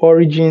about the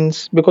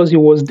origins because he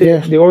was there,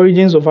 yeah, the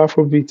origins of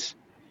Afrobeat.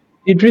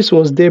 Idris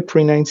was there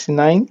pre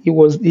 99.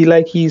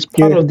 He's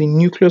part yeah. of the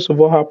nucleus of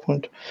what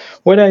happened.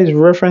 Whether he's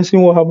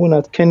referencing what happened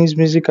at Kenny's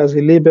Music as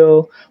a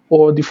label,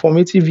 or the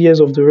formative years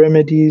of the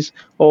Remedies,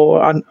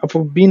 or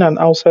for being an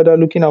outsider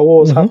looking at what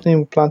was Mm-hmm.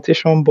 happening with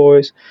Plantation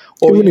Boys,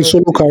 or Even his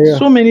solo career.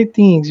 so many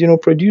things,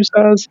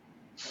 producers,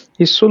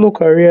 his solo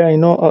career,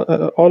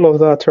 all of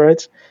that,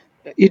 right?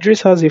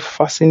 Idris has a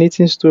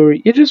fascinating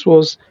story. Idris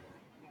was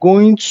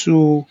going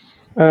to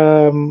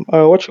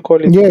what you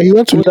call it, Yeah, he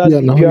went to go that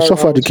Libya now. He Libya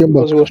suffered. He route came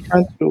back. because he was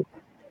trying to,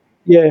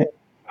 yeah.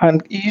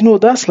 And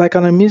that's like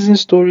an amazing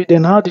story.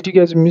 Then how did you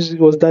get to music?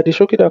 Was that the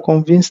Shoki that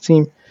convinced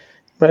him,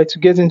 right, to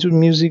get into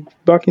music,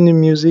 back into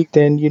music?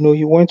 Then, he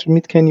went to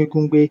meet Kenny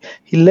Gungwe.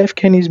 He left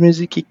Kenny's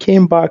music, he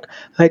came back.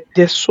 Like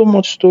there's so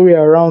much story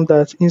around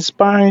that.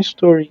 Inspiring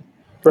story,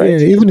 Yeah, right?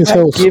 His even his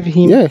wife health. gave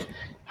him Yeah,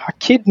 her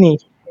kidney,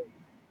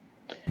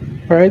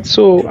 right?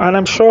 So, and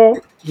I'm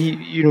sure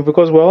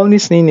because we're only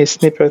seeing a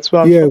snippet. So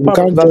I'm yeah. sure We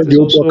part of can't that judge the is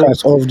whole also,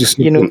 broadcast of the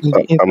snippet. in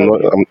the I'm not.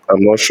 interview.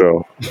 I'm not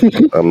sure.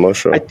 I'm not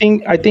I sure.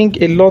 think I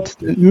think a lot,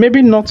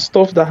 maybe not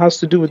stuff that has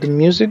to do with the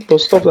music, but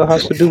stuff that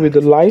has to do with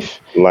the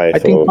life. I Life.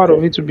 think Oh, part okay.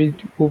 of it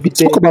will be We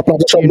talk there, about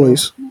Plantation you know.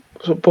 Boys,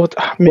 So, but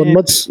but man,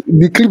 not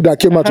the clip that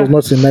came out was uh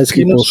not a nice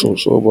clip. so, Also,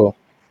 so well,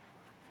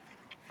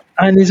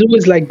 and it's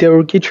always like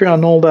derogatory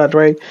and all that,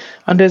 right?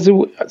 And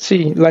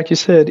see, like you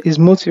said, is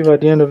motive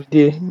at the end of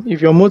the day.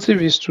 If your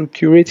motive is to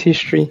curate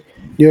history,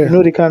 you yeah,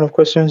 know the kind of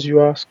questions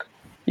you ask.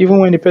 Even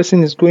when the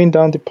person is going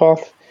down the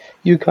path,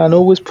 you can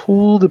always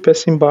pull the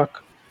person back.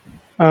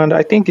 And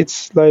I think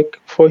it's like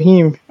for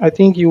him, I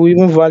think you will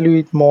even value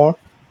it more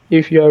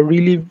if you are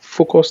really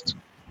focused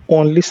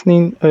on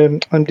listening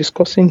and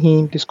discussing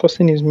him,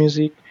 discussing his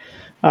music,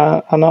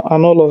 and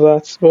all of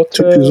that. But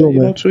teach his own,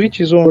 man. to each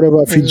his own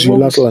Whatever is feeds you,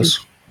 what we last see.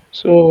 last.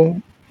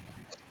 So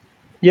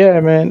yeah,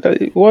 man,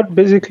 what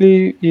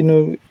basically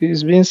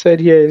is being said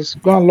here is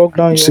go and lock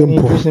down your own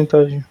Simple. Idris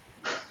interview.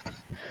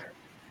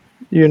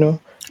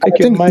 I Take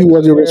your think it mic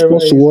was a wherever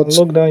response it to is and what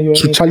lock down your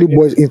own to Charlie interview.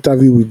 Boy's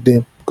interview with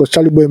them because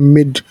Charlie Boy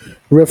made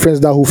reference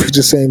that who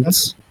 50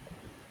 Cent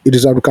it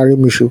is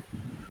Abdulkarim issue.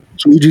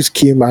 So Idris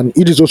came and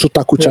Idris also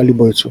tackled Yeah. Charlie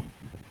Boy too.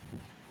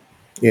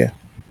 Yeah,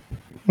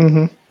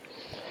 hmm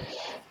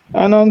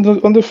And on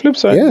the flip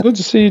side, it's yeah, good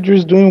to see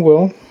Idris doing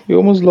well. He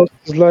almost lost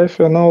his life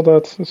and all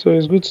that, so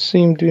it's good to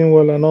see him doing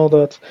well and all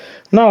that.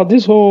 Now,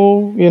 this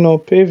whole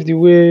pave the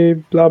way,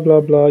 blah blah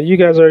blah. You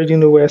guys already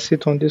know where I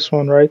sit on this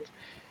one, right?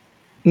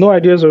 No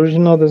idea is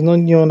original. There's no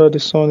new under the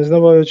sun. It's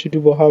never what you do,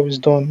 but how it's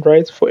done,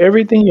 right? For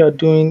everything you're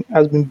doing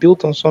has been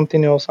built on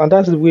something else, and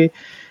that's the way.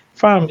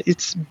 Fam,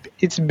 it's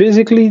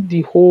basically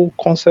the whole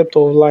concept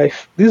of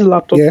life. These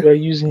laptops yeah. we are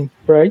using,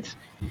 right,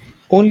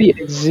 only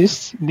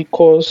exists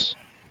because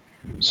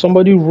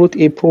somebody wrote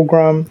a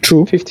program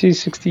True. 50,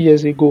 60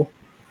 years ago,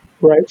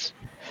 right?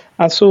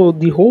 And so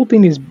the whole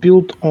thing is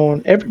built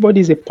on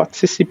everybody is a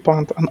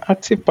participant, an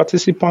active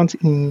participant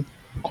in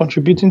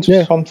contributing to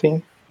Yeah,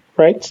 something,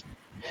 right?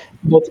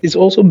 But it's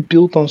also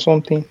built on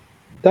something.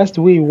 That's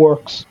the way it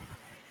works.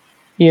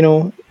 You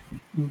know,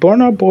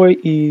 Burna Boy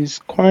is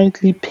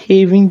currently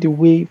paving the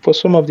way for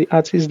some of the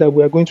artists that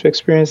we are going to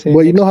experience in but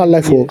the you know next how 20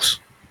 life years. works.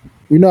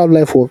 You know how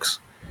life works.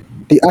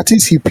 The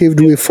artists he paved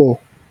the Yeah. way for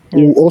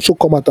Yeah. will also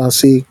come out and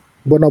say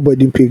Burna Boy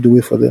didn't pave the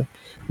way for them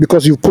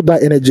because you put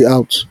that energy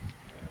out.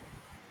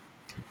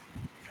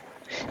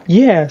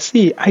 Yeah,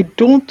 see, I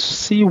don't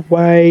see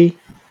why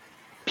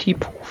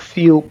people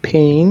feel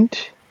pained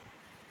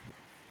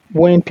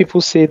when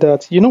people say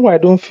that. You know why I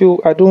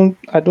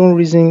don't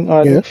reason,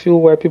 or I Yeah, don't feel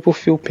why people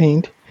feel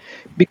pained,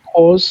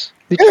 because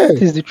the yeah,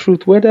 truth is the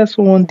truth. Whether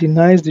someone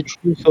denies the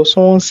truth or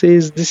someone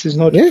says this is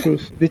not the yeah.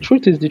 truth, the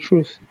truth is the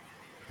truth.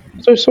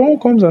 So if someone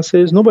comes and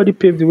says nobody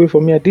paved the way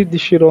for me, I did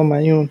this shit on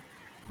my own,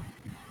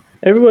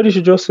 everybody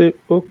should just say,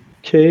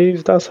 okay,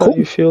 if that's how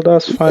you Cool. feel,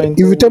 that's fine, If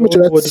but you tell we me to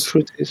all know what the write,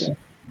 truth is.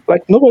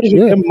 Like nobody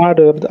should yeah, get mad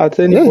at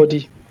yeah.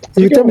 anybody. If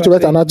Do you you get tell me what to I'm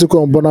write an saying?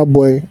 article on Burna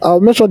Boy,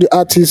 I'll mention the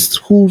artists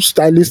who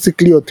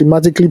stylistically or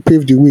thematically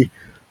paved the way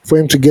for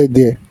him to get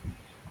there.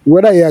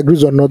 Whether he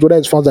agrees or not, whether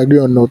his fans agree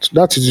or not,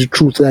 that is the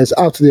truth that is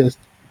out there.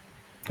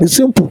 It's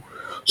simple.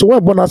 So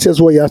when Bonner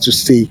says what he has to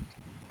say,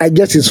 I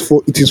guess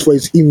it is for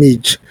his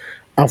image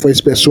and for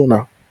his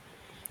persona.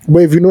 But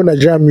if you know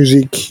Nigerian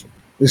music,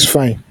 it's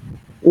fine.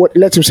 What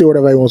let him say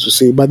whatever he wants to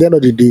say. But at the end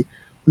of the day,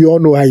 we all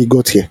know how he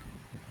got here.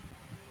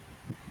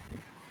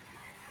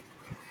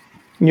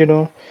 you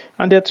know.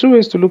 And there are two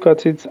ways to look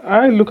at it.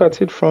 I look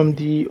at it from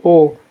the,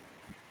 oh,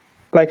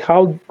 like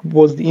how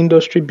was the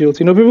industry built?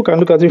 People can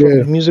look at it from Yeah,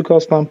 the musical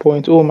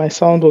standpoint. Oh, my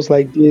sound was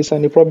like this,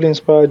 and it probably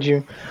inspired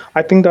you.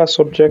 I think that's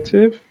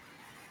subjective,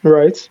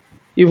 right?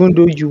 Even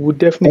though you would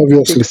definitely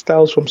take obviously.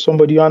 styles from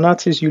somebody, you're an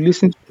artist, you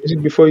listen to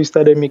music before you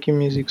started making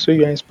music, so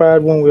you're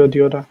inspired one way or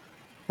the other,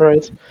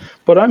 right?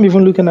 But I'm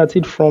even looking at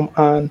it from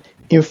an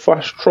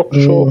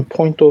infrastructure Mm,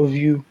 point of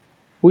view,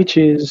 which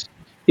is,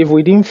 if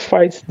we didn't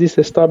fight these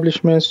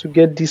establishments to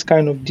get these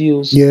kind of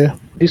deals, yeah,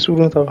 this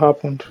wouldn't have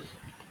happened.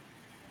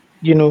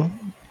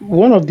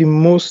 One of the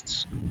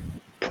most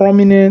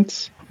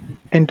prominent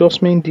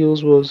endorsement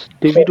deals was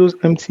Davido's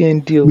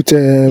MTN deal with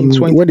in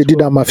when they did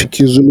that 2012.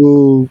 Mafiki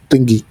Zulu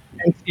thingy.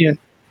 MTN.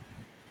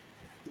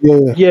 Yeah,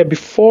 yeah. Yeah,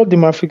 before the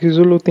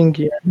Mafikizolo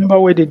thingy, I remember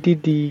where they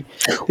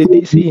Oh,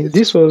 did, see, yes,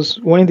 this was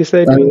when they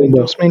started I doing remember.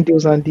 endorsement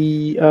deals, and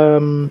the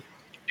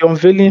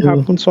unveiling Mm,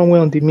 happened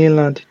somewhere on the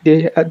mainland.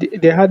 They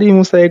hadn't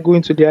even started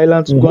going to the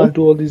island to go mhm. and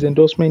do all these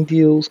endorsement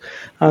deals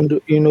and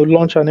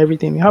launch and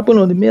everything. It happened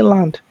on the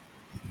mainland,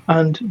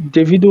 and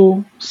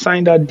Davido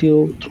signed that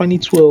deal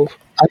 2012.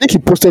 I think he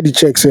posted the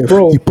check,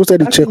 Seth. He Bro,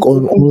 posted the that thing check was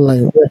on one,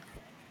 online.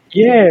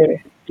 yeah,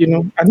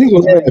 I think it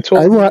was like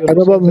I 12 even I million or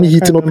remember something. me I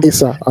hitting can't up remember.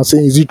 Asa and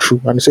saying, "Is it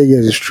true?" And he said,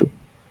 "Yes, it's true."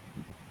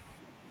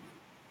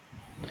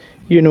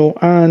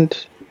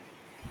 And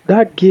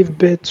that gave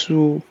birth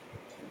to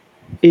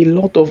a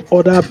lot of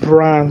other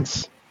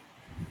brands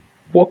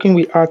working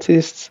with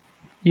artists,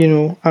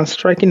 and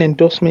striking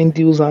endorsement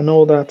deals and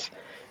all that.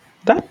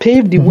 That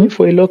paved the way Hmm.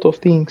 for a lot of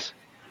things.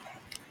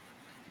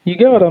 You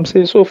get what I'm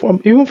saying? So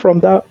even from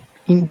that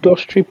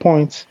industry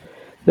point,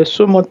 there's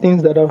so much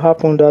things that have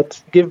happened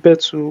that gave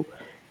birth to,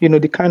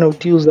 the kind of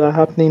deals that are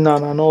happening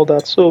now and all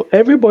that. So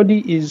everybody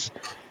is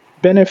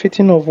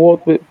benefiting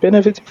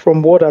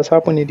from what has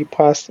happened in the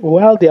past,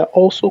 while they are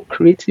also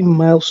creating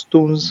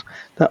milestones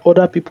that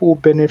other people will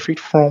benefit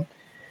from.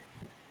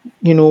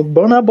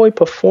 Burna Boy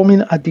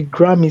performing at the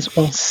Grammys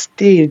on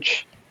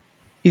stage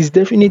is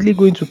definitely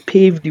going to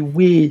pave the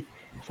way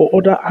for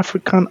other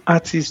African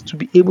artists to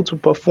be able to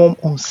perform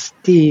on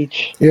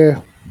stage.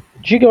 Yeah,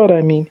 Do you get what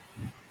I mean?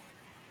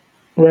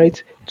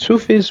 Right? Two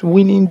Face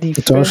winning the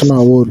international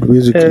first award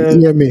basically. uh,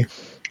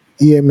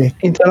 EMA.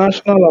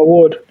 international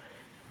award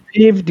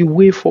paved the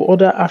way for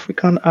other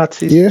African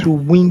artists Yeah, to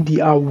win the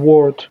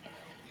award.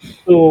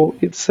 So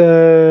it's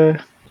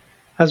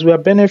as we are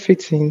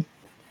benefiting,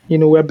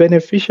 we're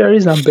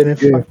beneficiaries and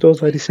yeah.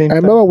 benefactors at the I same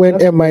remember time. when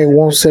That's the way MI I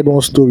once said see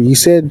one it. story. He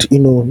said, this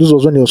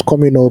was when he was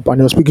coming up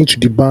and he was speaking to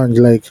the band,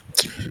 like,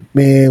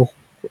 man,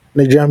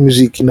 Nigerian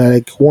music,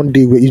 like one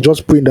day he's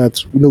just praying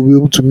that we're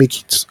able to make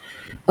it.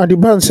 And the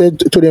band said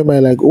to them,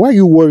 like, why are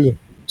you worrying?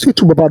 Say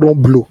to Baba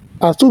don't blow.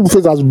 As Two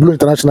Face has blown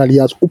internationally, he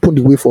has opened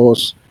the way for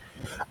us.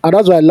 And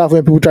that's why I laugh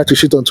when people try to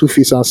shit on Two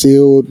Face and say,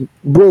 oh,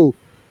 bro,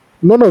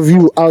 none of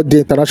you out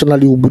there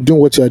internationally will be doing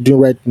what you are doing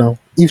right now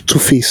if Two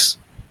Face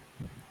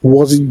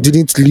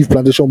didn't leave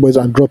Plantation Boys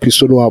and drop his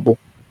solo album.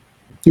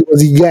 He was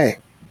the guy.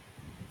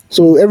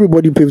 So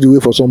everybody paved the way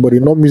for somebody,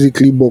 not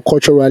musically, but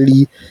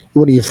culturally,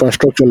 even the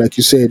infrastructure, like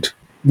you said,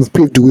 you've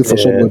paved the way for Yeah.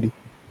 somebody.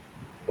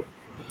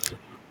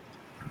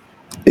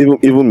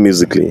 Even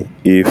musically,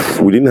 if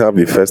we didn't have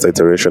the first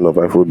iteration of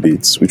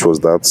Afrobeats, which was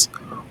that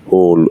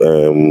whole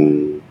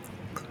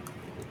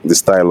the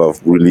style of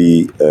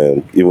really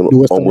even The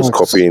Western almost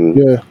acts. copying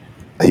Yeah,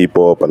 hip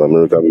hop and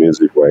American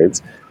music, right?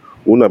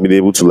 Wouldn't have been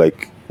able to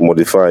like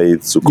modify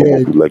it to come yeah,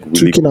 up with like really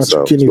tweaking good and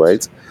tweaking sounds, it.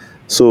 right?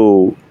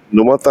 So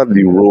no matter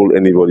the role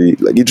anybody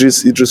like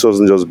Idris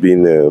wasn't just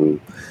being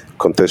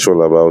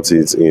contextual about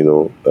it,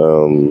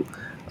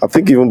 I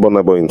think even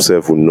Burna Boy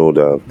himself would know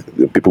that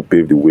the people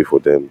paved the way for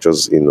them.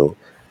 Just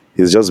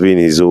he's just being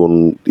his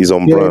own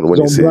Yeah, brand it's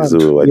when he on says, brand.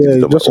 "Oh, I Yeah, did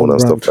it it's on my just own" on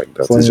and stuff brand like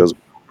that. for It's him. just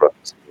brand.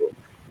 So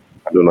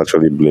I don't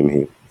actually blame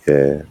him.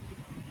 Yeah.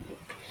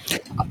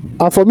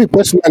 And for me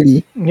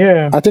personally,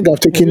 Yeah, I think I've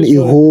it taken is a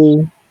what it is.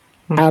 whole.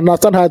 I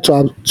understand how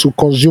to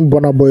consume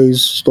Burna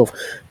Boy's stuff.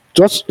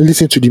 Just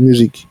listen to the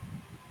music.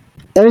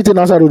 Anything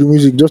outside of the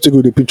music, just take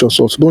with a pinch of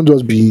salt. Don't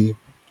just be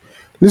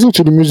listen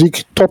to the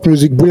music, top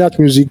music, brilliant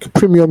music,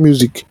 premium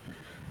music.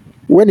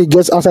 When it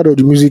gets outside of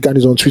the music and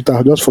is on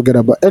Twitter, just forget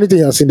about anything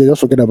you're seeing there.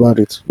 Just forget about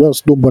it.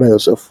 Just don't bother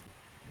yourself.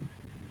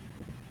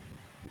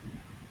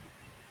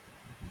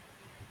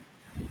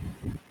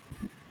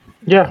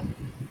 Yeah,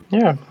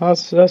 yeah,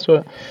 that's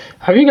what.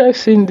 Have you guys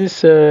seen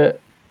this?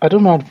 I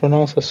don't know how to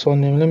pronounce her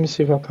surname. Let me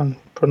see if I can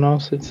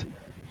pronounce it.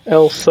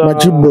 Elsa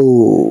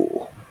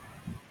Majibo,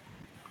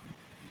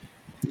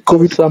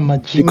 COVID, Elsa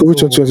the COVID Majimbo.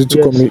 2022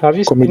 Yes. Have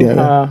you seen comedian.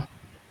 Yeah, her?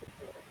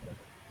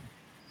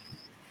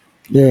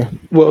 yeah.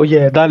 Well,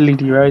 yeah, that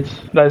lady, right?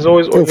 That is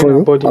always Yeah, oiling for her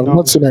you. body I've now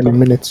not and seen her in a stuff.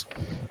 minute.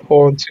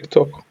 or on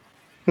TikTok.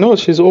 No,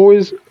 she's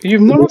always.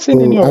 You've never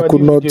seen any No, of I her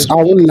could new not. videos I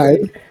where won't she's lie.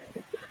 like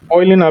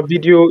oiling a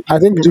video I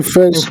think in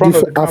front of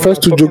the our camera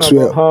first and two talking jokes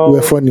about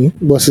were how. funny,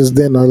 but since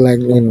then I was like,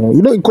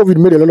 in COVID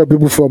made a lot of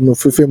people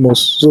famous.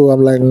 So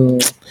I'm like,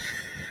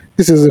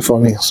 this isn't for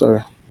me.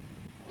 Sorry.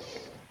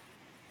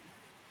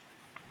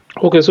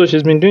 Okay, so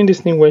she's been doing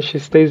this thing where she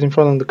stays in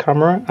front of the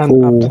camera and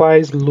Oh,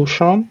 applies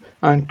lotion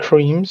and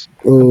creams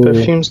and oh,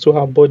 perfumes to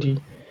her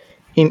body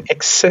in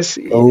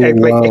oh, like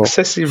wow!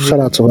 excessively, Shout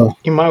out to her.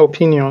 in my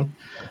opinion.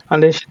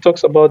 And then she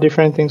talks about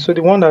different things. So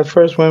the one that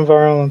first went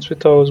viral on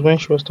Twitter was when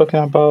she was talking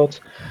about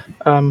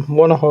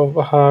one of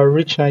her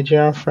rich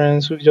Nigerian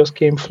friends who just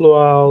came flew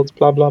out,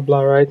 blah blah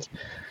blah, right?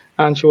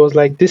 And she was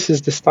like, "This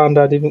is the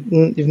standard.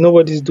 If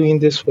nobody's doing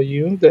this for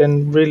you,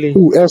 then really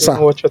Ooh, you don't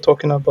know Elsa. what you're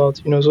talking about."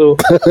 So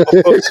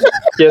of course,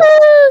 yes,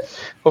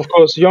 of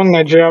course, young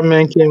Nigerian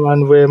men came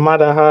and were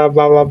mad at her,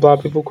 blah blah blah.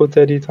 People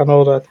quoted it and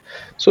all that.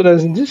 So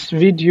there's this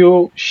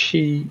video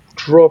she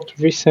dropped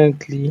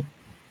recently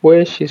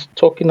where she's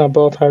talking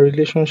about her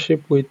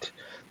relationship with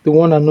the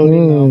one and only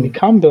Naomi Mm,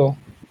 Campbell.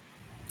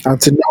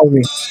 Auntie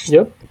Naomi.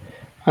 Yep,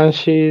 and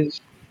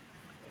she's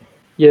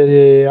yeah,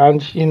 yeah, yeah,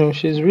 and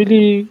she's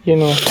really Yeah,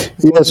 going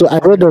so this on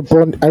it.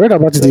 I read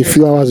about it Let a me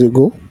few hours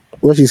ago,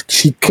 where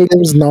she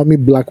claims Naomi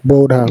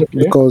blackballed her okay.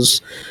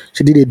 because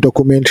she did a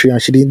documentary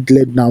and she didn't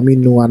let Naomi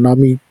know, and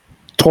Naomi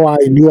tore her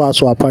a new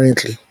house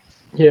apparently.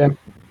 Yeah.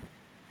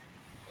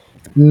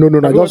 No, no,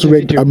 no. I Have you watched just the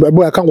read. video?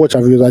 But I can't watch her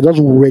videos. I just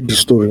read the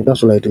story.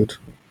 That's what I did.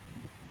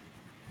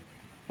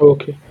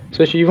 Okay.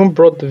 So she even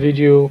brought the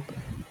video,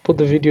 put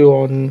the video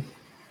on,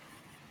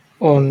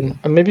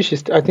 and maybe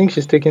I think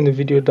she's taking the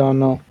video down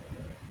now.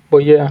 But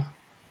yeah,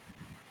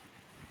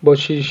 but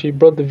she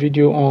brought the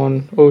video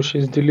on. Oh,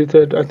 she's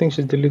deleted. I think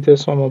she's deleted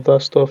some of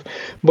that stuff.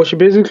 But she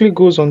basically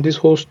goes on this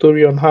whole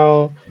story on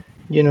how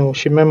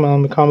she met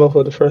Naomi Campbell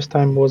for the first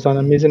time, was an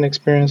amazing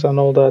experience and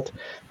all that.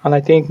 And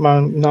I think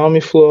Naomi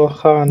flew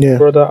her and the Yeah,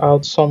 brother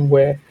out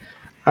somewhere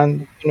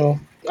and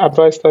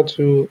advised her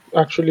to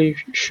actually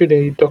shoot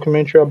a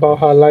documentary about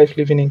her life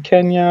living in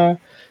Kenya.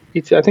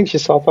 I think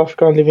she's South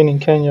African living in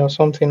Kenya or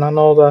something and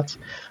all that.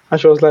 And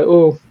she was like,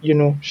 oh,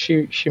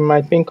 she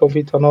might think of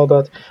it and all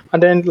that.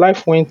 And then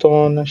life went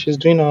on and she's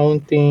doing her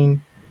own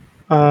thing.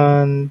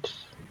 And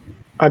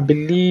I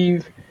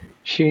believe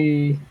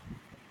she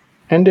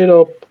ended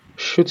up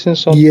shooting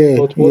something, yeah,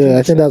 but yeah.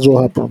 I wasn't think that's what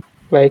sending. happened.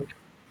 Like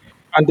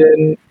and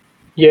then,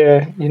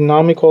 yeah,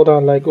 Naomi called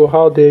her like, "Oh,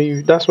 how dare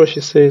you?" That's what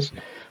she says.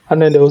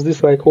 And then there was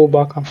this like whole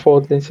back and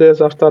forth. Then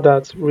says after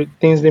that,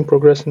 things didn't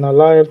progress in her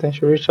life. Then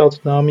she reached out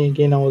to Naomi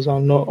again and was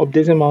not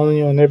updating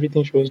Naomi on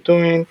everything she was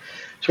doing.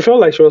 She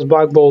felt like she was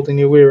blackballed in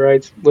a way,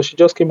 right? But she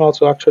just came out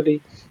to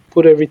actually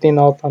put everything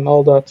out and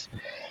all that.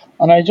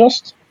 And I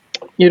just,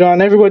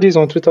 and everybody's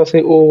on Twitter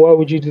saying, "Oh, why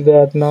would you do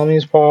that? Naomi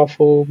is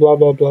powerful, blah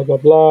blah blah blah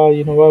blah.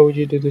 Why would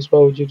you do this? Why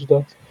would you do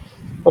that?"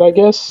 But I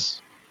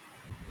guess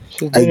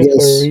she's I doing it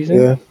for a guess. reason,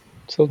 Yeah.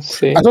 so to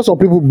I say. saw some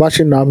people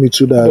bashing Naomi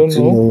too. I don't That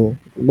know.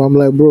 but I'm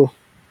like, bro,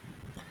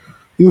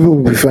 you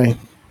will be fine.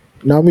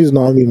 Naomi is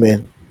Naomi,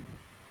 man.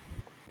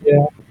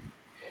 Yeah.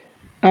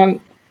 And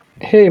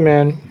hey,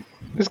 man,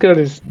 this girl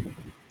is,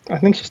 I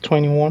think she's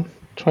 21,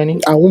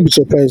 20. I won't be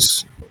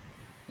surprised.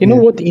 You know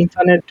Yeah, what the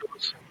internet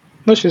does?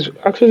 No, she's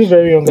actually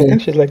very young. I yeah,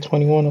 think she's like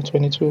 21 or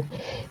 22.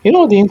 You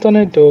know what the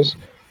internet does?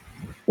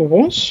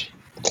 Once,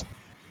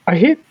 I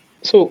hate,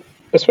 so,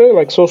 especially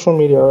like social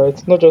media,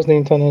 right? Not just the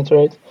internet,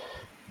 right?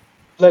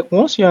 Like,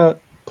 once you're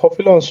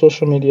popular on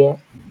social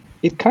media,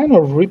 it kind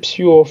of rips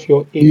you off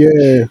your age.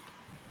 yeah.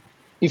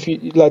 If you,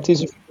 like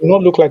this, if you do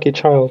not look like a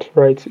child,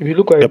 right? If you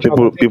look like Yeah, a child,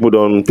 I think Your people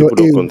don't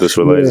age.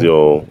 contextualize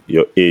Yeah,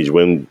 your age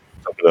when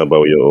talking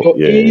about your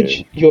your yeah.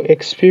 age, your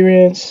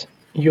experience,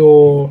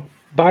 your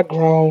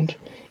background,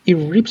 it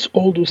rips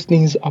all those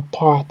things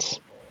apart.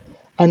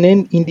 And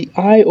then in the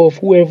eye of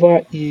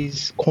whoever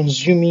is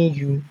consuming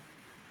you,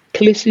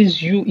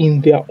 places you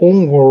in their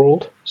own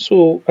world.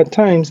 So at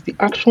times, the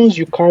actions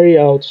you carry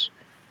out,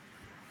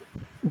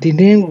 they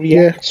then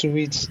yeah. react to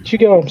it. Do you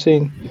get what I'm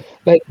saying?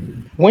 Like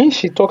when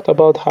she talked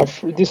about her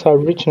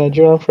rich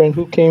Nigerian friend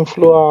who came,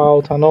 flew her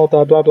out and all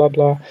that, blah blah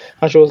blah,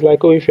 and she was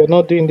like, "Oh, if you're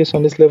not doing this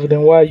on this level,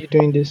 then why are you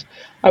doing this?"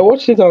 I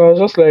watched it and I was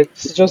just like,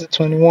 "This is just a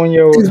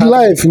 21-year-old It's having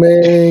life,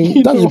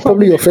 man. That's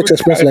probably having your a first good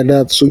experience time." like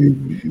that. So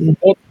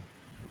But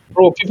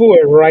bro, people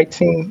were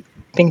writing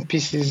think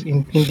pieces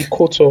in the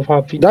quotes of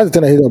her that's video. the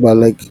thing I hate about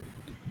like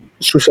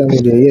social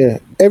media. Yeah,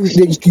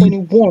 She's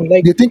 21.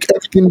 Like they think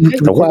everything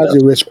let I wonder requires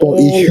a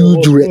response, a all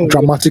huge of us when we were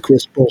dramatic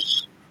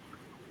response.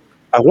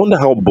 I wonder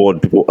how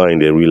bored people are in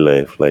their real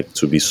life, like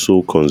to be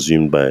so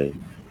consumed by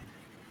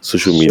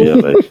social media, so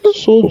like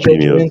so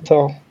opinion.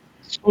 judgmental.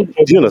 So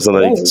Do you understand?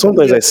 judgmental. Like That's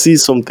sometimes yeah. I see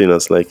something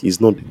that's like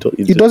it's not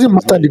It doesn't it's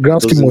matter not in the it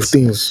grand scheme doesn't of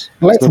things.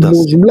 it's not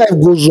as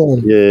Life goes on.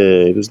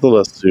 yeah, it's not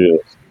as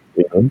serious.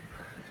 You know?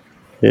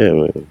 Yeah,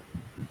 man.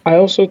 I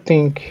also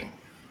think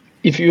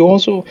if you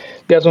also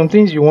there are some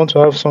things you want to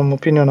have some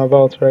opinion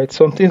about, right?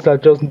 Some things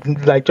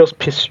that just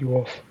piss you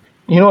off.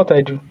 You know what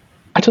I do?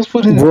 I just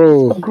put in a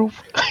Bro, WhatsApp group.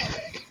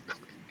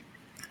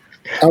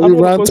 And we And all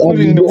of rant us put and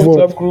it we in the move on.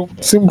 WhatsApp group, and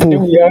then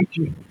Simple. we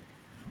argue.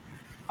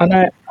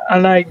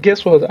 And I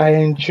guess what? I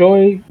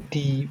enjoy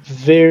the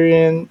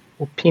varying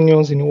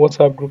opinions in the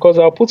WhatsApp group because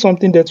I'll put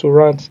something there to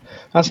rant,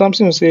 and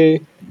something will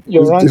say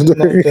your rant is not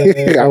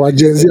Our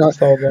Gen Z,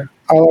 this or that.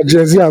 our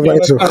Gen Z You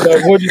advisor. understand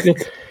that? What do you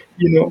think?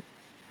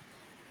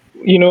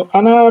 You know,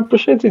 and I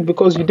appreciate it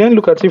because you then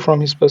look at it from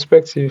his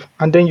perspective,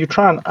 and then you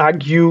try and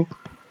argue,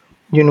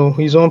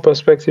 his own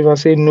perspective and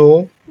say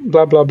no,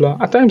 blah blah blah.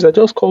 At times, I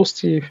just call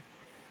Steve.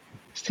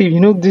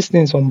 Steve, this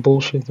thing's some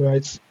bullshit,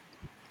 right?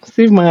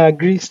 Steve might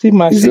agree. Steve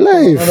might It's see it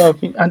from another life.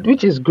 opinion, and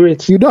which is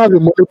great. You don't have a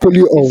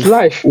monopoly It's of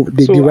life.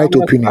 the So I right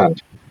opinion.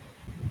 understand.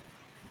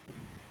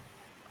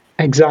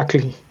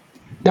 Exactly.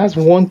 That's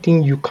one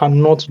thing you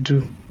cannot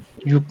do.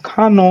 You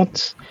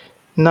cannot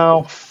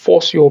now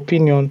force your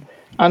opinion.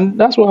 And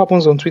that's what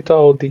happens on Twitter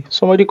all day.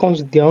 Somebody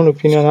comes with their own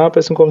opinion, another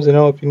person comes with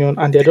their own opinion,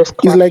 and they're just It's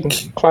clashing, like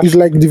it's clashing,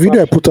 like the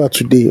video I clashing. put out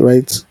today,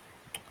 right?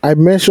 I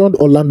mentioned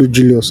Orlando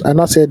Julius and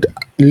I said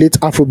late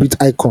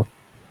Afrobeat icon.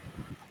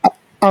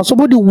 And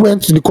somebody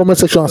went to the comment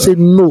section and said,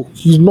 no,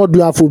 he's not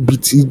doing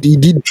Afrobeat. He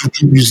did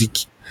juju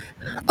music.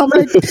 I'm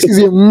like, this is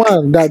a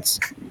man that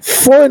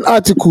foreign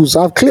articles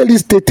have clearly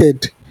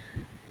stated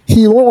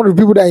he one of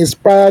the people that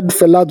inspired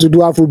Fela to do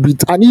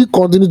Afrobeat, and he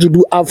continued to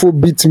do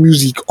Afrobeat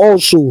music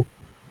also.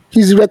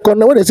 He's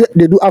recognized when they say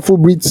they do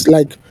Afrobeats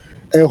like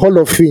a Hall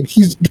of Fame.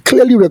 He's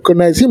clearly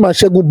recognized. Him and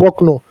Shegun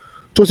Bokno,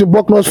 Tosin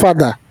Bokno's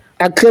father,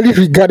 are clearly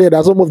regarded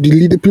as some of the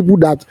leading people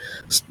that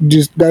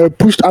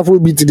pushed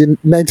Afrobeat in the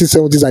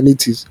 1970s and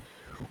 80s.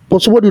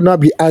 But somebody will now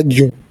be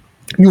arguing.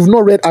 You've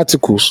not read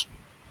articles.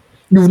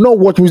 You've not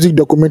watched music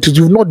documentaries.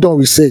 You've not done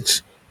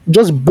research.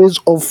 Just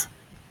based off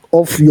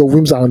your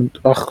whims and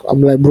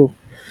I'm like, bro,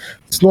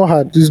 it's not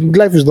hard.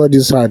 Life is not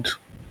this hard,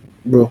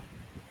 bro.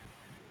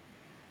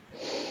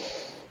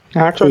 I So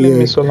actually yeah,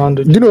 miss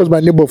Orlando Dino was my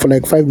Julius. neighbor for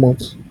like 5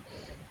 months.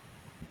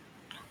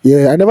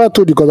 Yeah, I never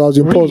told you because I was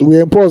in pause. Really? We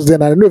were in pause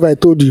then. I don't know if I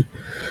told you.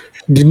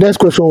 The next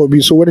question will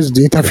be, so when is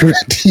the interview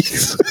ready?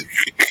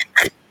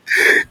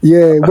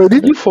 Yeah, but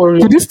Are you for he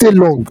real? did stay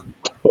long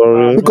For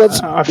real?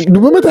 because I the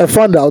moment I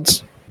found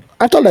out,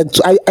 after like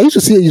I used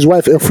to see his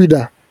wife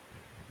Elfrida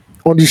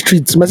on the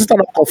streets. My sister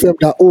now confirmed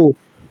that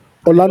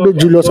Orlando I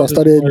Julius love has his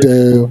started.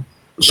 wife.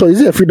 So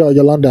is it Elfrida or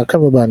Yolanda? I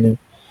can't remember her name.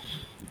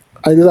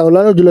 And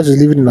Orlando Julius is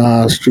living in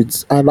our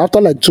streets, and after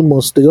like 2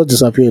 months, they just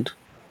disappeared.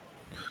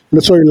 No,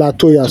 sorry,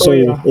 Latoya.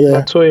 Sorry,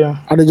 yeah, Latoya.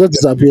 and they just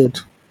disappeared.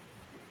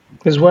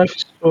 His wife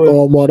is so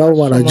Oh, more she that has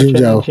woman so a much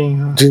ginger, energy in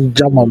her.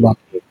 ginger mama.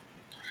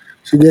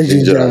 She gets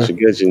Ginger. ginger. She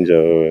get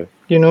ginger.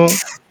 You know,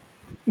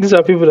 these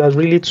are people that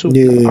really took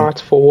Yeah, art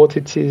for what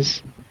it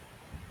is.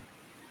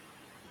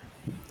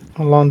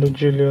 Orlando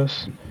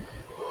Julius.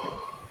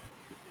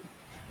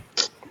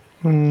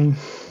 Hmm.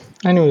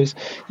 Anyways,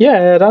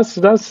 yeah, that's.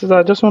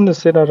 I just wanted to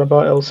say that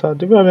about Elsa.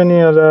 Do you have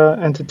any other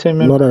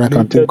entertainment not that I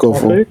can think related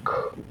of. topic?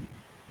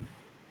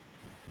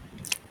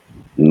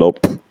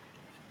 Nope.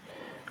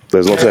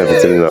 There's nothing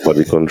entertaining about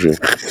the country.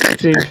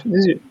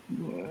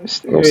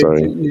 Steve, I'm wait,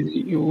 sorry.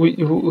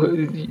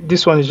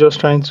 this one is just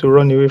trying to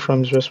run away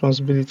from his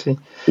responsibility.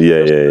 Yeah, Your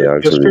yeah, script, yeah. your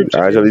Actually, script I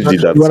today actually is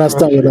did that. You actually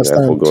understand? You crafty. I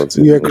understand? forgot.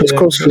 You're a Yeah,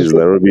 critical Jeez, student.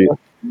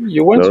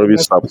 Nairobi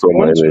sapped all you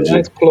my went to a energy.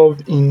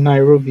 nightclub in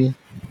Nairobi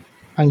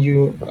and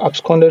you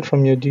absconded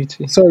from your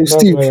duty. Sorry, That's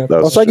Steve. why you're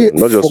That's crafty. true. Osagi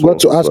Not just forgot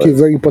once to or ask you a twice.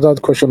 very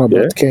important question Yeah.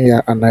 about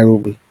Kenya and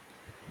Nairobi.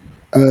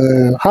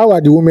 How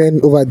are the women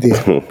over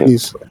there,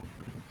 please?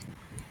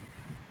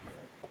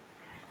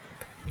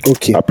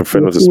 Okay, I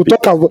prefer not to we'll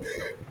speak. talk about.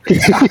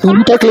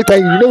 We'll talk later.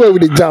 You know where we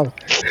the jam.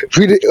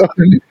 We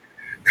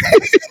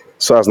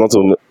So as not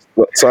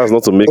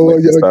to make my oh,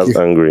 yeah, sisters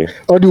okay. angry.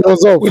 On the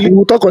WhatsApp, Will you,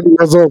 we'll talk on the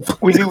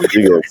WhatsApp. will you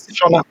You guys.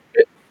 competition?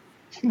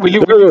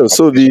 No, no, no.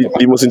 So the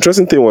most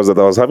interesting thing was that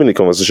I was having a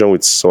conversation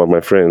with some of my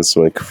friends,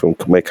 like from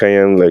my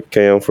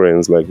Kenyan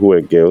friends, like who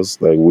were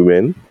girls, like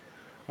women,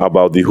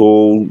 about the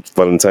whole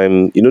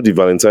Valentine. You know, the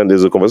Valentine.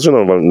 There's a conversation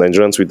on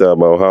Nigerian Twitter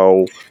about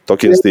how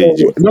talking Yeah, stage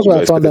that's people what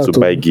are I found expected to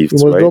out. buy You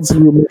gifts, must right? drop.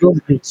 You must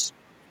drop it.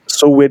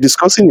 So we're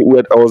discussing.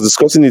 I was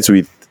discussing it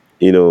with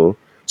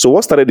So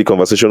what started the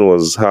conversation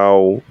was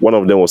how one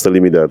of them was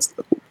telling me that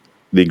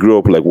they grew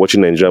up like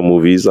watching Nigerian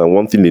movies, and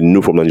one thing they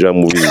knew from Nigerian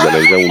movies is that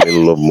Nigerian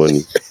women love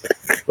money,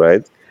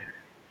 right?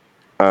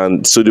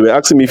 And so they were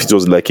asking me if it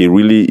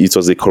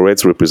was a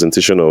correct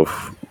representation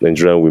of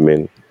Nigerian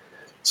women.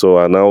 So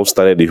I now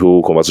started the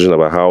whole conversation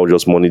about how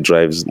just money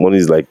drives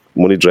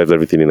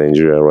everything in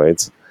Nigeria,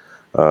 right?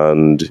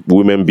 And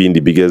women being the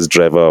biggest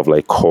driver of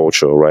like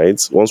culture, right?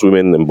 Once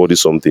women embody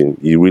something,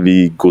 it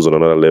really goes on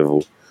another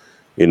level.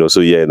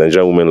 So yeah,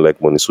 Nigerian women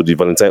like money. So the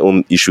Valentine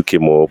own issue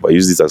came up. I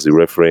used it as a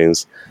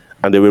reference,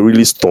 and they were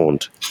really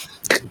stunned.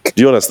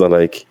 Do you understand?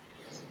 Like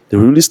they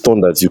were really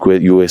stunned that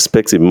you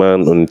expect a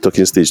man on the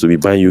talking stage to be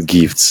buying you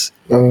gifts.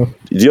 Uh,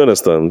 Do you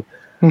understand?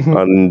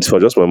 And for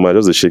just my mind,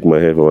 just to shake my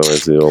head for when I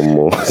say, "Oh,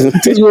 more."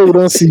 Things where we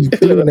don't see You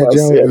even never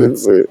Nigerian see women.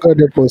 anything. God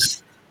help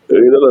us.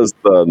 You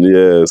understand?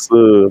 Yeah.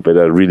 So, but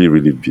they're really,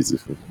 really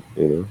beautiful.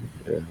 You know.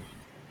 Yeah.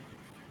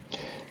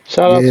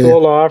 Shout out to Yeah.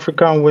 all our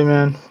African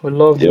women. We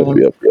love Yep, them.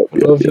 yep, yep, We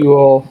yep, love yep. you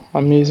all.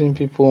 Amazing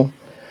people.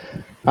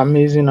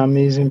 Amazing,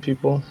 amazing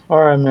people.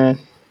 All right, man.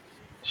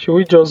 Should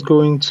we just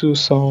go into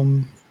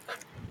some?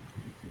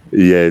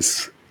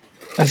 Yes.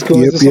 Let's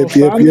go into Yep, some yep,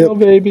 yep, fan yep. mail,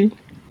 baby.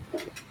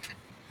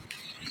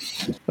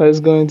 Let's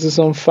go into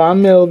some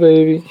fan mail,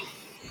 baby.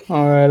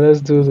 All right,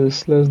 let's do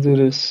this. Let's do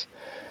this.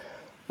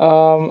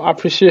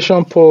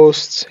 Appreciation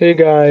posts. Hey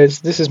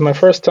guys, this is my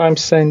first time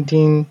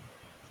sending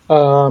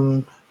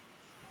um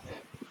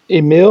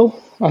a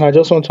mail, and I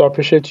just want to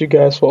appreciate you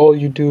guys for all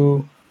you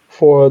do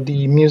for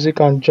the music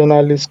and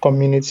journalist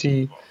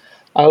community.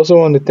 I also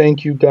want to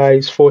thank you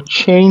guys for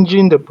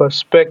changing the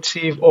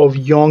perspective of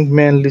young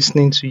men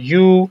listening to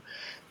you.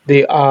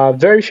 There are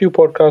very few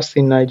podcasts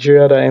in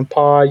Nigeria that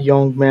empower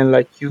young men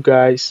like you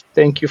guys.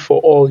 Thank you for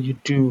all you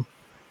do.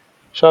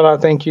 Shout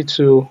out, thank you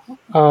to.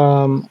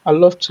 I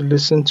love to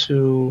listen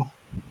to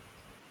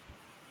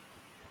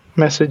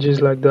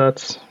messages like that.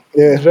 It's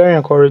Yeah. very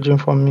encouraging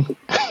for me.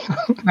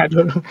 I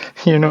don't know,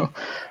 you know,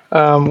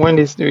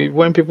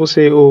 when people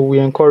say, "Oh, we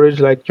encourage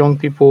like young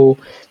people,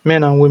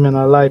 men and women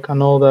alike,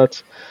 and all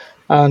that,"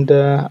 and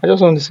I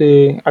just want to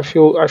say, I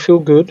feel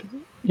good,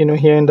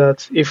 hearing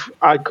that if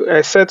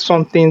I said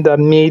something that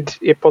made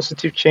a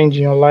positive change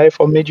in your life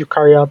or made you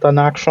carry out an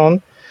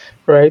action,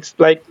 right?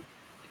 Like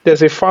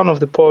there's a fan of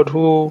the pod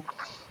who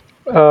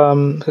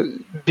um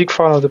big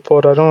fan of the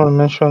pod. I don't want to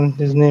mention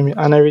his name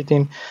and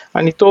everything.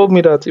 And he told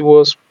me that it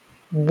was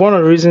one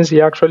of the reasons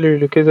he actually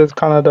relocated to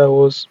Canada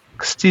was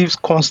Steve's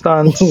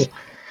constant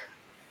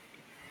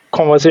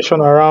conversation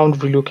around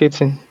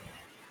relocating,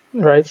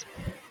 right?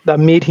 That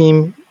made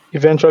him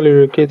eventually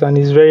relocate, and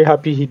he's very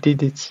happy he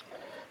did it.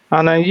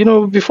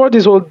 And before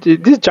this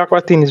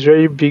Jackpot thing is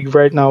very big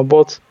right now,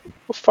 but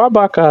far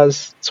back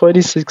as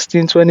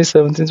 2016,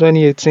 2017,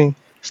 2018,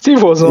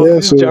 Steve was on Yeah.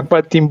 this So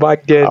Jackpot thing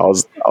back then.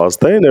 I was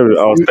telling every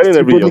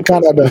people in young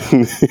person. Canada.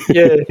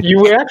 Yeah, you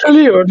were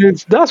actually on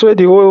it. That's where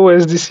the whole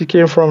OSDC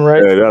came from,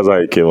 right? Yeah, that's how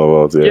it came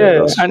about. Yeah, Yeah,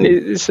 that's and true.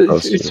 it's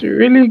That's it's true.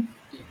 really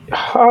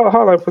how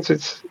do I put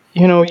it?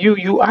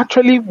 You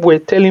actually were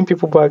telling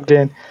people back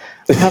then,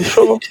 and I'm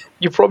sure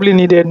you probably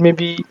needed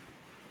maybe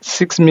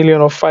 6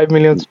 million or 5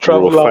 million to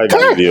Bro, travel out. 5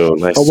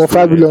 million, I About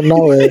 5 swear. million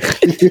now. Eh?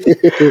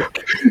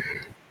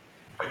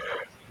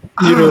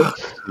 You know,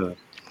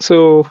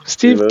 so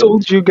You Steve know,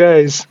 told you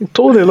guys, he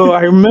told a lot.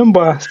 I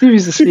remember Steve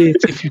used to say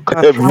it. If you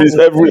can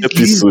travel, every please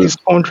leave episode. this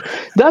country.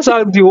 That's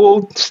how the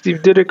old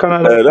Steve did it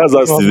Canada thing That's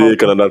how came about. Stevie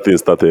Canada thing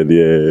started.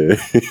 Yeah.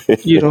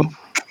 You know,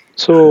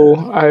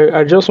 So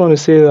I just want to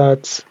say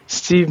that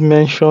Steve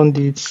mentioned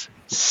it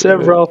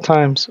Yeah. several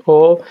times,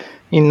 or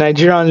in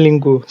Nigerian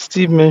lingo,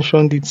 Steve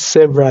mentioned it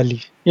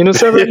severally.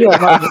 Severally has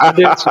not been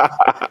added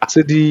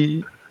to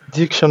the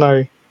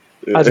dictionary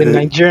as a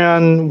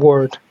Nigerian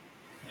word.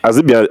 Has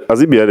it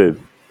been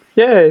added?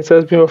 Yeah, it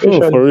has been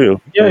Oh, for officially.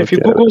 real? Yeah, if you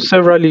Okay. Google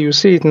severally, you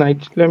see it.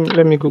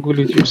 Let me Google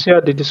it. You see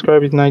how they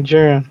describe it.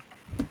 Nigerian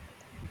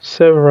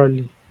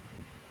severally.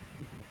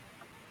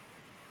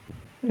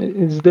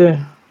 It's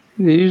there.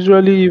 They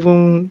usually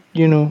even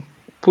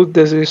put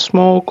there's a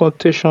small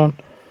quotation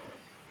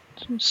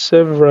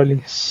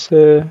severally.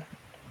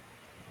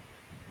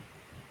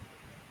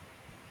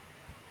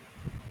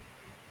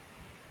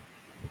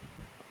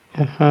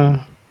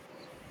 Uh-huh.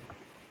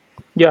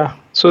 Yeah.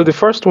 So the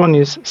first one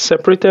is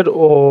separated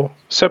or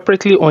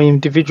separately or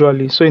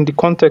individually. So in the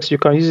context, you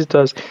can use it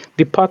as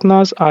the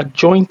partners are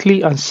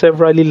jointly and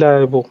severally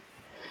liable.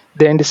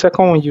 Then the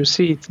second one, you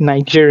see it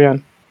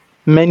Nigerian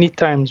many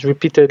times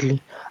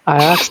repeatedly. I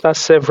asked her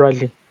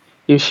severally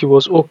if she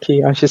was okay,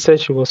 and she said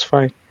she was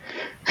fine.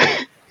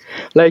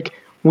 Like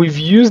we've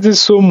used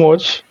this so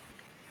much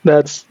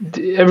that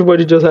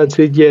everybody just had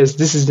said yes.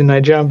 This is the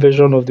Nigerian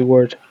version of the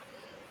word,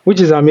 which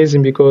is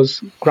amazing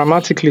because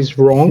grammatically it's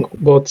wrong,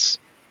 but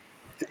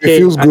It hey,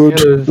 feels at the good.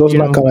 end of Does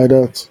not kind like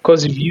that.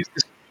 because you've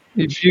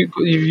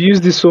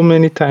used this so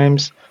many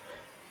times,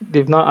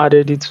 they've not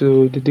added it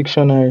to the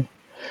dictionary.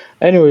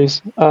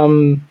 Anyways,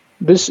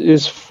 this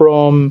is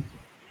from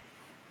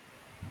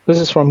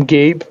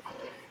Gabe.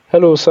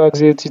 Hello,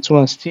 Saxy, Titu,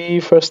 and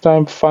Steve. First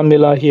time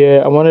Famila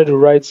here. I wanted to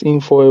write in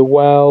for a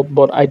while,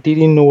 but I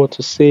didn't know what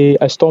to say.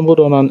 I stumbled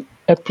on an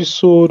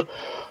episode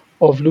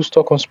of Loose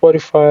Talk on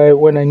Spotify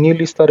when I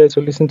newly started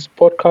to listen to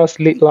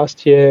podcasts late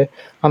last year,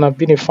 and I've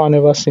been a fan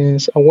ever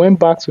since. I went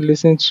back to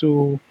listen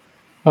to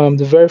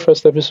the very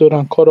first episode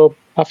and caught up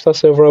after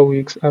several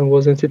weeks and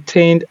was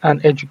entertained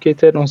and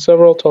educated on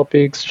several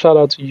topics. Shout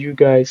out to you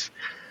guys.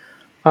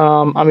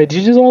 I'm a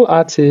digital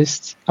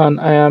artist and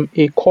I am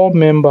a core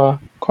member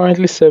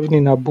currently serving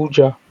in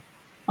Abuja,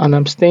 and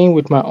I'm staying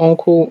with my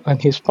uncle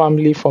and his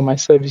family for my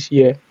service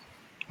here.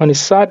 On a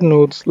sad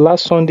note,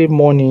 last Sunday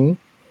morning,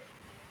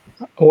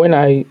 when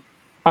I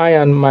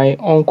and my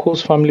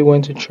uncle's family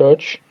went to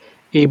church,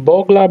 a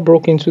burglar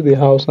broke into the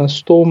house and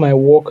stole my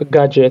work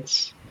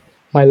gadgets,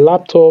 my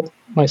laptop,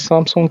 my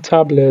Samsung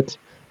tablet,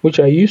 which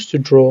I used to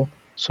draw,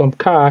 some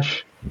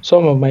cash,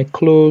 some of my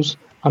clothes,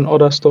 and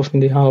other stuff in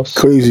the house.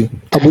 Crazy.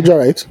 Abuja,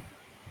 right?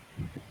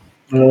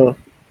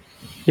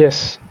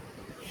 Yes.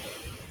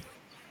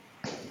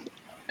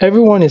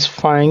 Everyone is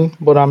fine,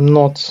 but I'm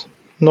not.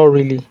 Not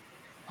really.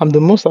 I'm the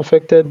most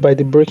affected by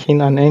the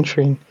breaking and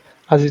entering,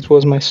 as it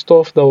was my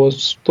stuff that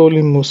was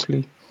stolen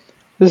mostly.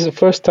 This is the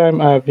first time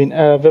I have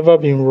ever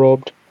been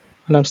robbed,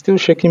 and I'm still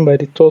shaken by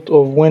the thought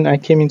of when I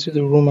came into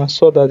the room and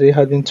saw that they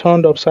had been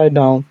turned upside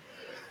down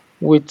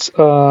with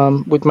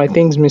my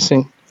things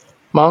missing.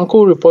 My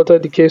uncle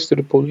reported the case to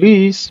the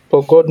police,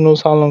 but God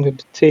knows how long it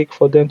would take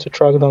for them to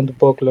track down the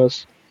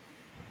burglars.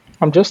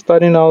 I'm just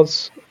starting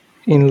out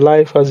in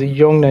life as a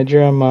young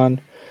Nigerian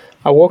man.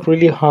 I work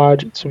really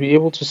hard to be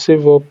able to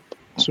save up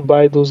to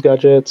buy those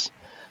gadgets,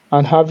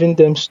 and having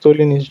them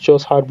stolen is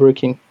just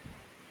heartbreaking.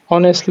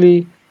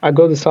 Honestly, I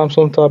got the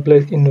Samsung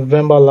tablet in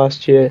November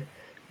last year,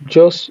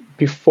 just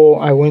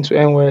before I went to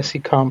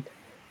NYSC camp,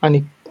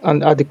 and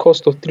and at the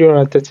cost of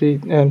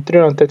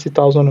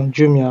 330,000 on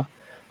Jumia.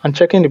 And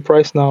checking the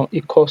price now,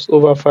 it costs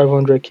over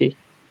 500k.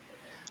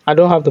 I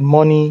don't have the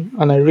money,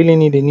 and I really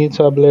need a new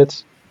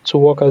tablet to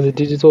work as a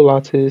digital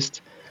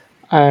artist.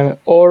 I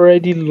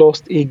already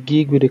lost a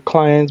gig with a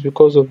client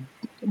because of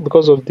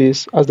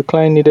this, as the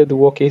client needed the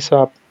work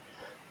ASAP.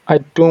 I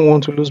don't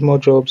want to lose more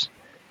jobs.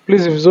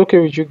 Please, if it's okay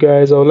with you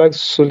guys, I would like to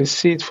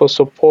solicit for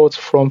support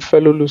from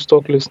fellow Loose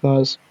Talk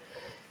listeners.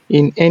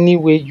 In any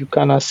way you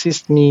can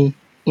assist me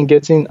in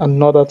getting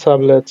another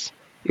tablet,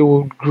 it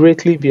would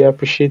greatly be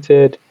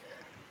appreciated.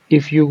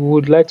 If you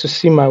would like to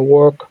see my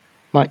work,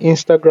 my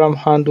Instagram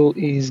handle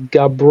is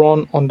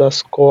Gabron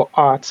underscore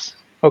art.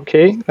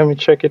 Okay, let me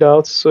check it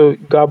out. So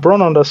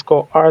Gabron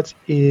underscore art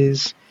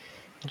is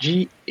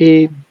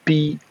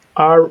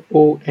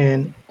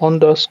Gabron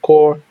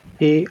underscore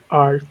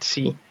ART.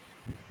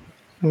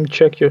 Let me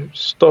check your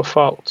stuff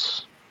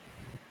out.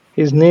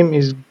 His name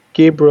is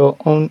Gabriel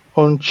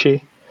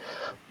Onche.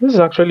 This is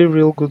actually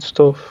real good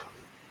stuff.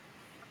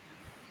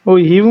 Oh,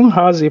 he even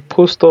has a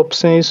post up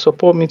saying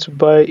support me to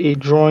buy a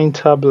drawing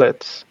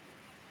tablet.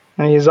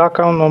 And his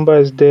account number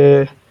is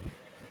there.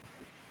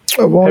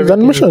 Well, the Everything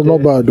animation is is not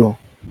there. bad though.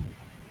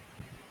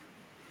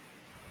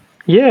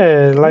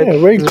 Yeah, Yeah, like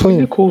very it's really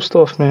clean. cool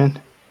stuff, man.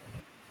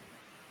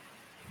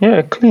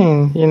 Yeah,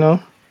 clean.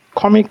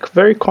 Comic,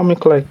 very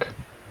comic like.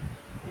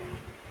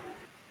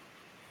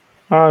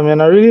 Ah,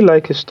 man, I really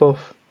like his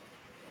stuff.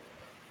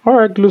 All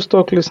right, Glue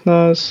Stock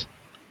listeners,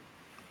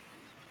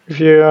 if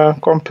you're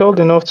compelled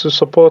enough to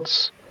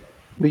support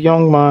the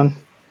young man,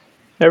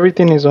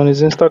 everything is on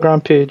his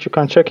Instagram page. You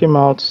can check him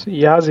out.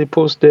 He has a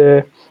post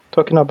there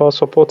talking about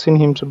supporting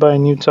him to buy a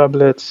new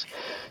tablet.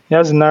 He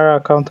has a Naira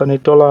account and a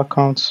dollar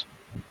account.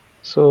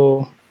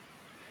 So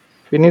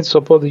if you need to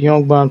support the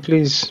young man,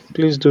 please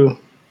do.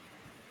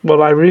 But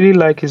I really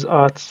like his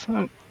art.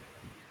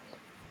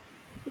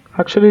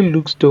 Actually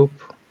looks dope.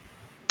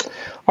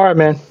 All right,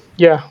 man.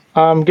 Yeah.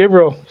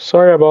 Gabriel,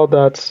 sorry about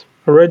that.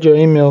 I read your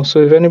email. So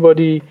if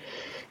anybody,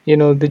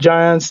 the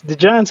giants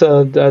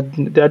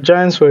they're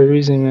giants for a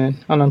reason, man.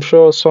 And I'm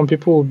sure some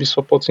people will be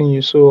supporting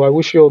you. So I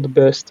wish you all the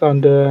best,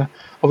 and I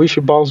wish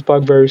you bounce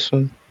back very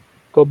soon.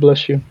 God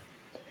bless you.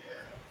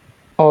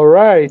 All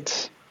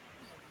right.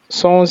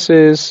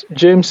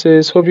 James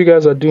says, hope you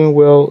guys are doing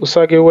well.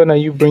 Usage, when are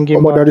you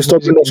bringing But they're back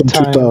disturbing music us in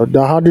on Twitter. time?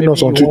 They're handing Maybe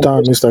us on you Twitter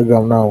want and us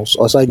Instagram now. So,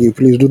 Osagi,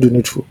 please do the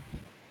needful.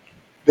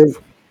 They've,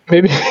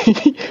 maybe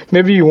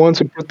maybe you want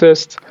to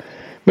protest.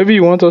 Maybe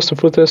you want us to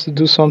protest to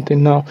do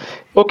something now.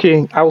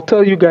 Okay, I'll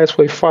tell you guys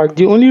for a fact.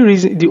 The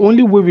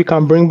only way we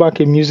can bring back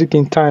a music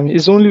in time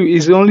is only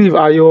if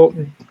Ayo,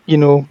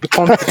 becomes the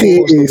co-host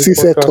hey, of the see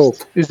set up.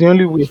 podcast. It's the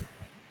only way.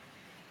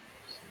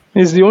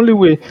 It's the only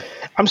way.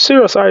 I'm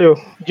serious, Ayo.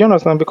 Do you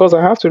understand? Because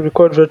I have to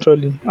record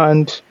virtually,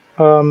 and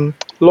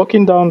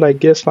locking down like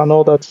guests and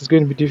all that is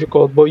going to be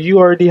difficult. But you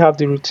already have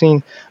the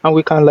routine, and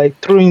we can like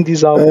throw in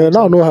these albums,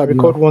 Now and we no can hard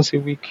record now. once a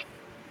week.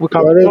 We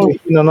can We're be done ready.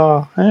 within an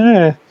hour.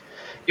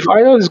 If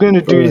Ayo is going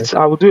to do All right. it,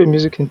 I will do a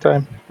music in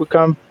time. We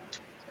can.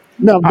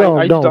 No, I'm down, Are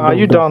I'm you down, down? I'm Are down,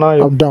 you I'm down. down,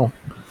 Ayo? I'm down.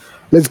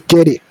 Let's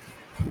get it.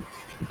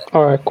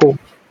 All right, cool.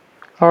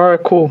 All right,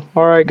 cool.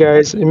 All right,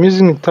 guys. A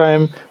music in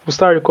time. We'll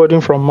start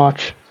recording from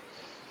March.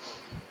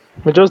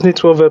 We just need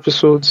 12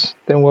 episodes,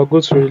 then we're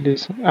good to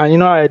release. And you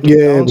know how I do it.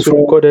 I Yeah, want to before,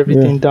 record yeah.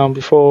 everything down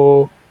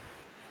before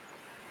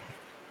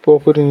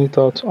putting it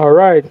out. All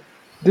right.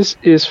 This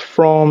is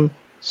from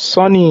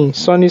Sunny.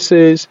 Sunny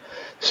says,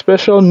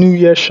 special New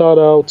Year shout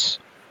outs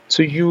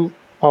to you,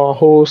 our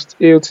host,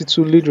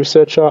 AOT2 lead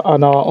researcher,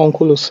 and our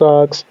Uncle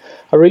Osags.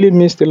 I really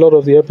missed a lot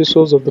of the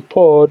episodes of the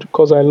pod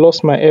because I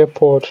lost my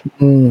AirPod.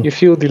 Mm, You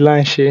feel the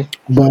line, Shay?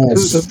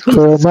 bars. Who's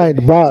For this guy?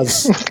 mind,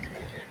 bars.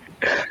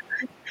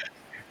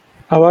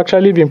 I've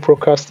actually been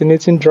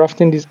procrastinating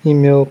drafting this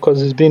email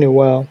because it's been a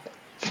while.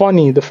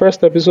 Funny, the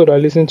first episode I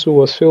listened to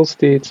was Phil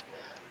State.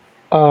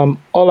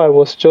 All I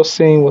was just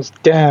saying was,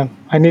 damn,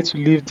 I need to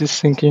leave this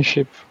sinking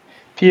ship.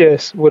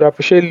 P.S. Would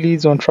appreciate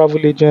leads on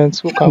travel agents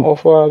who can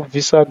offer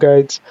visa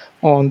guides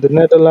on the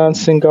Netherlands,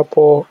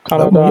 Singapore, You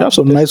Canada have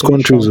some nice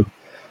countries. destination.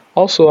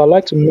 Also, I'd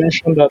like to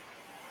mention that,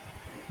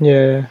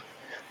 yeah,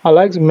 I'd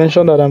like to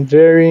mention that I'm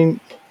very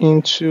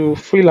into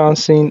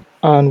freelancing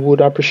and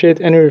would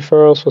appreciate any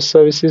referrals for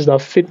services that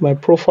fit my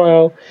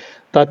profile.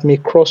 that may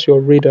cross your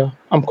radar.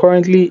 I'm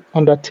currently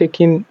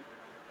undertaking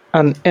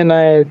an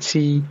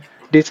NIIT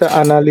data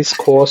analyst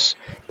course,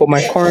 but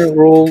my current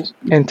role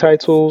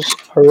entitles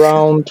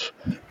around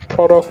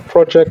product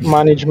project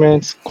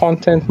management,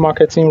 content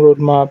marketing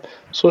roadmap,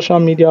 social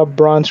media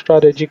brand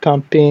strategy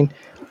campaign,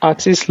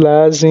 artist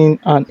liaison,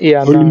 and Only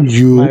A&R.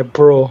 My you.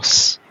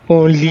 bros.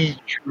 Only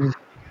you.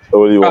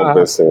 Only one Ah,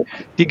 person.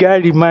 the guy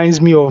reminds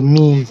me of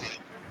me.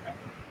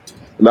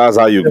 That's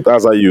how you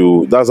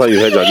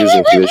hedge against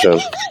inflation.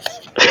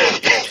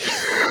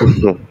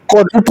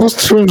 Quadruple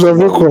streams of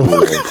Man, income.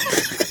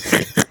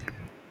 man.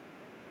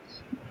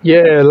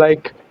 Yeah,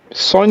 like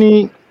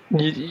Sonny,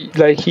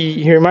 like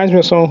he reminds me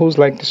of someone who's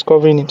like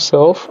discovering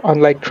himself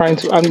and like trying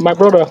to. And my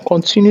brother,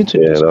 continue to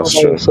Yeah, that's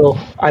discover true. yourself.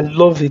 I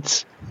love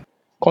it.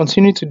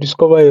 Continue to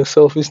discover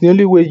yourself. It's the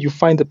only way you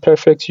find the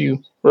perfect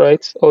you,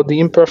 right? Or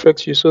the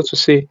imperfect you, so to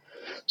say.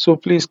 So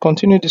please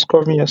continue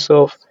discovering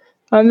yourself.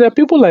 And there are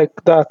people like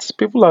that.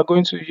 People are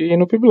going to,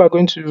 people are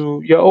going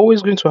to, you're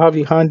always going to have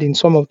a hand in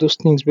some of those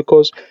things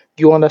because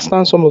you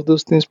understand some of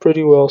those things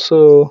pretty well.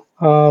 So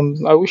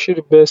I wish you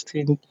the best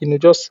in,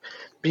 just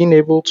being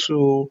able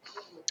to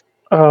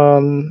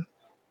um,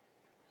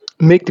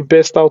 make the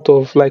best out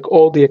of like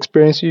all the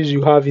experiences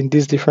you have in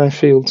these different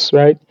fields,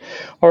 right?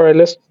 All right,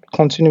 let's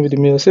continue with the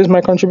mail. It says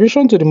my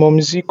contribution to the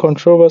Momzi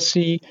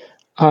controversy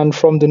and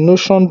from the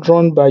notion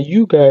drawn by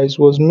you guys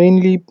was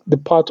mainly the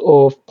part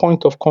of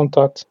point of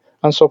contact.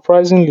 And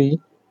surprisingly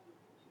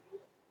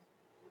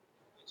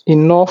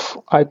enough,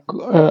 I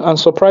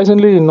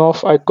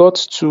got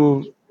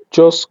to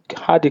just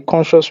had a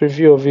conscious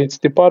review of it.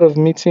 The part of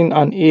meeting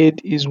an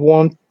aid is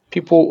one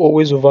people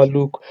always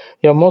overlook.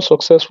 You're more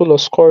successful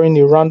of scoring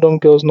a random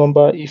girl's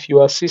number if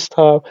you assist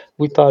her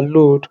with her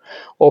load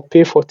or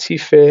pay for tea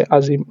fare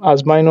as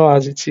minor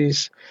as it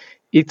is.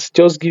 It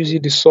just gives you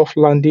the soft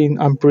landing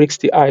and breaks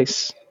the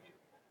ice.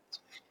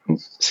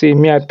 See,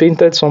 me, I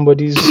painted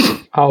somebody's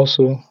house.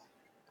 Oh.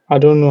 I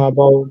don't know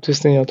about this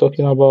thing you're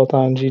talking about,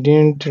 and you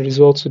didn't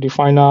result to the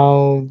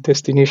final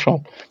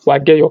destination. But I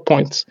get your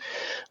point.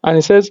 And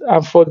it says,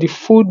 and for the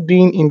food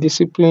being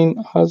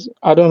indiscipline, has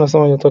I don't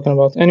understand what you're talking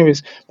about.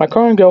 Anyways, my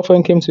current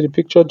girlfriend came to the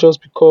picture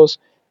just because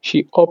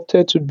she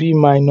opted to be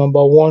my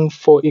number one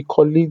for a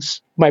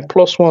colleague's, my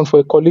plus one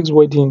for a colleague's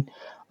wedding,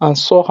 and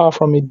saw her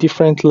from a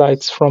different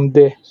light from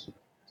there.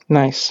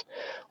 Nice.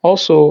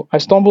 Also, I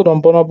stumbled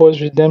on Burna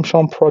Boy's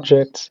Redemption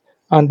project,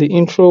 and the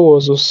intro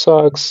was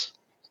Osags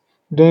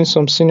doing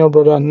some senior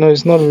brother. No,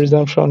 it's not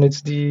Redemption.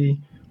 It's the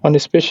on the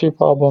Spaceship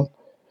album.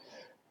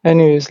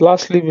 Anyways,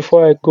 lastly,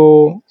 before I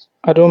go,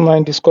 I don't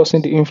mind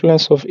discussing the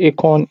influence of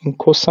Akon in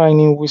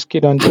co-signing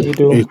Wizkid and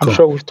Davido. I'm Econ.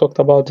 sure we've talked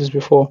about this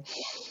before.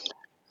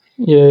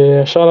 Yeah, yeah,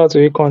 yeah. Shout out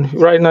to Akon.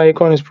 Right now,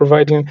 Akon is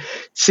providing.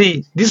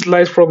 See, this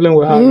light problem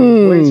we're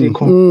having. Where is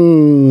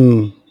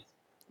Akon?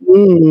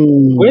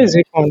 Where is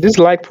Akon? This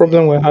light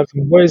problem we're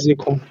having. Where is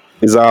Akon?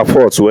 It's our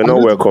fault. We're not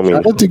I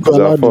welcoming. don't think we It's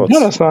our allowed him. You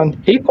fault.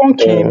 understand? Akon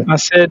came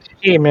and said,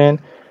 "Hey, man.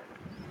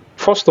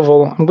 First of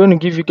all, I'm going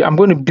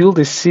to build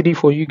a city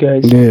for you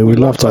guys." Yeah, we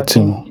laughed at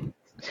him.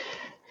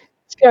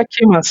 This guy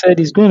came and said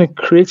he's going to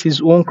create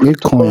his own Bitcoin.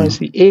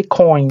 cryptocurrency, a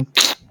coin.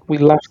 We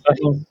laughed at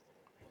him.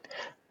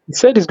 He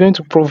said he's going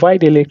to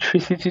provide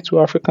electricity to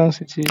African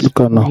cities. Look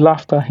at We now.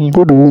 laughed at him.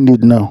 What do we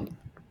need now?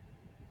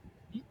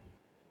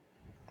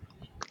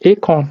 A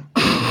coin,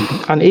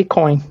 an a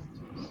coin.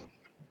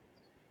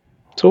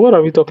 So what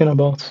are we talking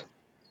about?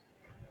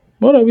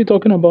 What are we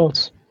talking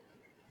about?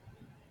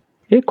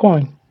 A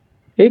coin,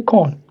 a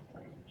coin.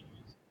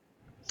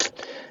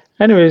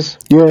 Anyways,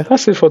 Yeah,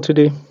 that's it for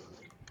today.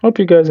 Hope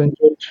you guys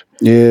enjoyed.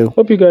 yeah.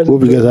 Hope you guys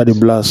Hope you guys enjoyed had a it.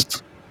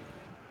 blast.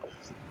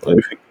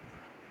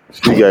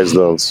 If you guys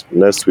don't,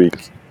 next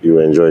week you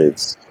enjoy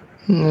it.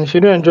 If you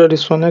don't enjoy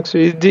this one next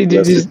week, Next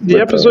week the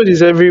better. episode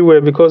is everywhere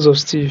because of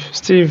Steve.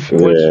 Steve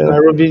went to Yeah.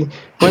 Nairobi,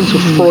 went to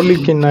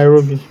frolic in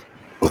Nairobi,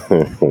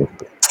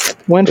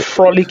 went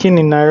frolicking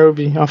in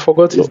Nairobi and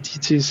forgot his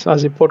duties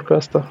as a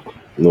podcaster.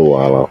 No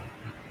wahala.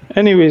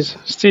 Anyways,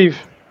 Steve,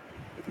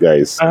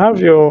 Guys, I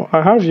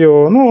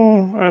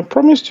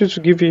promised you to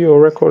give you your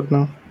record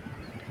now.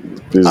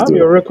 please I have do.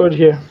 your record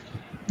here.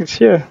 It's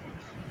here.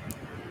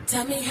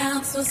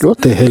 What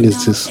the hell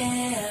is this?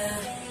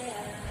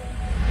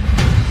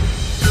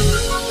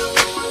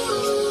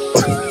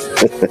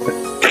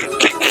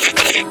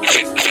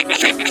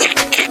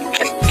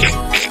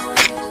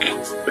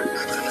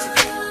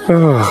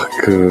 Oh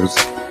god.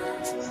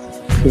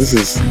 This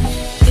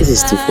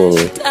is too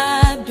funny.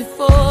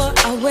 Before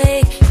I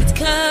wake, it's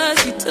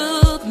 'cause you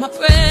took my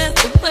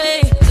breath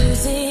away.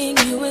 Losing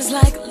you is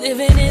like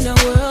living in a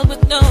world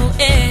with no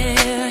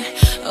air.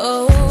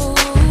 Oh,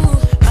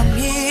 I'm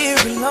here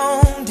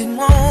alone, didn't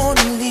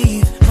wanna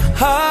leave. My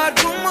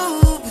heart will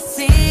move, it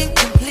seemed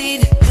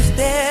complete. If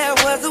there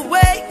was a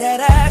way that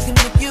I can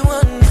make you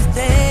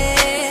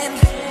understand.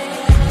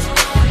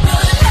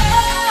 But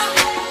how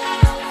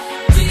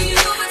do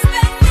you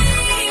expect me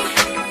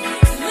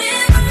to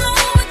live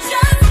alone with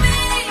just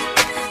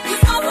me?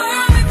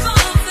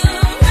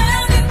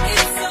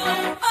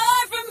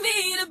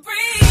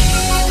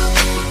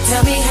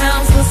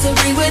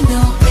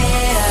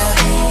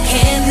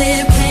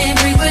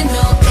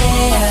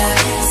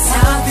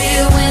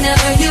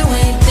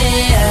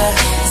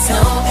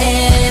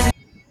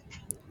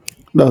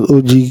 That's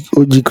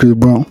OG Chris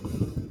Brown.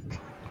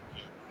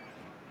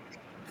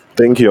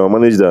 Thank you. I'll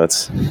manage that.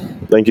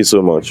 Thank you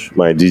so much,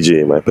 my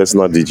DJ, my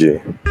personal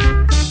DJ.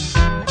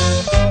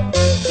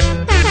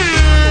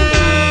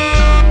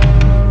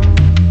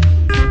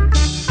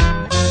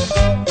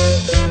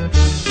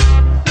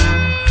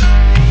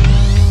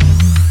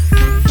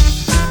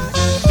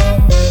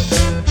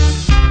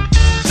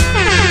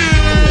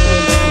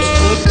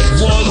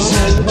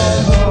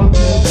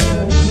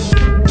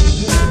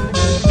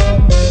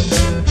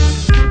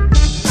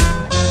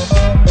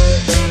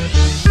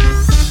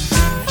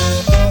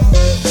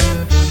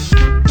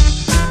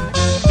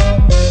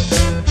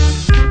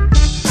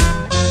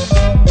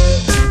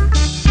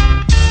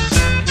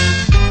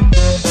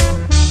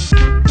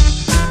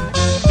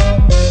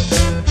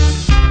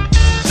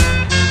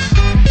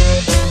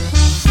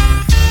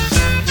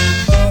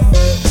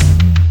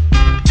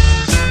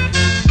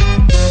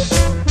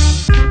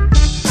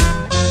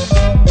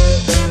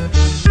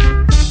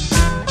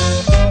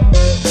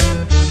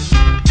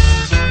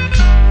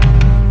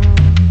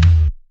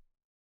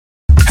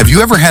 Have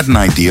you ever had an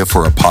idea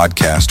for a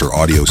podcast or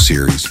audio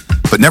series,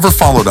 but never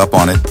followed up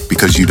on it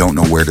because you don't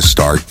know where to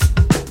start?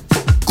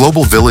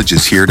 Global Village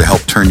is here to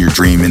help turn your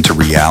dream into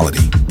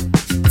reality.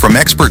 From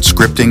expert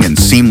scripting and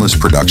seamless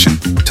production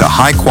to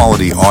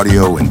high-quality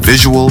audio and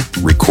visual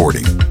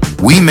recording,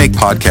 we make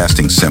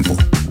podcasting simple,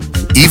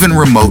 even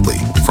remotely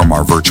from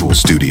our virtual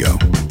studio.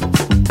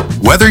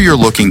 Whether you're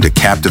looking to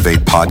captivate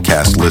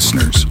podcast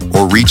listeners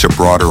or reach a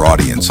broader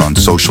audience on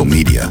social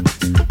media,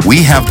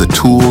 we have the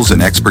tools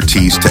and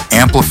expertise to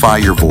amplify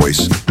your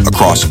voice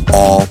across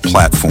all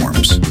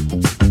platforms.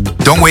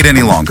 Don't wait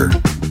any longer.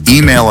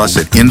 Email us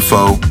at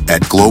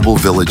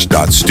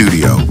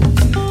info@globalvillage.studio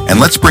and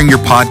let's bring your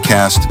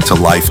podcast to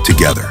life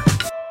together.